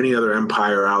Empire, any other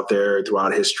empire out there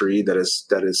throughout history that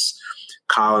is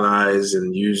colonized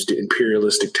and used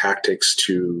imperialistic tactics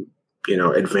to,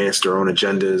 advance their own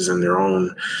agendas and their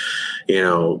own,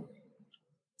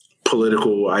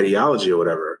 political ideology or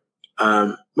whatever.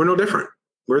 We're no different.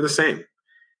 We're the same.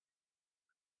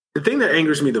 The thing that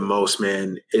angers me the most,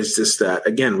 man, is just that,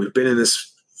 again, we've been in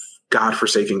this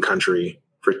godforsaken country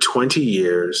for 20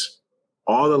 years,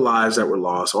 all the lives that were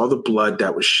lost, all the blood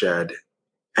that was shed,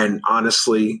 and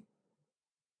honestly,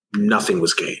 nothing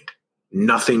was gained.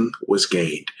 Nothing was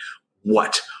gained.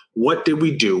 What? What did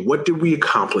we do? What did we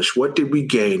accomplish? What did we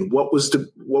gain? What was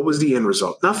the end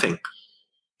result? Nothing.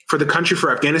 For the country,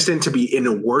 for Afghanistan to be in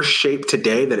a worse shape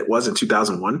today than it was in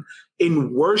 2001,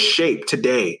 in worse shape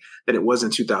today than it was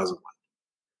in 2001.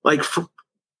 Like,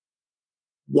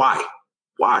 why?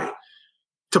 Why?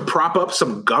 To prop up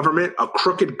some government, a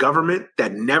crooked government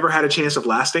that never had a chance of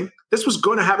lasting? This was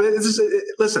going to happen.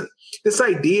 Listen, this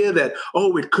idea that,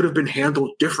 it could have been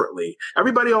handled differently.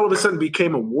 Everybody all of a sudden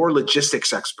became a war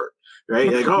logistics expert,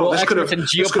 right? Like, this could have. In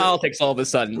geopolitics all of a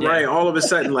sudden. Yeah. Right, all of a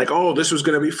sudden, like, this was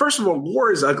going to be. First of all, war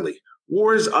is ugly.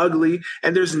 War is ugly,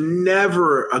 and there's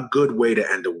never a good way to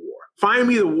end a war. Find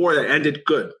me the war that ended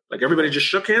good. Like, everybody just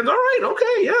shook hands. All right,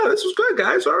 okay, yeah, this was good,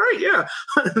 guys. All right, yeah.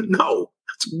 No.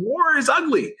 War is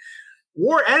ugly.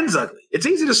 War ends ugly. It's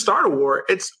easy to start a war.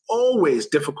 It's always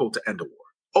difficult to end a war.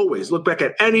 Always. Look back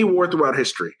at any war throughout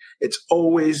history. It's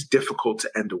always difficult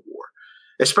to end a war,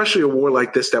 especially a war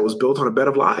like this that was built on a bed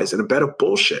of lies and a bed of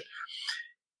bullshit.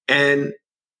 And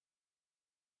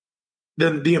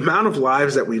the amount of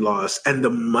lives that we lost and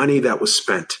the money that was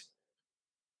spent,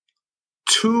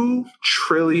 $2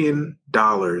 trillion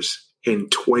in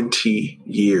 20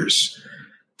 years.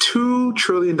 $2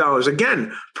 trillion,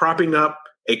 again, propping up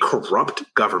a corrupt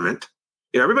government.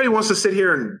 Everybody wants to sit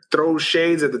here and throw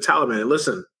shades at the Taliban. And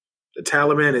listen, the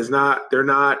Taliban they're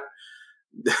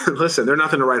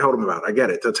nothing to write home about. I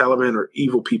get it. The Taliban are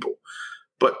evil people.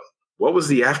 But what was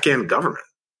the Afghan government?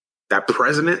 That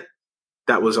president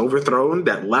that was overthrown,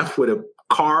 that left with a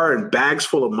car and bags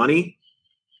full of money?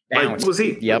 Bounced. Like, was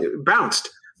he? Yep.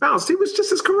 Bounced. He was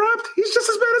just as corrupt. He's just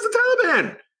as bad as the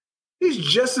Taliban. He's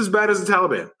just as bad as the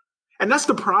Taliban. And that's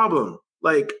the problem.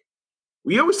 Like,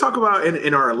 we always talk about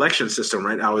in our election system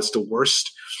right now, it's the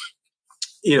worst.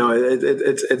 It's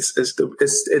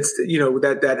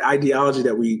that ideology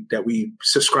that we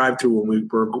subscribe to when we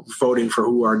were voting for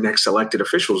who our next elected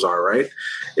officials are, right?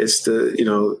 It's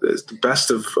it's the best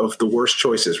of the worst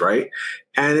choices, right?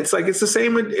 And it's like it's the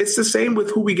same with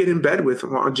who we get in bed with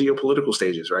on geopolitical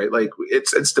stages, right? Like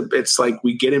it's like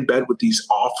we get in bed with these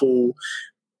awful,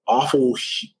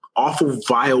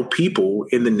 vile people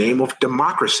in the name of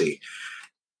democracy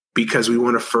because we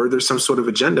want to further some sort of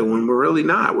agenda when we're really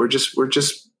not. We're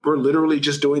literally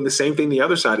just doing the same thing the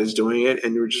other side is doing it,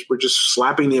 and we're just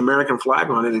slapping the American flag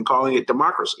on it and calling it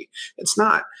democracy. It's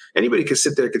not. Anybody can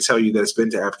sit there and tell you that it's been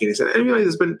to Afghanistan. Anybody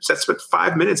that's spent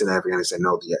 5 minutes in Afghanistan,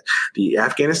 no, the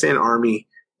Afghanistan army,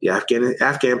 the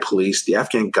Afghan police, the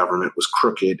Afghan government was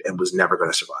crooked and was never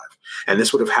going to survive. And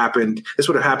this would have happened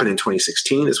in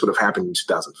 2016. This would have happened in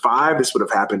 2005. This would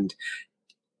have happened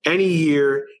any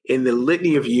year in the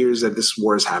litany of years that this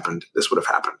war has happened. This would have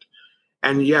happened.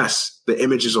 And yes, the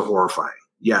images are horrifying.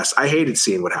 Yes, I hated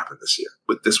seeing what happened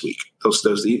this week.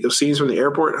 Those scenes from the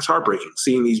airport, that's heartbreaking.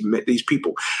 Seeing these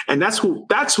people, and that's who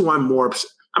I'm more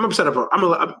I'm upset about.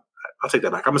 I'll take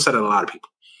that back. I'm upset at a lot of people,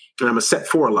 and I'm upset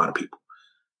for a lot of people.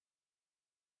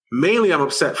 Mainly, I'm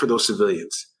upset for those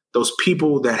civilians, those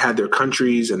people that had their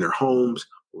countries and their homes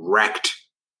wrecked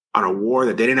on a war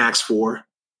that they didn't ask for,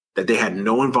 that they had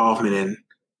no involvement in,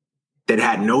 that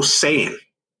had no say in.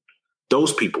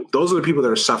 Those people, those are the people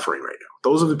that are suffering right now.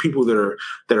 Those are the people that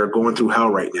are going through hell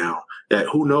right now. That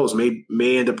who knows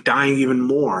may end up dying even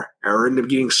more or end up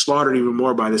getting slaughtered even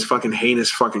more by this fucking heinous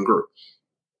fucking group.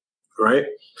 Right?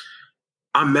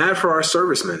 I'm mad for our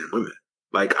servicemen and women.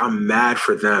 Like, I'm mad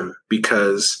for them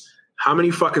because how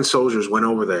many fucking soldiers went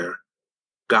over there,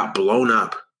 got blown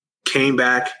up, came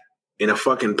back in a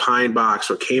fucking pine box,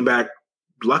 or came back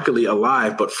luckily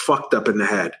alive but fucked up in the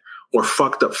head or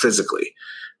fucked up physically?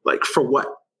 Like, for what?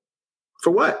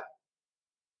 For what?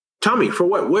 Tell me, for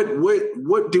what?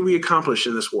 What did we accomplish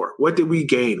in this war? What did we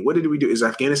gain? What did we do? Is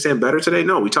Afghanistan better today?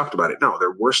 No, we talked about it. No,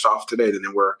 they're worse off today than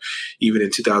they were even in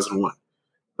 2001.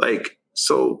 Like,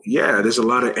 so yeah, there's a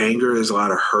lot of anger. There's a lot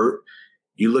of hurt.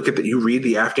 You read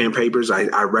the Afghan papers.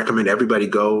 I recommend everybody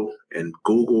go and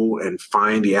Google and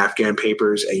find the Afghan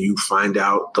papers, and you find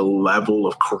out the level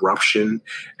of corruption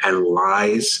and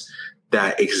lies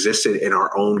that existed in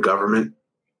our own government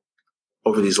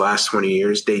over these last 20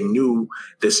 years. They knew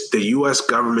this, the U.S.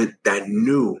 government that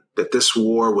knew that this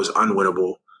war was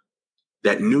unwinnable,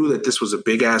 that knew that this was a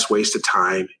big ass waste of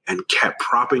time, and kept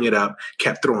propping it up,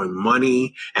 kept throwing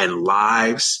money and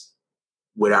lives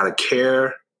without a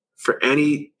care for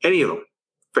any of them,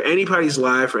 for anybody's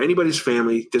life, for anybody's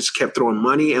family. Just kept throwing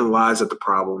money and lives at the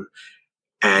problem.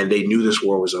 And they knew this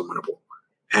war was unwinnable.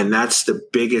 And that's the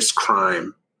biggest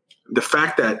crime. The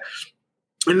fact that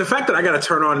I got to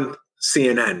turn on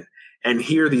CNN and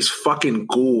hear these fucking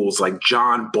ghouls like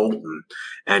John Bolton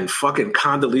and fucking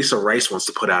Condoleezza Rice wants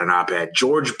to put out an op-ed.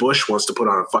 George Bush wants to put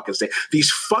on a fucking statement.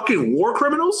 These fucking war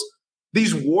criminals,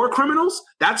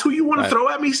 that's who you want to throw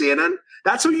at me, CNN?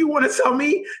 That's who you want to tell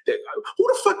me? Who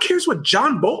the fuck cares what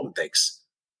John Bolton thinks?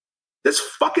 This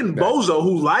fucking bozo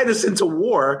who lied us into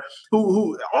war,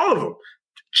 who all of them,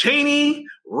 Cheney,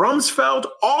 Rumsfeld,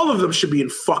 all of them should be in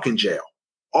fucking jail.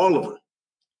 All of them.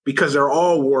 Because they're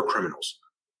all war criminals.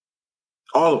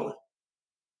 All of them.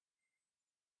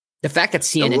 The fact that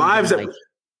CNN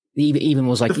even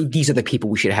was like, these are the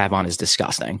people we should have on is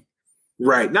disgusting.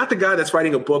 Right. Not the guy that's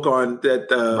writing a book on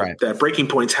that Breaking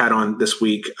Points had on this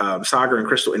week. Sagar and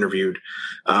Crystal interviewed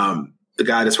the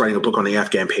guy that's writing a book on the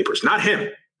Afghan papers. Not him,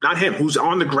 who's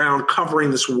on the ground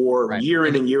covering this war year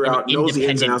in and year out, knows the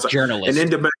ins and outs. Journalist.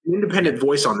 An independent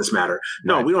voice on this matter.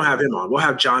 No, we don't have him on. We'll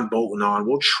have John Bolton on.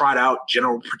 We'll trot out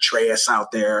General Petraeus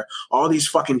out there. All these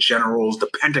fucking generals, the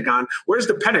Pentagon. Where's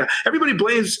the Pentagon? Everybody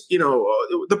blames,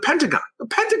 the Pentagon. The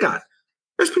Pentagon.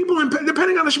 There's people in the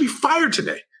Pentagon that should be fired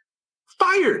today.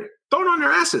 Fired. Thrown on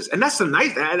their asses. And that's the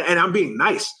nice, and I'm being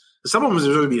nice. Some of them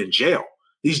deserve to be in jail.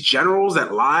 These generals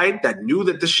that lied, that knew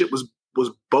that this shit was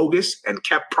bogus and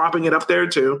kept propping it up there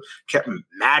too. Kept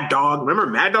Mad Dog. Remember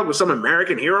Mad Dog was some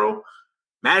American hero?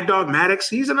 Mad Dog Maddox.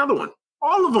 He's another one.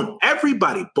 All of them.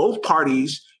 Everybody. Both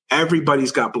parties.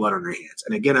 Everybody's got blood on their hands.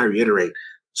 And again, I reiterate,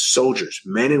 soldiers,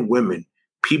 men and women,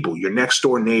 people, your next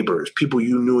door neighbors, people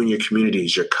you knew in your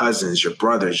communities, your cousins, your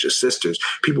brothers, your sisters.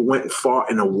 People went and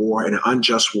fought in a war, an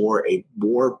unjust war, a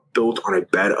war built on a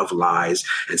bed of lies.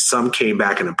 And some came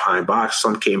back in a pine box.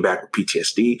 Some came back with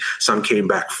PTSD. Some came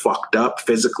back fucked up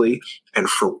physically. And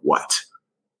for what?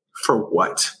 For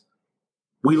what?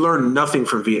 We learned nothing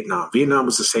from Vietnam. Vietnam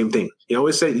was the same thing. They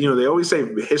always say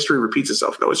history repeats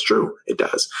itself. No, it's true. It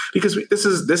does. Because this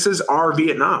is our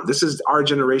Vietnam. This is our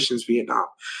generation's Vietnam.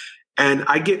 And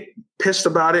I get pissed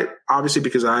about it, obviously,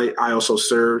 because I also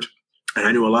served, and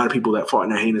I knew a lot of people that fought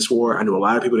in a heinous war. I knew a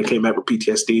lot of people that came back with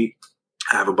PTSD.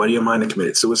 I have a buddy of mine that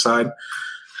committed suicide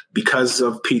because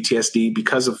of PTSD,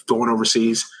 because of going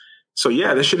overseas. So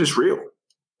yeah, this shit is real,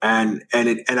 and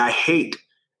I hate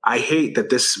that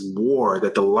this war,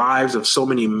 that the lives of so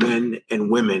many men and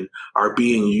women are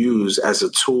being used as a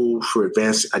tool for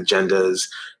advanced agendas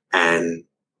and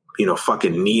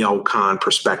fucking neocon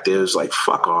perspectives. Like,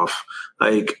 fuck off.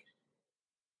 Like,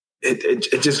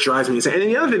 it just drives me insane. And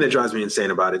the other thing that drives me insane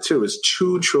about it too is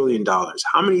 $2 trillion.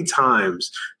 How many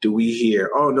times do we hear,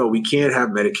 oh no, we can't have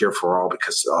Medicare for all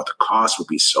because the cost would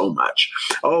be so much.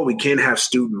 Oh, we can't have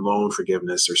student loan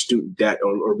forgiveness or student debt,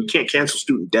 or we can't cancel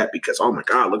student debt because, oh my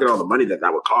God, look at all the money that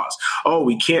would cost. Oh,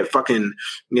 we can't fucking,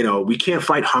 we can't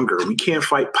fight hunger. We can't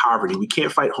fight poverty. We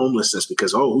can't fight homelessness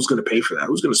because, oh, who's going to pay for that?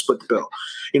 Who's going to split the bill?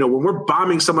 When we're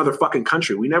bombing some other fucking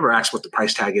country, we never ask what the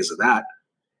price tag is of that.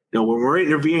 When we're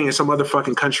intervening in some other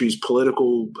fucking country's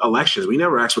political elections, we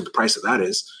never ask what the price of that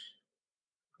is.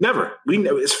 Never. We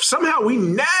never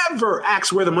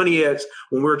ask where the money is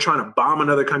when we're trying to bomb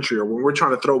another country or when we're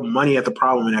trying to throw money at the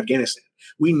problem in Afghanistan.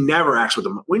 We never ask where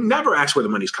the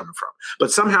money's coming from.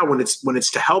 But somehow when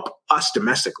it's to help us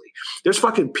domestically, there's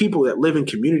fucking people that live in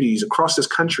communities across this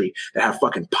country that have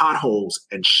fucking potholes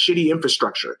and shitty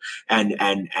infrastructure and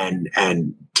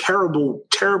terrible,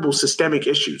 terrible systemic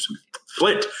issues.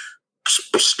 Flint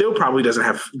still probably doesn't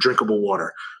have drinkable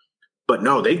water. But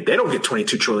no, they don't get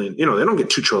 $22 trillion. They don't get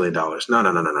 $2 trillion. No.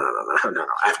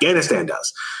 Afghanistan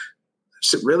does.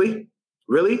 So really?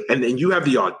 And then you have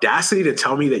the audacity to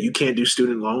tell me that you can't do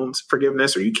student loans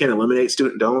forgiveness, or you can't eliminate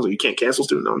student loans, or you can't cancel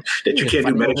student loans, that you can't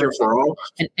do Medicare for all?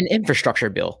 An infrastructure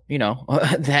bill,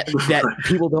 that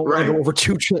people don't want to go over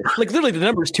 $2 trillion. Like literally, the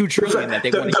number is $2 trillion. That they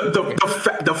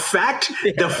the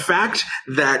fact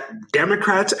that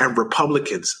Democrats and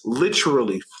Republicans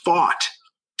literally fought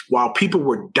while people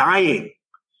were dying,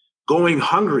 going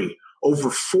hungry, over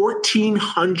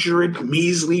 $1,400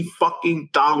 measly fucking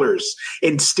dollars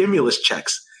in stimulus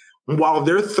checks, while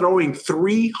they're throwing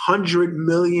 $300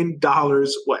 million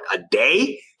a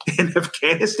day in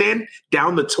Afghanistan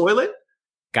down the toilet.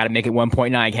 Got to make it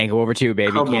 1.9. Can't go over 2,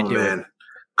 baby. Come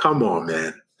on,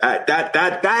 man.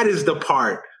 That is the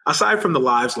part. Aside from the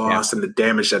lives lost and the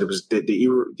damage that it was,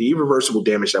 the irreversible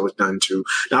damage that was done to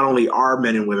not only our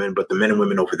men and women, but the men and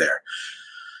women over there.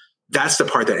 That's the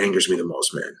part that angers me the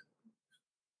most, man.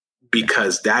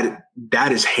 Because that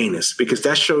is heinous. Because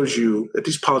that shows you that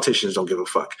these politicians don't give a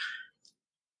fuck.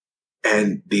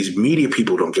 And these media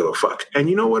people don't give a fuck. And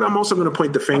you know what? I'm also going to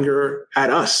point the finger at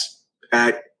us,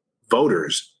 at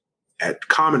voters, at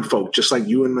common folk, just like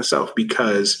you and myself,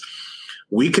 because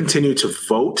we continue to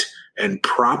vote and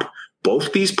prop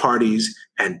both these parties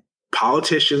and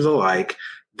politicians alike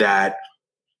that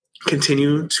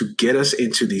continue to get us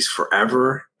into these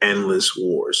forever endless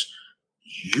wars.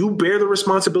 You bear the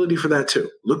responsibility for that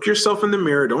too. Look yourself in the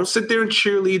mirror. Don't sit there and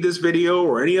cheerlead this video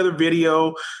or any other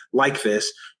video like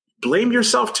this. Blame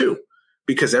yourself too,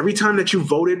 because every time that you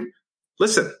voted,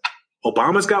 listen,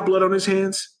 Obama's got blood on his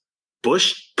hands.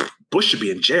 Bush should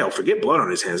be in jail. Forget blood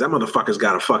on his hands. That motherfucker's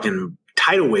got a fucking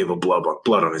tidal wave of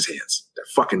blood on his hands. That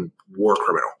fucking war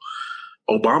criminal.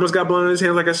 Obama's got blood on his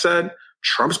hands, like I said.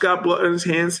 Trump's got blood on his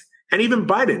hands. And even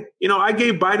Biden. I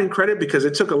gave Biden credit because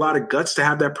it took a lot of guts to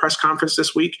have that press conference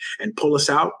this week and pull us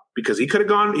out, because he couldn't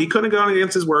have gone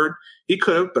against his word. He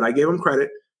could have, but I gave him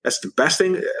credit. That's the best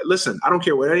thing. Listen, I don't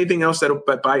care what anything else that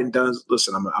Biden does.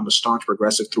 Listen, I'm a staunch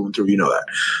progressive through and through. You know that.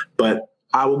 But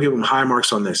I will give him high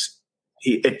marks on this.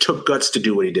 It took guts to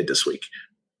do what he did this week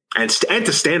and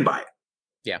to stand by it.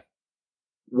 Yeah.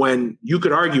 When you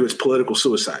could argue it's political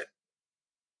suicide.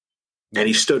 And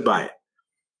he stood by it.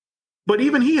 But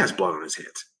even he has blood on his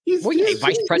hands. He's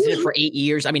vice president for 8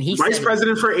 years. I mean, he's vice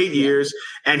president for 8 years,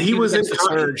 and he was in the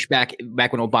surge back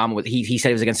when Obama was. He said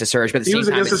he was against the surge, but at the same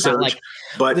time, it's not like.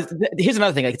 But here's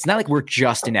another thing: it's not like we're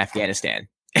just in Afghanistan.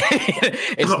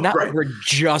 It's not like we're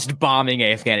just bombing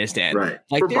Afghanistan. Right.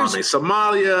 Like we're bombing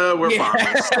Somalia. We're bombing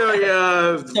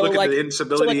Syria. Look at the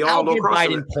instability all across.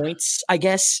 Biden points, I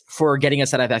guess, for getting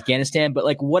us out of Afghanistan, but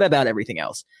what about everything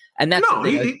else? And that's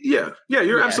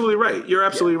you're absolutely right. You're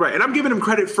absolutely right. And I'm giving him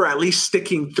credit for at least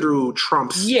sticking through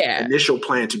Trump's initial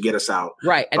plan to get us out.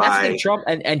 Right. And that's the thing, Trump,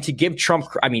 and to give Trump,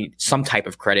 some type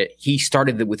of credit, he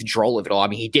started the withdrawal of it all.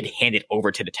 He did hand it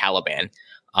over to the Taliban.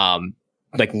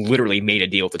 Literally made a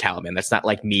deal with the Taliban. That's not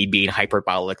like me being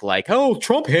hyperbolic,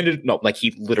 Trump handed it. No,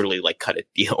 he literally cut a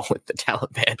deal with the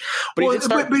Taliban. But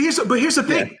here's the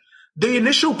thing. Yeah. The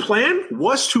initial plan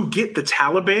was to get the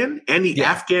Taliban and the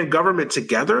Afghan government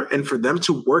together and for them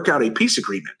to work out a peace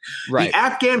agreement. Right. The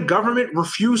Afghan government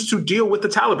refused to deal with the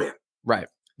Taliban. Right.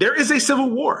 There is a civil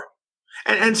war.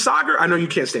 And Sagar, I know you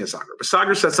can't stand Sagar, but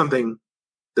Sagar said something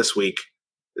this week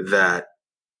that,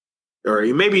 or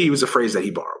maybe it was a phrase that he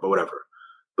borrowed, but whatever.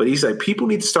 But he said, people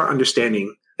need to start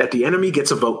understanding that the enemy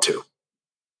gets a vote too.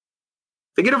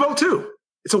 They get a vote too.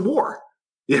 It's a war.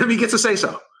 The enemy gets to say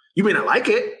so. You may not like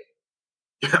it.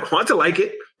 You don't want to like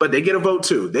it, but they get a vote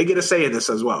too. They get a say in this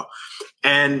as well.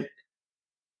 And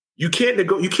you can't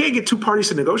get two parties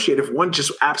to negotiate if one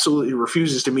just absolutely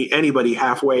refuses to meet anybody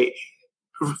halfway.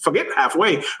 Forget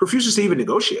halfway, refuses to even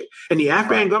negotiate. And the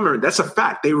Afghan government, that's a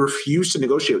fact. They refuse to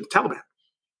negotiate with the Taliban.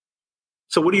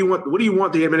 So what do you want? What do you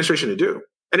want the administration to do?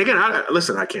 And again,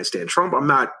 I can't stand Trump.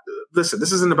 This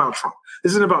isn't about Trump.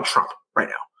 This isn't about Trump right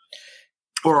now.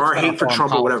 Or our hate for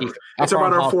Trump or whatever. It's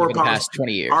about our foreign policy.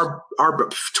 20 years. Our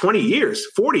 20 years,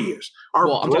 40 years.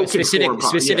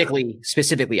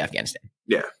 Specifically Afghanistan.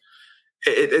 Yeah.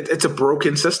 It's a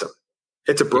broken system.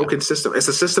 It's a broken system. It's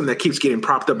a system that keeps getting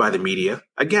propped up by the media.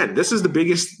 Again, this is the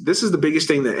biggest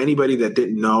thing that anybody that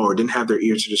didn't know or didn't have their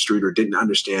ears to the street or didn't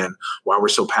understand why we're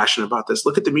so passionate about this.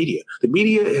 Look at the media. The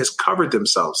media has covered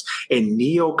themselves in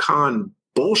neocon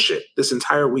bullshit this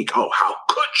entire week. Oh, how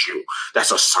could you?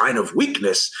 That's a sign of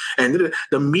weakness. And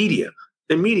the media.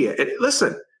 And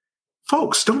listen,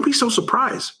 folks, don't be so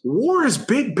surprised. War is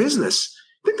big business.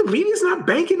 Think the media's not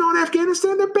banking on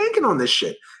Afghanistan? They're banking on this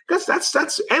shit.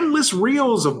 That's endless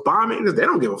reels of bombing. They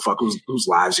don't give a fuck whose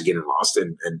lives are getting lost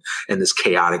in this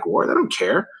chaotic war. They don't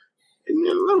care. They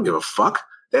don't give a fuck.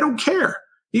 They don't care.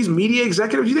 These media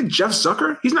executives, you think Jeff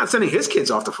Zucker, he's not sending his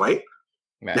kids off to fight?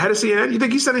 Right. The head of CNN, you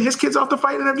think he's sending his kids off to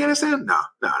fight in Afghanistan? No.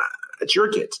 It's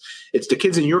your kids. It's the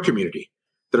kids in your community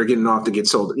that are getting off to get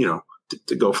sold,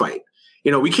 to go fight.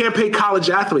 We can't pay college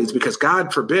athletes because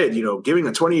God forbid, giving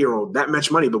a 20-year-old that much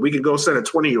money, but we could go send a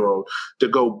 20-year-old to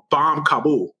go bomb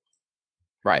Kabul.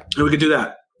 Right. And we could do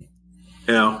that.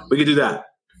 We could do that.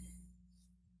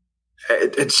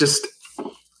 It's just,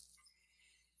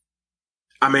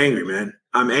 I'm angry, man.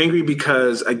 I'm angry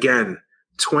because, again,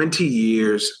 20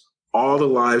 years, all the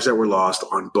lives that were lost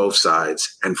on both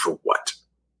sides. And for what?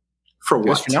 For what?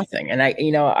 Just for nothing. And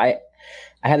I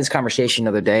had this conversation the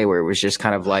other day where it was just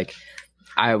kind of like,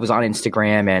 I was on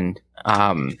Instagram and,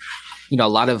 a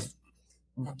lot of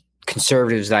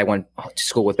conservatives that I went to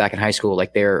school with back in high school,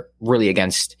 like they're really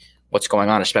against what's going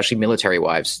on, especially military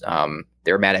wives.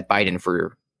 They're mad at Biden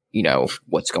for,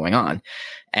 what's going on.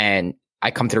 And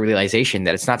I come to the realization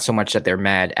that it's not so much that they're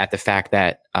mad at the fact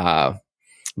that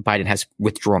Biden has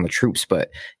withdrawn the troops, but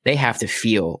they have to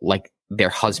feel like their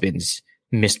husbands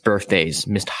missed birthdays,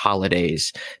 missed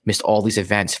holidays, missed all these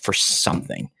events for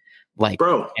something. Like,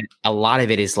 bro, and a lot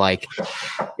of it is like,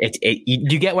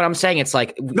 you get what I'm saying? It's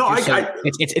like, no,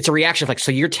 it's a reaction of like,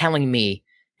 so you're telling me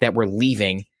that we're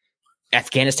leaving,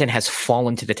 Afghanistan has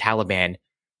fallen to the Taliban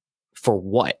for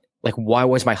what? Like, why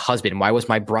was my husband? Why was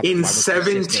my brother? In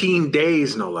 17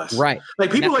 days, no less. Right.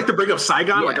 Like, people like to bring up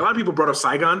Saigon. Yeah. Like, a lot of people brought up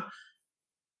Saigon.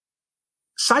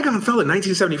 Saigon fell in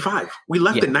 1975. We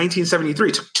left in 1973.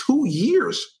 It took 2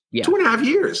 years, 2.5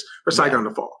 years for Saigon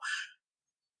to fall.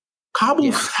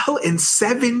 Kabul fell in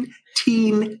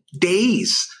 17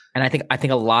 days. And I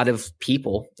think a lot of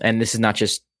people, and this is not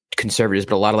just conservatives,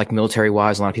 but a lot of like military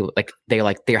wives, a lot of people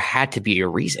there had to be a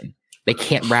reason. They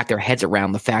can't wrap their heads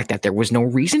around the fact that there was no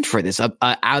reason for this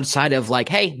outside of like,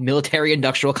 hey, military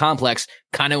industrial complex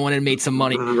kind of wanted to make some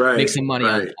money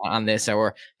on this,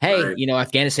 or hey,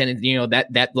 Afghanistan,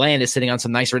 that land is sitting on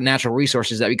some nice natural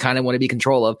resources that we kind of want to be in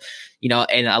control of,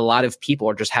 and a lot of people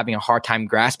are just having a hard time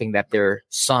grasping that their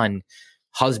son,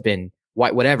 husband,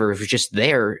 whatever, is just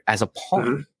there as a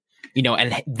pawn,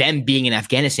 and them being in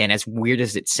Afghanistan, as weird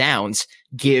as it sounds,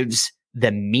 gives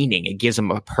them meaning. It gives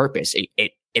them a purpose.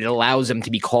 It allows them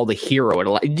to be called a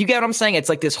hero. You get what I'm saying? It's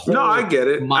like this whole I get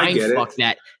it. Fuck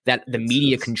that the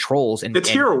media controls and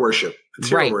hero worship. It's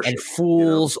hero worship. And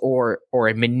fools or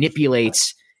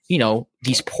manipulates,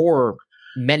 these poor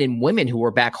men and women who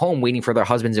are back home waiting for their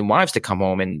husbands and wives to come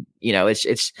home. And it's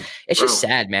just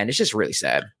sad, man. It's just really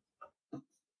sad.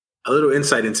 A little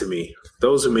insight into me.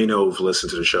 Those who may know who've listened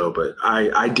to the show, but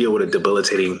I deal with a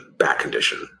debilitating back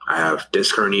condition. I have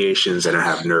disc herniations and I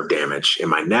have nerve damage in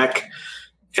my neck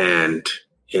and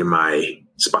in my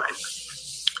spine.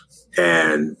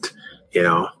 And,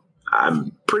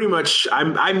 I'm pretty much,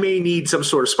 I may need some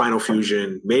sort of spinal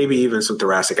fusion, maybe even some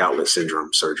thoracic outlet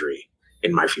syndrome surgery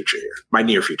in my future here, my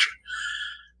near future.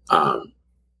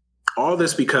 All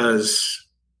this because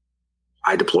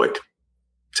I deployed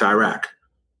to Iraq.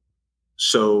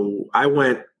 So I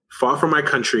fought for my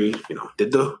country,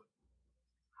 did the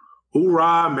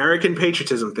hoorah American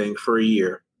patriotism thing for a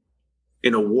year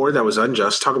in a war that was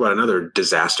unjust. Talk about another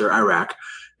disaster, Iraq,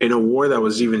 in a war that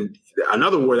was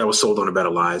another war that was sold on a bed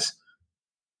of lies.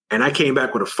 And I came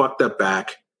back with a fucked up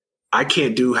back. I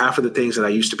can't do half of the things that I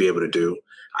used to be able to do.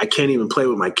 I can't even play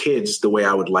with my kids the way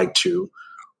I would like to,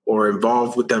 or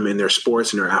involved with them in their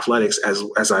sports and their athletics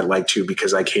as I'd like to,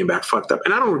 because I came back fucked up.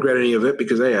 And I don't regret any of it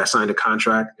because, hey, I signed a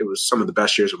contract. It was some of the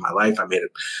best years of my life. I made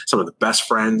some of the best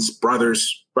friends,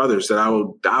 brothers that I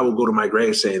will go to my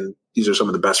grave saying these are some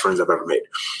of the best friends I've ever made.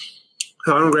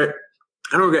 So I don't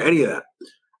regret any of that.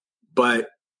 But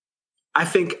I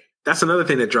think that's another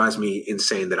thing that drives me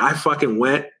insane, that I fucking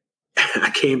went and I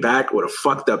came back with a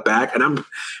fucked up back. And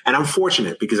I'm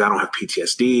fortunate because I don't have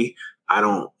PTSD.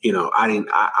 I'm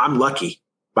lucky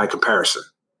by comparison,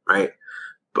 right?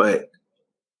 But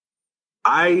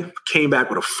I came back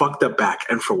with a fucked up back.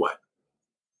 And for what?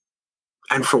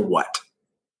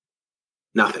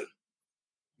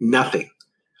 Nothing.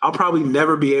 I'll probably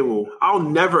never be able,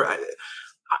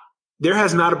 there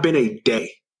has not been a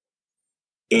day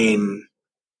in,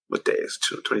 what day is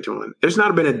 2021? There's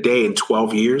not been a day in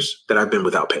 12 years that I've been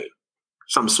without pain,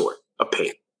 some sort of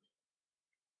pain.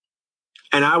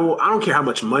 And I don't care how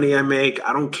much money I make.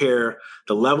 I don't care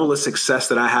the level of success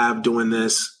that I have doing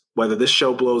this, whether this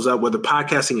show blows up, whether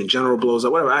podcasting in general blows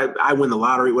up, whatever, I win the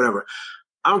lottery, whatever.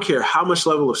 I don't care how much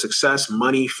level of success,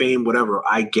 money, fame, whatever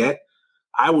I get.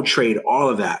 I will trade all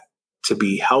of that to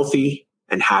be healthy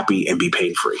and happy and be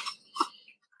pain-free.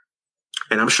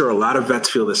 And I'm sure a lot of vets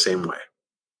feel the same way.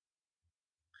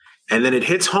 And then it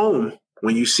hits home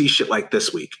when you see shit like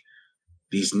this week.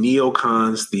 These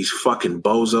neocons, these fucking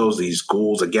bozos, these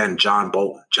ghouls. Again, John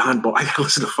Bolton. I gotta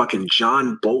listen to fucking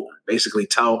John Bolton basically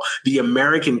tell the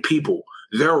American people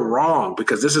they're wrong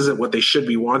because this isn't what they should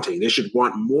be wanting. They should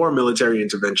want more military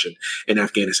intervention in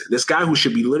Afghanistan. This guy who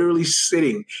should be literally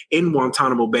sitting in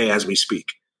Guantanamo Bay as we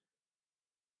speak.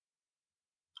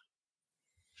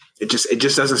 It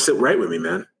just doesn't sit right with me,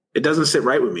 man. It doesn't sit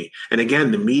right with me. And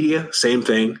again, the media, same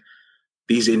thing.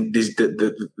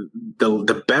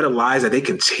 The bed of lies that they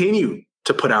continue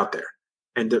to put out there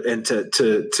and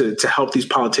to help these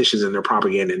politicians in their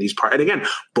propaganda and and again,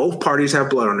 both parties have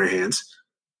blood on their hands.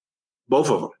 Both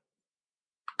of them.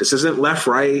 This isn't left,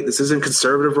 right. This isn't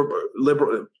conservative or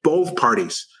liberal. Both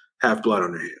parties have blood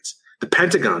on their hands. The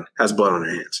Pentagon has blood on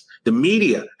their hands. The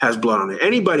media has blood on it.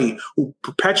 Anybody who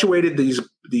perpetuated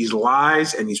these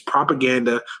lies and these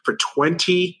propaganda for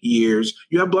 20 years,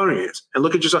 you have blood on your hands. And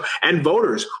look at yourself. And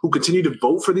voters who continue to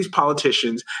vote for these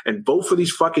politicians and vote for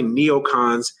these fucking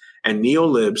neocons and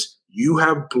neolibs, you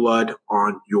have blood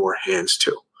on your hands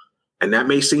too. And that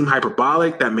may seem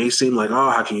hyperbolic. That may seem like,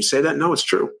 oh, how can you say that? No, it's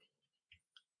true.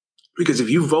 Because if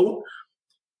you vote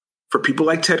for people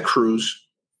like Ted Cruz,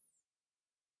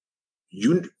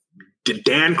 the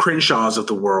Dan Crenshaws of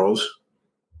the world.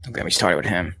 Don't get me started with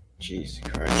him. Jesus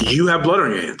Christ. You have blood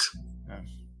on your hands. Yeah.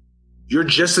 You're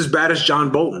just as bad as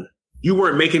John Bolton. You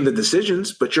weren't making the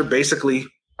decisions, but you're basically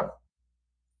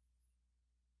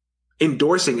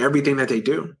endorsing everything that they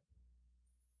do.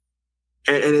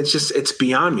 And it's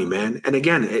beyond me, man. And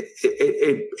again,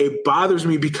 it bothers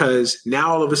me because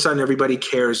now all of a sudden everybody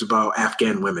cares about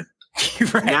Afghan women.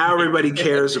 Right. Now everybody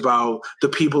cares about the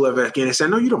people of Afghanistan.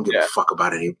 No, you don't give a fuck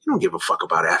about any. You don't give a fuck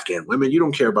about Afghan women. You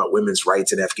don't care about women's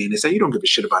rights in Afghanistan. You don't give a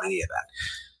shit about any of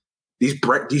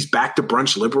that. These back to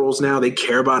brunch liberals now, they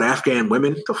care about Afghan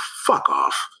women. The fuck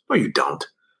off. No, you don't.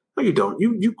 No, you don't.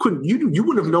 You couldn't. You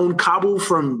wouldn't have known Kabul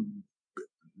from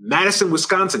Madison,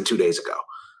 Wisconsin 2 days ago.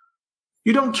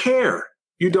 You don't care.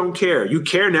 You don't care. You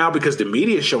care now because the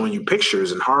media is showing you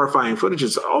pictures and horrifying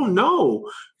footages. Oh no.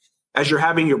 As you're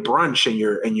having your brunch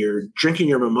and you're drinking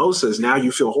your mimosas, now you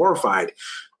feel horrified.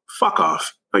 Fuck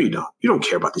off. No, you don't. You don't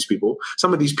care about these people.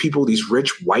 Some of these people, these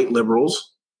rich white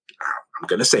liberals, I'm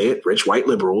going to say it, rich white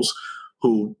liberals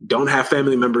who don't have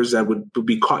family members that would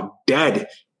be caught dead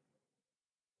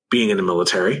being in the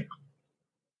military.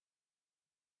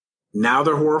 Now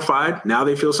they're horrified. Now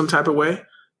they feel some type of way.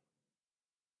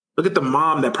 Look at the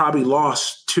mom that probably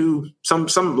lost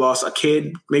some lost a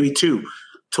kid, maybe two,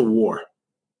 to war.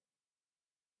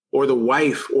 Or the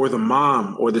wife or the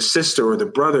mom or the sister or the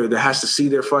brother that has to see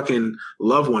their fucking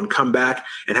loved one come back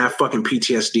and have fucking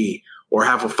PTSD or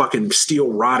have a fucking steel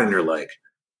rod in their leg.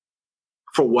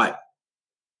 For what?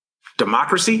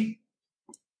 Democracy?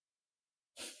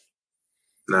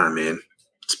 Nah, man.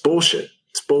 It's bullshit.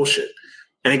 It's bullshit.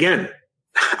 And again,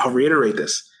 I'll reiterate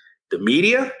this. The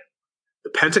media,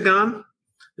 the Pentagon,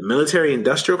 the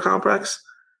military-industrial complex,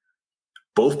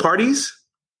 both parties,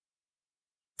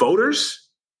 voters,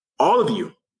 all of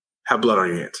you have blood on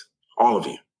your hands. All of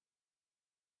you.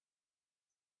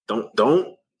 No.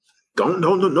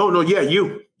 Yeah,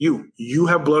 you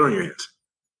have blood on your hands.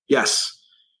 Yes.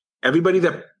 Everybody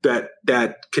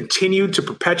that continued to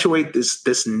perpetuate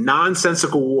this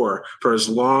nonsensical war for as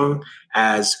long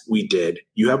as we did,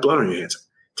 you have blood on your hands.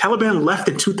 Taliban left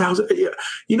in 2000.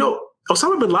 You know,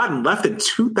 Osama bin Laden left in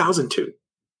 2002.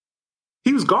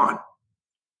 He was gone.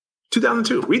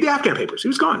 2002. Read the Afghan papers. He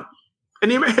was gone. And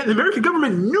the American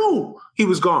government knew he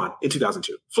was gone in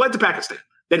 2002. Fled to Pakistan.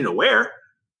 They didn't know where.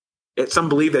 Some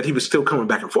believe that he was still coming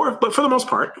back and forth. But for the most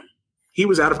part, he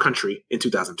was out of country in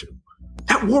 2002.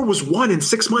 That war was won in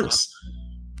 6 months.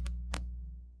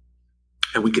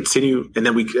 And we continue. And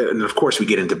then of course, we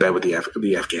get into bed with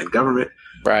the Afghan government.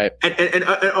 Right. And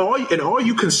all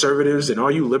you conservatives and all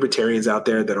you libertarians out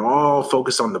there that are all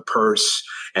focused on the purse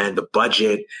and the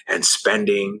budget and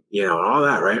spending, and all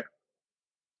that, right?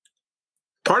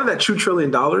 Part of that $2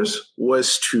 trillion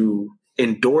was to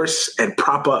endorse and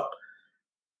prop up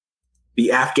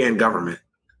the Afghan government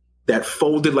that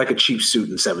folded like a cheap suit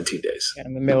in 17 days.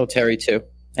 And the military too.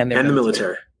 And the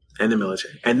military.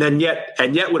 And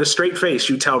yet with a straight face,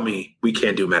 you tell me we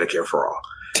can't do Medicare for all.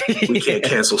 We can't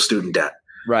cancel student debt.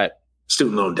 Right.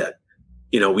 Student loan debt.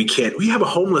 We have a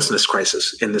homelessness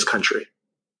crisis in this country.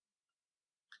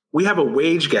 We have a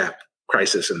wage gap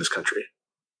crisis in this country.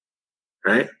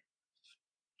 Right?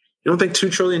 You don't think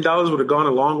 $2 trillion would have gone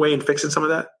a long way in fixing some of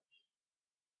that?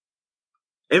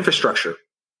 Infrastructure.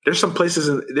 There's some places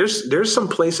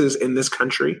in this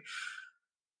country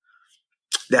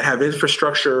that have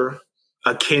infrastructure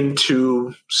akin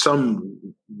to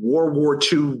some World War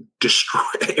II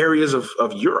destroyed areas of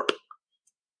Europe.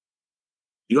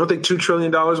 You don't think $2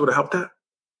 trillion would have helped that?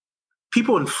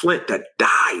 People in Flint that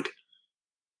died.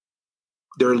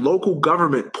 Their local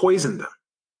government poisoned them.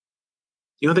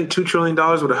 You don't think $2 trillion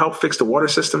would have helped fix the water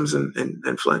systems in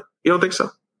Flint? You don't think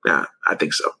so? Yeah, I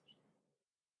think so.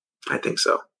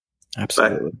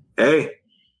 Absolutely. But, hey,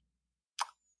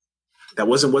 that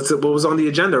wasn't what was on the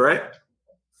agenda, right?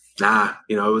 Nah,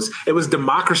 it was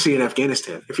democracy in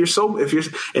Afghanistan. If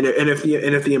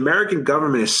the American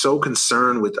government is so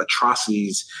concerned with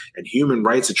atrocities and human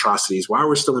rights atrocities, why are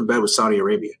we still in bed with Saudi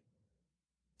Arabia?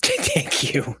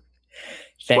 Thank you.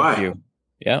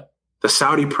 Yeah. The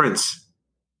Saudi prince.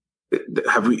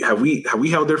 Have we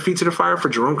held their feet to the fire for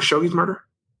Jerome Khashoggi's murder?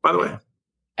 By the way,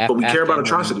 but we care about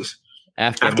atrocities.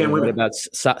 Afghan women. What about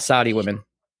Saudi women?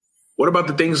 What about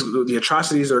the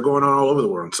atrocities that are going on all over the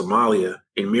world? Somalia,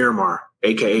 in Myanmar,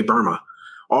 aka Burma,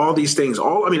 all these things.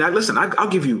 I'll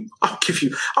give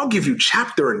you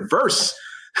chapter and verse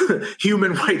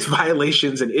human rights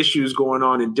violations and issues going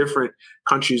on in different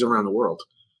countries around the world.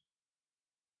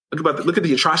 Look at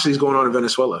the atrocities going on in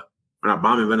Venezuela. We're not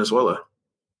bombing Venezuela.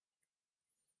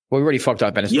 Well, we already fucked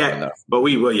up Venezuela, though. But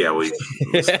we'll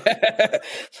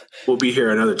be here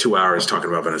another 2 hours talking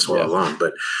about Venezuela alone.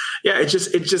 But yeah, it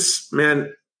just,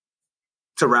 man,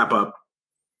 to wrap up,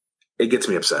 it gets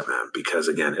me upset, man, because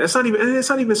again, it's not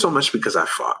even so much because I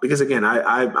fought, because again,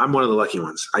 I'm one of the lucky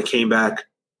ones. I came back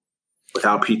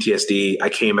without PTSD. I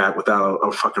came back without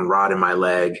a fucking rod in my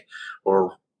leg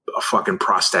or a fucking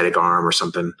prosthetic arm or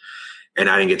something. And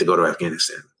I didn't get to go to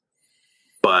Afghanistan.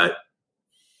 But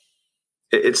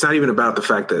it's not even about the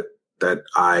fact that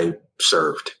I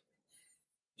served.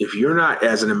 If you're not,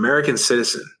 as an American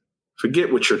citizen,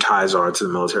 forget what your ties are to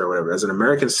the military or whatever, as an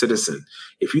American citizen,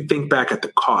 if you think back at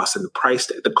the cost and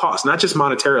the cost, not just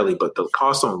monetarily, but the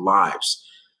cost on lives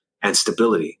and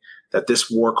stability that this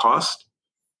war cost,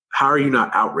 how are you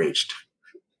not outraged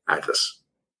at this?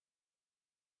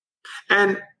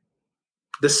 And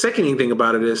the sickening thing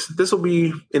about it is this will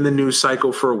be in the news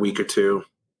cycle for a week or two,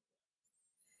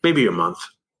 maybe a month,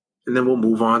 and then we'll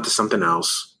move on to something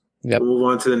else. Yep. We'll move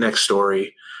on to the next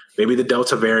story. Maybe the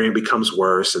Delta variant becomes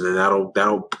worse, and then that'll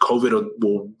COVID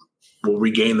will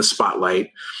regain the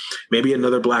spotlight. Maybe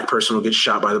another black person will get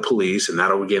shot by the police, and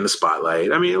that'll regain the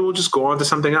spotlight. I mean, it will just go on to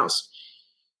something else.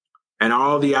 And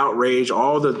all the outrage,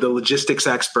 all the logistics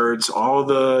experts, all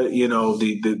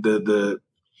the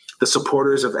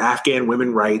supporters of Afghan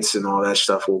women's rights and all that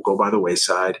stuff will go by the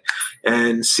wayside.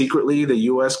 And secretly, the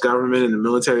U.S. government and the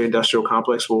military-industrial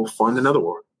complex will fund another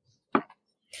war.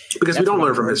 Because we don't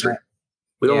learn from history.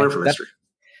 We don't learn from history.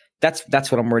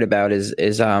 That's what I'm worried about is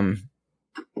the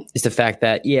fact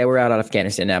that, we're out of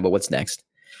Afghanistan now, but what's next?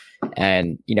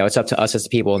 And, it's up to us as the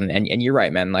people. And you're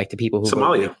right, man. Like the people who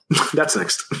Somalia, that's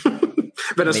next.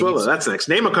 Venezuela, that's next.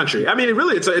 Name a country. I mean,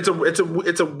 really,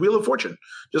 it's a wheel of fortune.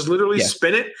 Just literally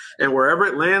spin it, and wherever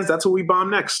it lands, that's what we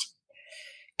bomb next.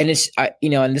 And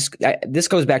this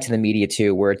goes back to the media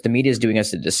too, where the media is doing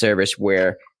us a disservice,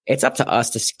 where it's up to us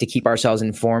to keep ourselves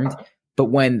informed. But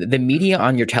when the media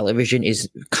on your television is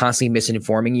constantly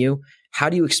misinforming you, how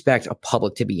do you expect a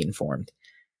public to be informed?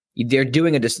 They're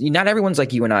doing not everyone's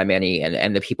like you and I, Manny,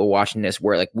 and the people watching this,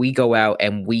 where like we go out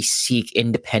and we seek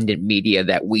independent media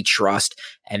that we trust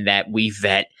and that we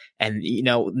vet. And,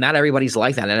 not everybody's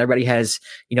like that. And everybody has,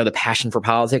 the passion for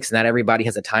politics. Not everybody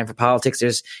has the time for politics.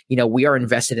 There's, we are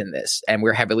invested in this and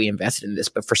we're heavily invested in this.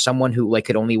 But for someone who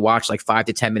could only watch 5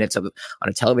 to 10 minutes on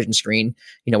a television screen,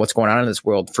 what's going on in this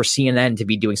world, for CNN to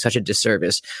be doing such a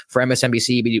disservice, for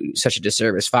MSNBC to be doing such a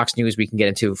disservice, Fox News we can get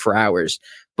into for hours.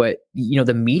 But,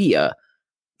 the media,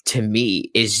 to me,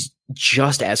 is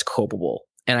just as culpable.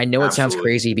 And I know it sounds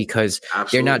crazy because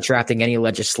they're not drafting any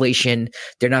legislation.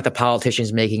 They're not the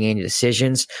politicians making any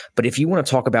decisions. But if you want to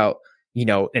talk about,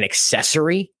 an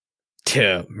accessory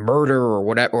to murder or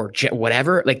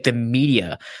whatever, like the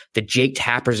media, the Jake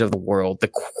Tappers of the world,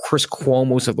 the Chris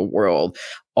Cuomos of the world,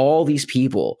 all these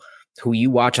people who you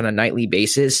watch on a nightly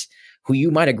basis, who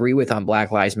you might agree with on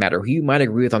Black Lives Matter, who you might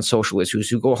agree with on social issues,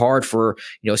 who go hard for,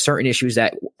 certain issues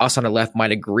that us on the left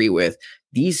might agree with.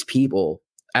 These people,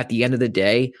 at the end of the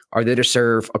day, are there to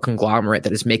serve a conglomerate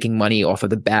that is making money off of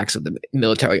the backs of the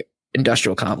military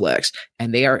industrial complex.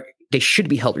 And they should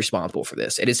be held responsible for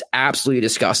this. It is absolutely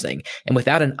disgusting. And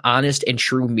without an honest and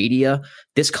true media,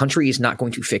 this country is not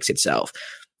going to fix itself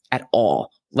at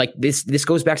all. Like this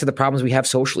goes back to the problems we have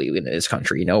socially in this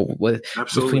country,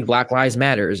 between Black Lives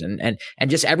Matters and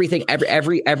just everything,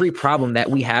 every problem that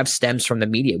we have stems from the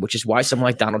media, which is why someone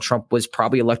like Donald Trump was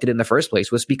probably elected in the first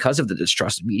place, was because of the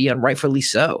distrust of media, and rightfully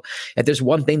so. If there's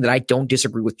one thing that I don't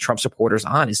disagree with Trump supporters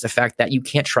on, is the fact that you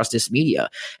can't trust this media.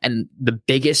 And the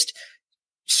biggest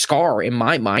scar in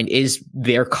my mind is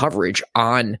their coverage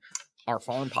on our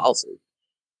foreign policy.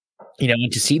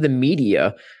 And to see the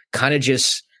media kind of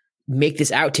just make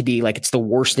this out to be like it's the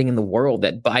worst thing in the world,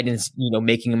 that Biden's,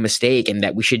 making a mistake, and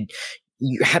that we should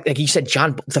have, like you said,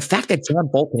 the fact that John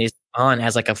Bolton is on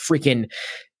as like a freaking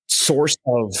source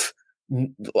of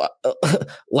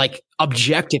like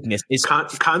objectiveness is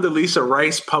Condoleezza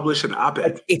Rice published an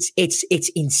op-ed. It's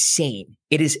insane.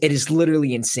 It is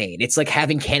literally insane. It's like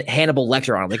having Hannibal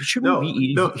Lecter on. Like, should we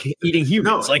be eating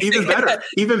humans? No, like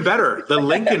even better. The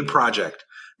Lincoln Project.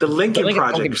 The Lincoln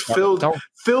Project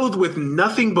filled with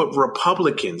nothing but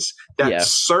Republicans that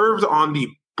served on the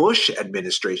Bush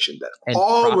administration, that and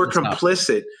all were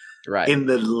complicit in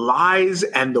the lies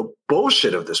and the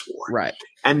bullshit of this war. Right.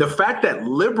 And the fact that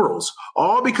liberals,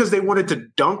 all because they wanted to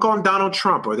dunk on Donald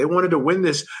Trump, or they wanted to win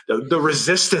the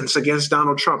resistance against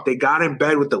Donald Trump, they got in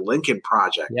bed with the Lincoln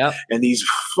Project and these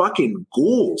fucking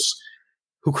ghouls.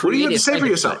 What do you have to say for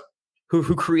yourself?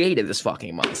 Who created this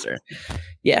fucking monster?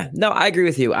 Yeah, no, I agree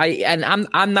with you.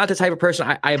 I'm not the type of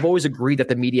person. I've always agreed that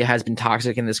the media has been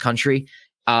toxic in this country.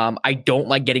 I don't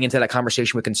like getting into that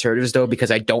conversation with conservatives, though,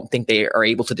 because I don't think they are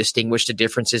able to distinguish the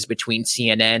differences between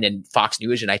CNN and Fox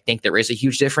News, and I think there is a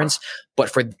huge difference. But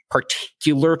for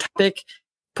particular topic,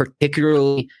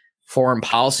 particularly foreign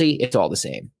policy, it's all the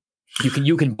same.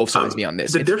 You can both sides be on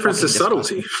this. The difference is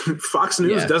subtlety. Fox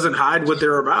News doesn't hide what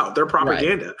they're about. They're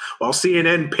propaganda. Right. While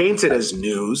CNN paints it as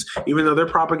news, even though they're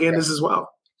propagandists as well.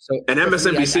 So, and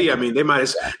MSNBC,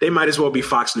 they might as well be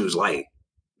Fox News light,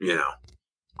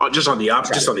 just on the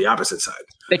opposite side.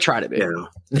 They try to be.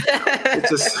 It's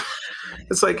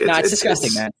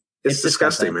disgusting, man. It's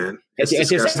disgusting, man. It's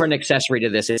just for an accessory to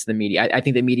this. It's the media. I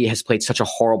think the media has played such a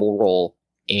horrible role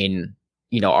in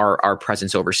our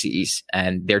presence overseas,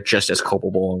 and they're just as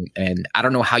culpable. And I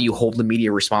don't know how you hold the media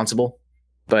responsible,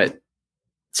 but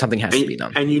something has to be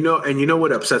done. And you know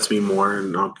what upsets me more,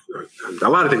 and a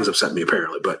lot of things upset me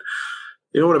apparently, but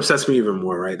you know what upsets me even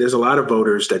more, right? There's a lot of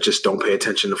voters that just don't pay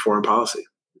attention to foreign policy.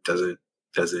 It doesn't,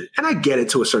 and I get it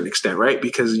to a certain extent, right?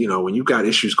 Because when you've got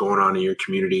issues going on in your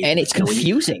community, and it's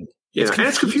confusing.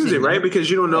 It's confusing, right? Because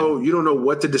you don't know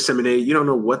what to disseminate. You don't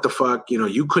know what the fuck.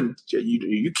 You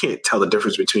can't tell the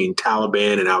difference between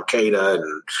Taliban and Al Qaeda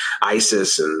and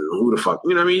ISIS and who the fuck.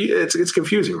 It's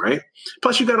confusing, right?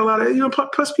 Plus, you got a lot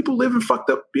of plus people live in fucked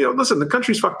up. Listen, the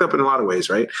country's fucked up in a lot of ways,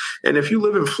 right? And if you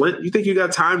live in Flint, you think you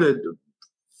got time to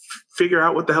figure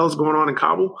out what the hell is going on in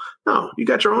Kabul? No, you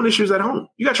got your own issues at home.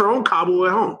 You got your own Kabul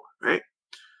at home, right?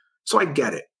 So I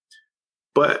get it,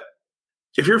 but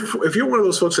if you're one of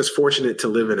those folks that's fortunate to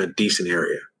live in a decent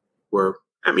area where,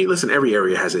 listen, every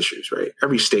area has issues, right?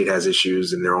 Every state has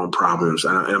issues and their own problems.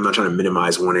 And I'm not trying to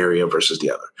minimize one area versus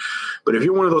the other. But if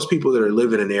you're one of those people that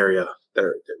live in an area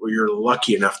where you're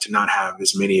lucky enough to not have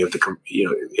as many of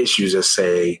the issues as,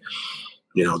 say,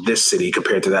 this city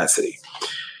compared to that city,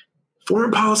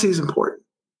 foreign policy is important.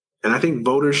 And I think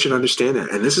voters should understand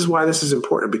that. And this is why this is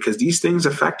important, because these things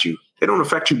affect you. They don't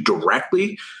affect you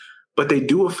directly, but they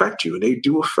do affect you, and they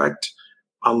do affect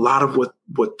a lot of what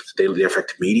they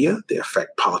affect media. They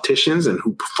affect politicians and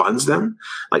who funds them.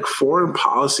 Like, foreign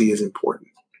policy is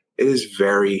important. It is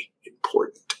very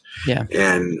important. Yeah.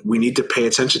 And we need to pay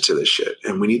attention to this shit,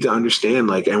 and we need to understand,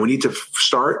 and we need to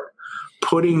start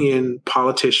putting in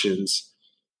politicians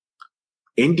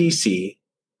in DC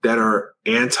that are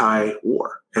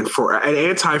anti-war and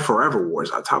anti-forever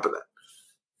wars on top of that.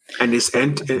 And this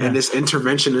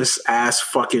interventionist ass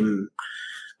fucking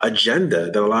agenda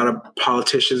that a lot of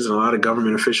politicians and a lot of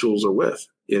government officials are with,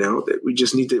 that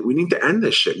we need to end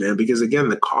this shit, man, because again,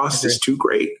 the cost is too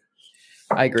great.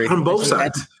 I agree on both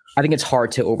sides. I think it's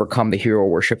hard to overcome the hero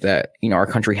worship that, our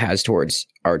country has towards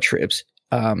our troops.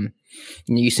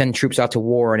 You send troops out to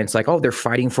war and it's like, oh, they're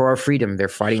fighting for our freedom. They're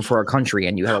fighting for our country.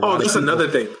 And you have that's another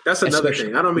thing. That's another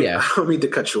thing. I don't mean to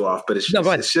cut you off, but this shit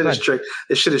is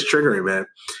triggering, man.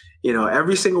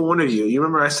 Every single one of you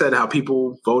remember I said how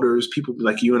voters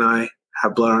like you and I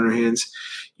have blood on your hands.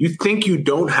 You think you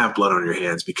don't have blood on your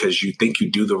hands because you think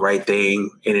you do the right thing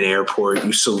in an airport.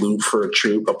 You salute for a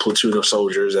platoon of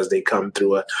soldiers as they come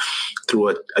through a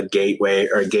gateway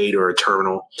or a gate or a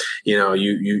terminal. You know,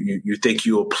 you think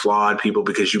you applaud people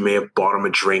because you may have bought them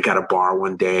a drink at a bar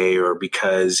one day, or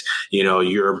because, you know,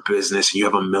 you're a business and you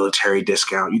have a military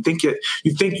discount. You think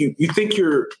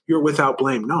you're without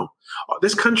blame. No,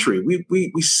 this country,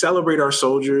 we celebrate our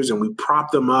soldiers and we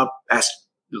prop them up as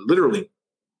literally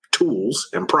tools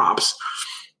and props.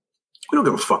 We don't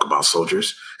give a fuck about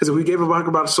soldiers, because if we gave a fuck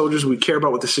about soldiers, we care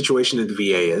about what the situation in the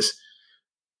VA is.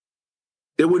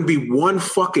 There wouldn't be one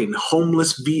fucking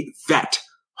homeless vet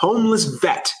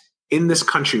in this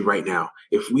country right now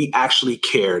if we actually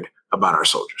cared about our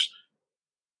soldiers.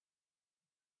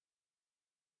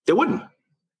 There wouldn't.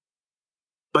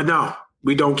 But no,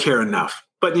 we don't care enough.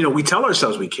 But, you know, we tell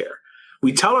ourselves we care.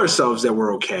 We tell ourselves that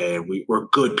we're okay and we're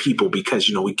good people because,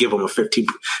 you know, we give them a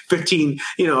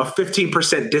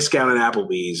 15% discount at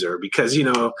Applebee's, or because, you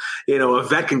know, a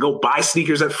vet can go buy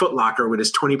sneakers at Foot Locker with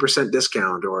his 20%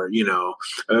 discount, or, you know,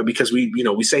 because we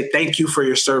say thank you for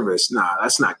your service. Nah,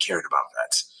 that's not caring about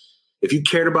vets. If you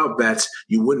cared about vets,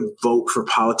 you wouldn't vote for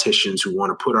politicians who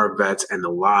want to put our vets and the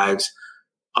lives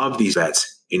of these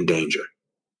vets in danger,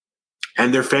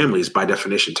 and their families by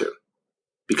definition too.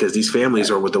 Because these families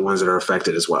are with the ones that are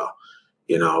affected as well.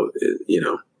 You know,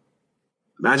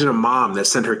 imagine a mom that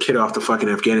sent her kid off to fucking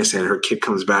Afghanistan. Her kid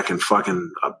comes back and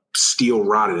fucking a steel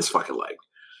rod in his fucking leg.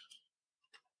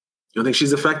 You don't think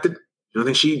she's affected? You don't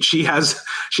think she has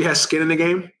skin in the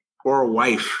game, or a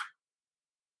wife,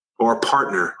 or a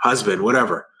partner, husband,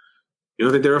 whatever? You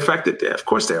don't think they're affected? Yeah, of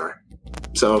course they are.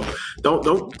 So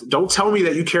don't tell me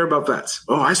that you care about vets.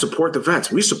 Oh, I support the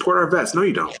vets. We support our vets. No,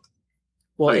 you don't.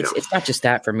 Well, it's not just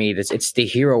that for me. It's the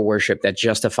hero worship that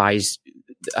justifies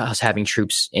us having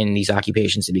troops in these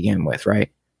occupations to begin with, right?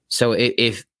 So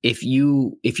if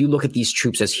you look at these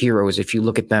troops as heroes, if you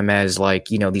look at them as,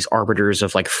 like, you know, these arbiters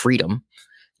of, like, freedom,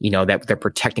 you know, that they're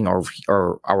protecting our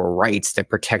rights, they're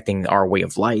protecting our way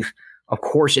of life, of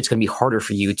course it's going to be harder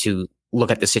for you to look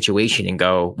at the situation and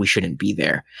go, we shouldn't be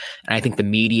there. And I think the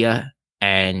media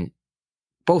and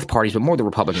both parties, but more the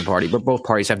Republican Party, but both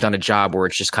parties have done a job where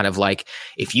it's just kind of like,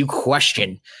 if you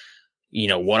question, you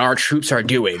know, what our troops are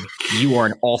doing, you are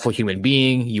an awful human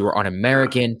being. You are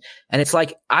un-American. And it's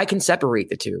like, I can separate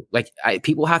the two. Like,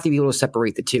 people have to be able to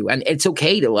separate the two. And it's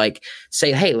okay to, like,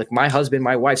 say, hey, like, my husband,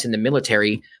 my wife's in the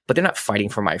military, but they're not fighting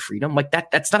for my freedom. Like,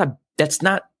 that's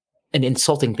not an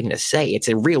insulting thing to say. It's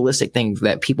a realistic thing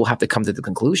that people have to come to the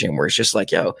conclusion where it's just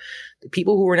like, yo, the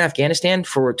people who were in Afghanistan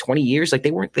for 20 years, like,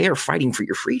 they weren't there fighting for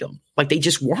your freedom. Like, they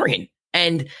just weren't.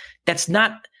 And that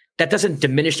doesn't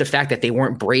diminish the fact that they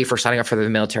weren't brave for signing up for the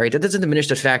military. That doesn't diminish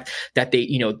the fact that they,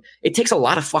 you know, it takes a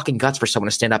lot of fucking guts for someone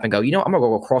to stand up and go, you know, I'm going to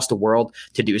go across the world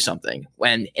to do something.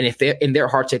 And if they're in their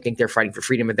hearts, they think they're fighting for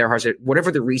freedom, in their hearts,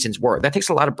 whatever the reasons were, that takes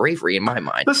a lot of bravery in my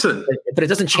mind. Listen, but it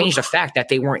doesn't change the fact that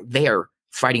they weren't there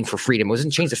fighting for freedom. It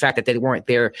doesn't change the fact that they weren't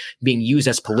there being used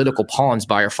as political pawns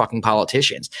by our fucking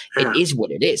politicians. It is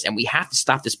what it is. And we have to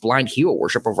stop this blind hero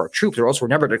worship of our troops, or else we're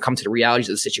never going to come to the realities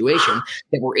of the situation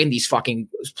that we're in these fucking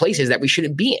places that we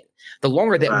shouldn't be in. The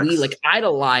longer that we, like,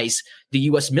 idolize the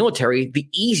U.S. military, the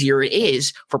easier it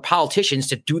is for politicians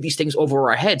to do these things over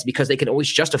our heads, because they can always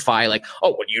justify, like, oh,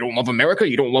 well, you don't love America,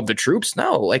 you don't love the troops.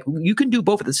 No, like, you can do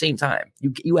both at the same time.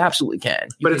 You absolutely can.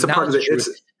 But it's a part of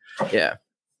the yeah.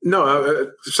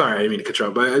 No, sorry, I didn't mean to cut you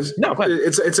off, but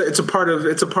it's a part of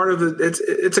it's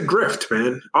a grift,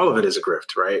 man. All of it is a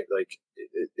grift, right? Like,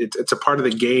 it's a part of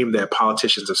the game that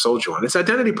politicians have sold you on. It's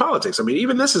identity politics. I mean,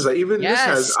 even this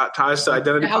has ties to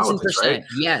identity politics, right?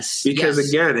 Yes, because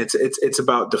again, it's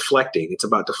about deflecting. It's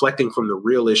about deflecting from the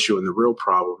real issue and the real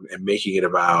problem, and making it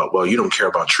about, well, you don't care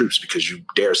about troops because you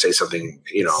dare say something,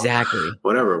 you know, exactly,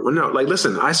 whatever. Well, no, like,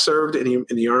 listen, I served in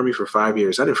the Army for 5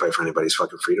 years. I didn't fight for anybody's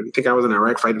fucking freedom. You think I was in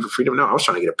Iraq fighting for freedom? No, I was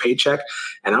trying to get a paycheck,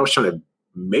 and I was trying to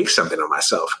make something of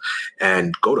myself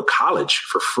and go to college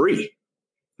for free.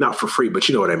 Not for free, but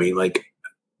you know what I mean? Like,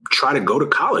 try to go to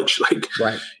college. Like,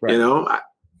 right. You know,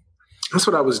 that's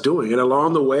what I was doing. And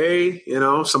along the way, you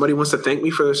know, somebody wants to thank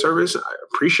me for their service. I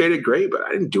appreciate it. Great. But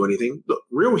I didn't do anything. Look,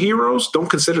 real heroes don't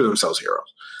consider themselves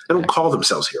heroes. They don't call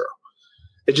themselves hero.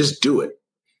 They just do it.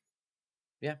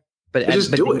 Yeah. They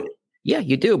just do it. Yeah,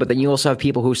 you do. But then you also have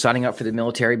people who are signing up for the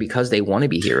military because they want to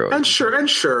be heroes. And sure.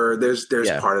 There's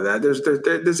part of that.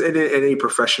 There's in any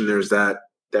profession, there's that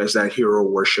hero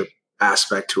worship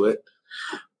aspect to it.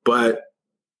 But,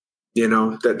 you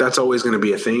know, that's always going to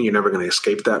be a thing. You're never going to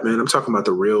escape that, man. I'm talking about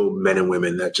the real men and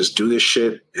women that just do this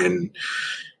shit and,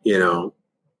 you know,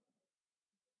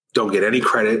 don't get any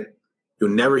credit You'll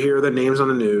never hear their names on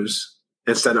the news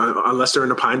unless they're in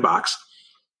the pine box.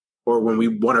 Or when we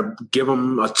want to give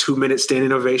them a 2-minute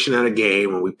standing ovation at a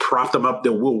game, when we prop them up,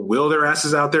 we'll wheel their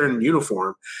asses out there in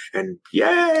uniform. And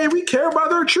yay, we care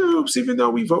about our troops, even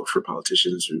though we vote for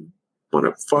politicians who want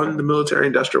to fund the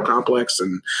military-industrial complex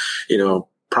and,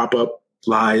 prop up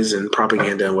lies and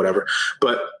propaganda and whatever.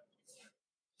 But,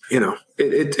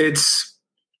 it's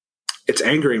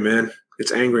angering, man.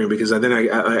 It's angering because then I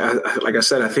like I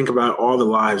said, I think about all the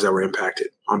lives that were impacted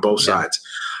on both sides.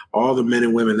 All the men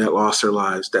and women that lost their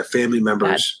lives, that family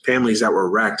members, families that were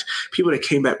wrecked, people that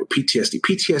came back with PTSD.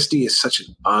 PTSD is such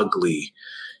an ugly,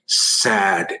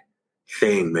 sad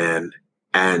thing, man.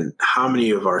 And how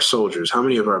many of our soldiers, how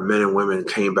many of our men and women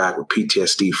came back with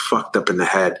PTSD, fucked up in the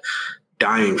head,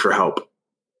 dying for help?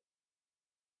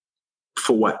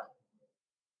 For what?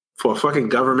 For a fucking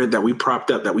government that we propped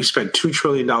up, that we spent $2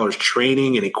 trillion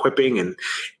training and equipping and,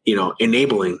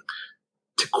 enabling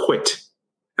to quit.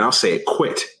 And I'll say it,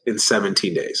 quit in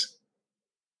 17 days.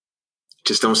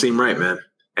 Just don't seem right, man.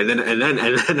 And then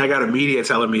I got a media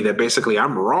telling me that basically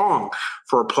I'm wrong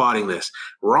for applauding this,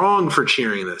 wrong for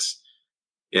cheering this.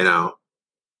 Nah,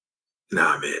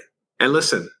 man. And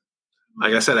listen,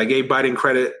 like I said, I gave Biden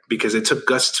credit because it took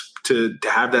guts to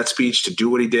have that speech, to do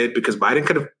what he did, because Biden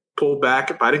could have pulled back.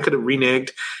 Biden could have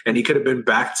reneged and he could have been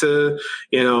back to,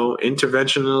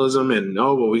 interventionism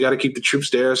and, we got to keep the troops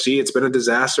there. See, it's been a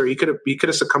disaster. He could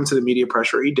have succumbed to the media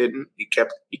pressure. He didn't. He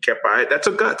kept by it. That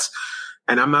took guts.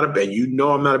 And I'm not a big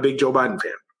Joe Biden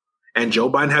fan. And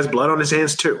Joe Biden has blood on his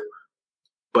hands too.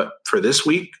 But for this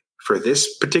week, for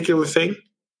this particular thing,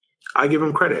 I give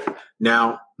him credit.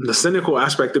 Now, the cynical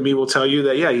aspect of me will tell you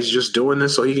that, he's just doing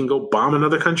this so he can go bomb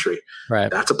another country.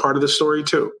 Right. That's a part of the story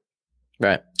too.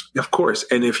 Right. Of course.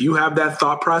 And if you have that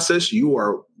thought process, you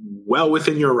are well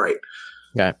within your right.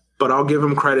 Okay. But I'll give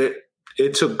him credit.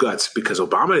 It took guts because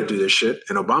Obama didn't do this shit.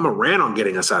 And Obama ran on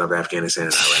getting us out of Afghanistan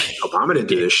and Iraq. Obama didn't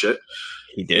do this shit.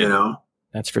 He did.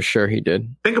 That's for sure he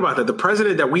did. Think about that. The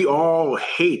president that we all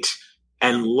hate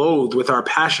and loathe with our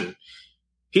passion,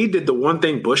 he did the one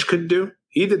thing Bush couldn't do.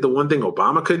 He did the one thing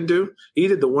Obama couldn't do. He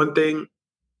did the one thing.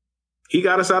 He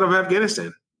got us out of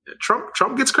Afghanistan.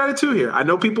 Trump gets credit too here. I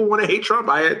know people want to hate Trump.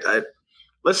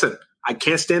 Listen, I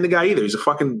can't stand the guy either. He's a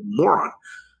fucking moron.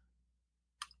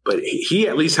 But he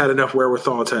at least had enough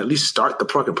wherewithal to at least start the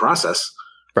fucking process.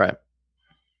 Right.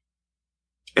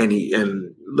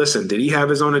 And listen, did he have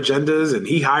his own agendas? And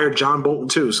he hired John Bolton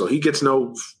too, so he gets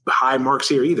no high marks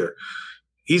here either.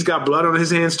 He's got blood on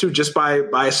his hands too, just by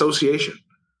association.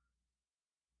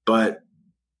 But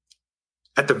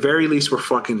at the very least, we're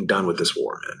fucking done with this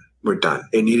war, man. We're done.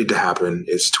 It needed to happen.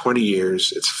 It's 20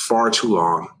 years. It's far too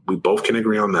long. We both can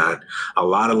agree on that. A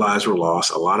lot of lives were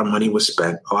lost. A lot of money was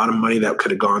spent. A lot of money that could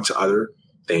have gone to other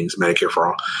things, Medicare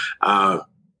for all.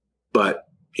 But,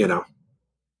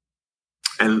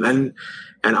 and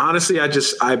honestly,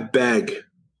 I beg,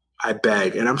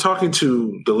 and I'm talking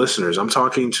to the listeners. I'm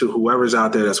talking to whoever's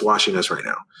out there that's watching us right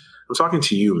now. I'm talking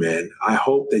to you, man. I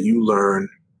hope that you learn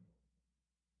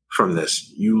from this.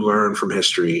 You learn from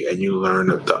history and you learn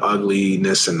the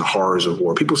ugliness and the horrors of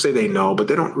war. People say they know, but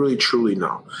they don't really truly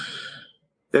know.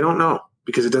 They don't know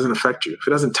because it doesn't affect you. If it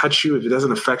doesn't touch you, if it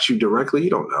doesn't affect you directly, you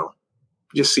don't know.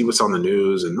 You just see what's on the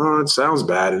news and, it sounds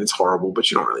bad and it's horrible,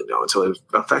 but you don't really know until it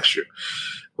affects you.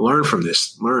 Learn from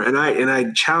this. Learn. And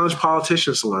I challenge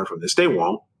politicians to learn from this. They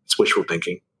won't. It's wishful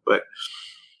thinking, but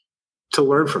to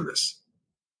learn from this.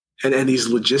 And these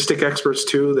logistic experts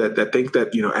too that think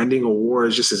that, ending a war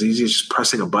is just as easy as just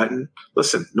pressing a button.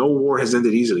 Listen, no war has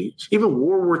ended easily. Even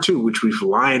World War II, which we've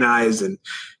lionized and,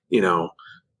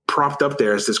 propped up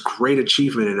there as this great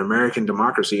achievement in American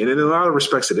democracy. And in a lot of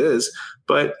respects it is.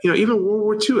 But, even World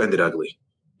War II ended ugly.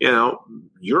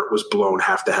 Europe was blown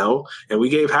half to hell and we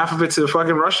gave half of it to the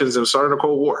fucking Russians and started a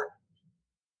Cold War.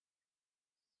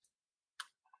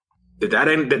 Did that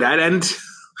end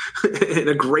in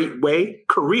a great way?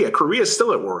 Korea is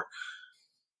still at war.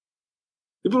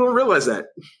 People don't realize that.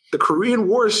 The Korean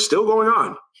War is still going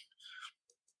on.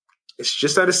 It's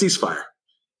just at a ceasefire.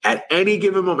 At any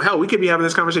given moment. Hell, we could be having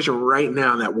this conversation right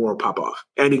now and that war will pop off.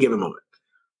 Any given moment.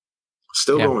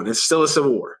 Still going. It's still a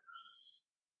civil war.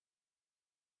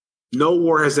 No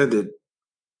war has ended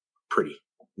pretty.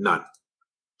 None.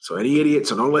 So any idiot,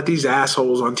 so don't let these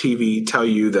assholes on TV tell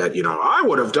you that, I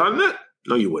would have done that.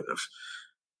 No, you wouldn't have.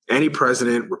 Any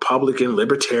president, Republican,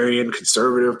 Libertarian,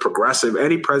 Conservative, Progressive,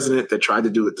 any president that tried to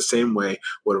do it the same way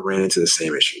would have ran into the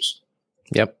same issues.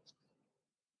 Yep.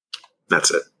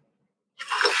 That's it.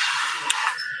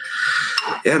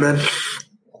 Yeah, man.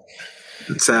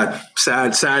 It's sad.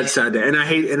 And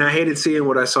I hated seeing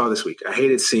what I saw this week. I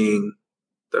hated seeing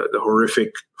the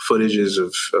horrific footages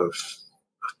of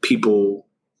people,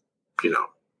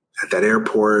 at that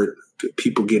airport,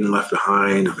 people getting left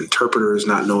behind, of interpreters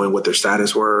not knowing what their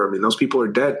status were. I mean, those people are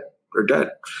dead. They're dead.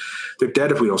 They're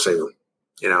dead if we don't save them.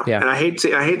 Yeah. And I hate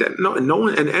that. No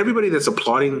one, and everybody that's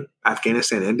applauding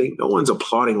Afghanistan ending, no one's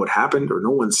applauding what happened, or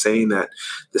no one's saying that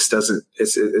this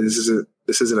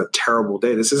isn't a terrible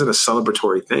day. This isn't a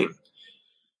celebratory thing.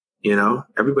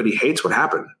 Everybody hates what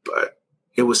happened, but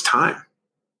it was time.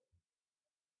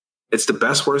 It's the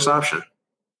best, worst option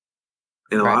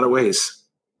in a lot of ways.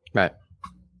 Right.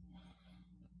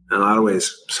 In a lot of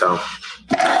ways. So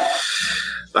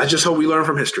I just hope we learn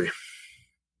from history.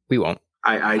 We won't.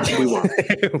 We won't.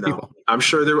 No. I'm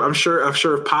sure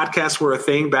if podcasts were a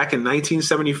thing back in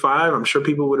 1975, I'm sure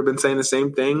people would have been saying the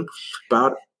same thing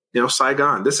about,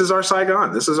 Saigon. This is our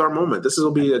Saigon. This is our moment. This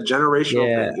will be a generational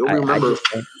thing. You'll remember.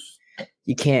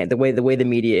 You can't, the way the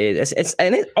media is. It's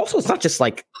not just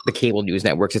like the cable news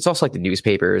networks. It's also like the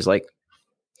newspapers. Like,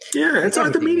 yeah, it's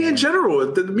like the media in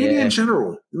general. The media in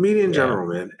general. The media in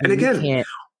general, man. And again,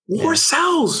 war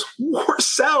sells. War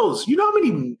sells. You know how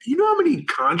many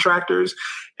contractors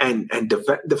and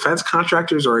defense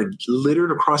contractors are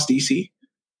littered across DC?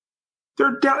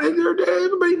 They're down.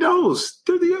 Everybody knows.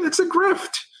 It's a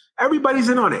grift. Everybody's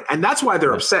in on it, and that's why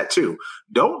they're upset too.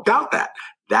 Don't doubt that.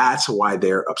 That's why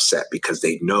they're upset, because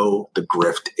they know the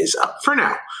grift is up. For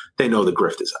now, they know the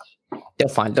grift is up.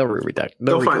 They'll reread that.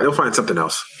 They'll find something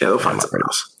else. Yeah, they'll find something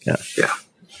else. Yeah.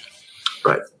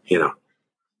 But yeah,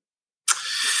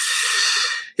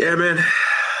 man.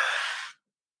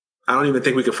 I don't even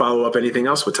think we could follow up anything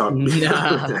else with talking.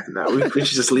 No, we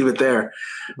should just leave it there.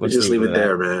 We'll just leave it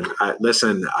there, man.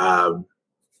 Listen, I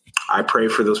pray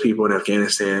for those people in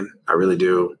Afghanistan. I really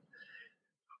do.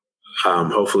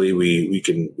 Hopefully we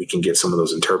can get some of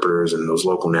those interpreters and those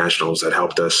local nationals that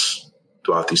helped us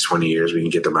throughout these 20 years. We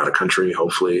can get them out of country.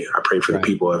 Hopefully, I pray for the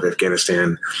people of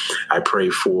Afghanistan. I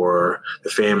pray for the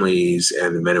families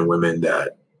and the men and women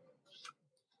that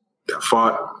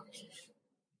fought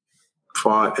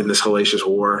in this hellacious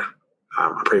war.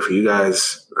 I pray for you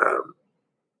guys.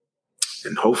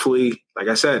 And hopefully, like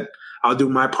I said, I'll do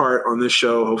my part on this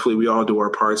show. Hopefully we all do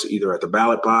our parts, either at the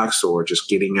ballot box or just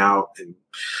getting out and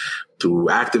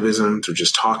through activism, through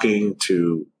just talking,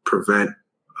 to prevent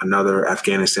another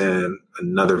Afghanistan,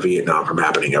 another Vietnam from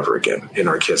happening ever again in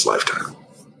our kids' lifetime.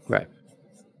 Right.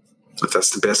 But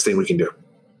that's the best thing we can do,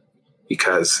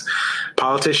 because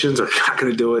politicians are not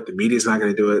going to do it. The media is not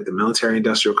going to do it. The military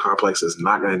industrial complex is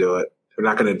not going to do it. They're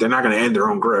not going to end their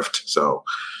own grift. So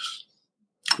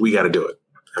we got to do it.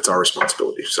 That's our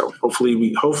responsibility. So hopefully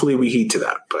we heed to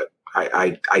that, but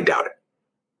I doubt it.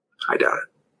 I doubt it.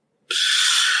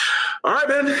 All right,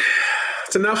 man.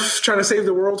 It's enough trying to save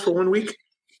the world for 1 week.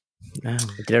 We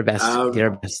did our best.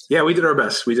 Yeah, we did our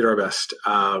best.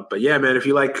 But yeah, man, if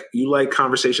you like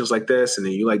conversations like this, and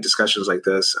then you like discussions like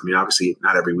this, I mean, obviously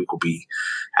not every week will be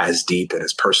as deep and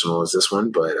as personal as this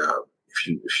one, but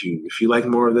if you like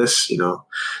more of this,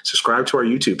 subscribe to our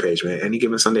YouTube page, man. Any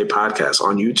Given Sunday podcast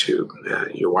on YouTube.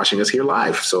 You're watching us here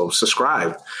live, so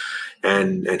subscribe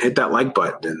and hit that like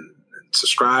button and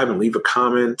subscribe and leave a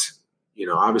comment.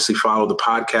 Obviously follow the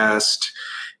podcast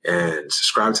and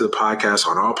subscribe to the podcast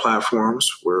on all platforms.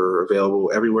 We're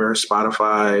available everywhere: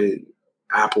 Spotify,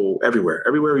 Apple,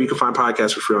 everywhere you can find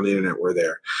podcasts for free on the internet. We're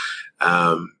there.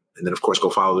 And then, of course, go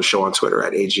follow the show on Twitter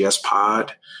at AGS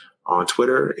Pod. On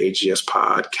Twitter, AGS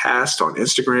Podcast on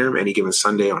Instagram, Any Given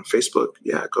Sunday on Facebook.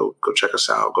 Yeah, go check us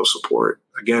out. Go support.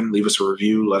 Again, leave us a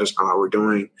review. Let us know how we're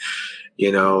doing.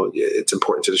 It's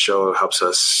important to the show. It helps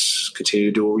us continue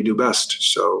to do what we do best.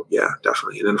 So yeah,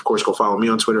 definitely. And then, of course, go follow me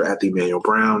on Twitter at the Manuel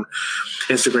Brown,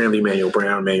 Instagram, the Manuel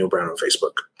Brown on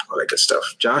Facebook, all that good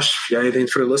stuff. Josh, you got anything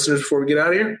for the listeners before we get out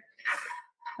of here?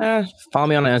 Follow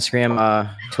me on Instagram,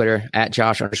 Twitter at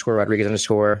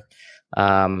Josh_Rodriguez_.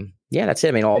 Yeah, that's it.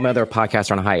 I mean, all my other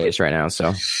podcasts are on hiatus right now,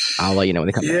 so I'll let you know when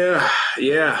they come back.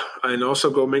 Yeah. And also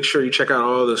go make sure you check out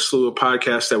all the slew of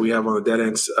podcasts that we have on the Dead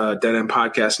End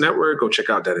Podcast Network. Go check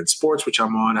out Dead End Sports, which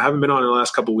I'm on. I haven't been on in the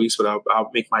last couple of weeks, but I'll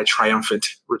make my triumphant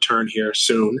return here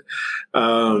soon.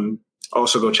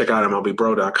 Also, go check out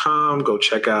MLBBro.com. Go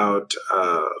check out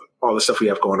all the stuff we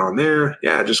have going on there.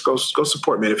 Yeah, just go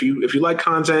support, man. If you like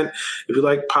content, if you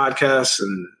like podcasts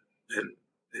and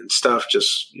stuff,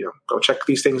 just go check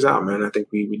these things out, man. I think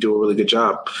we do a really good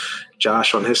job.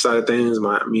 Josh on his side of things,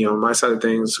 me on my side of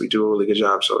things, we do a really good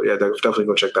job. So yeah, definitely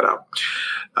go check that out.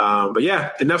 But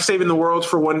yeah, enough saving the world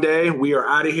for one day. We are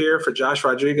out of here. For Josh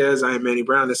Rodriguez, I am Manny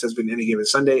Brown. This has been Any Given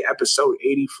Sunday, episode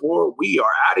 84. We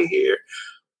are out of here.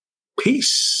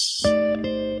 Peace.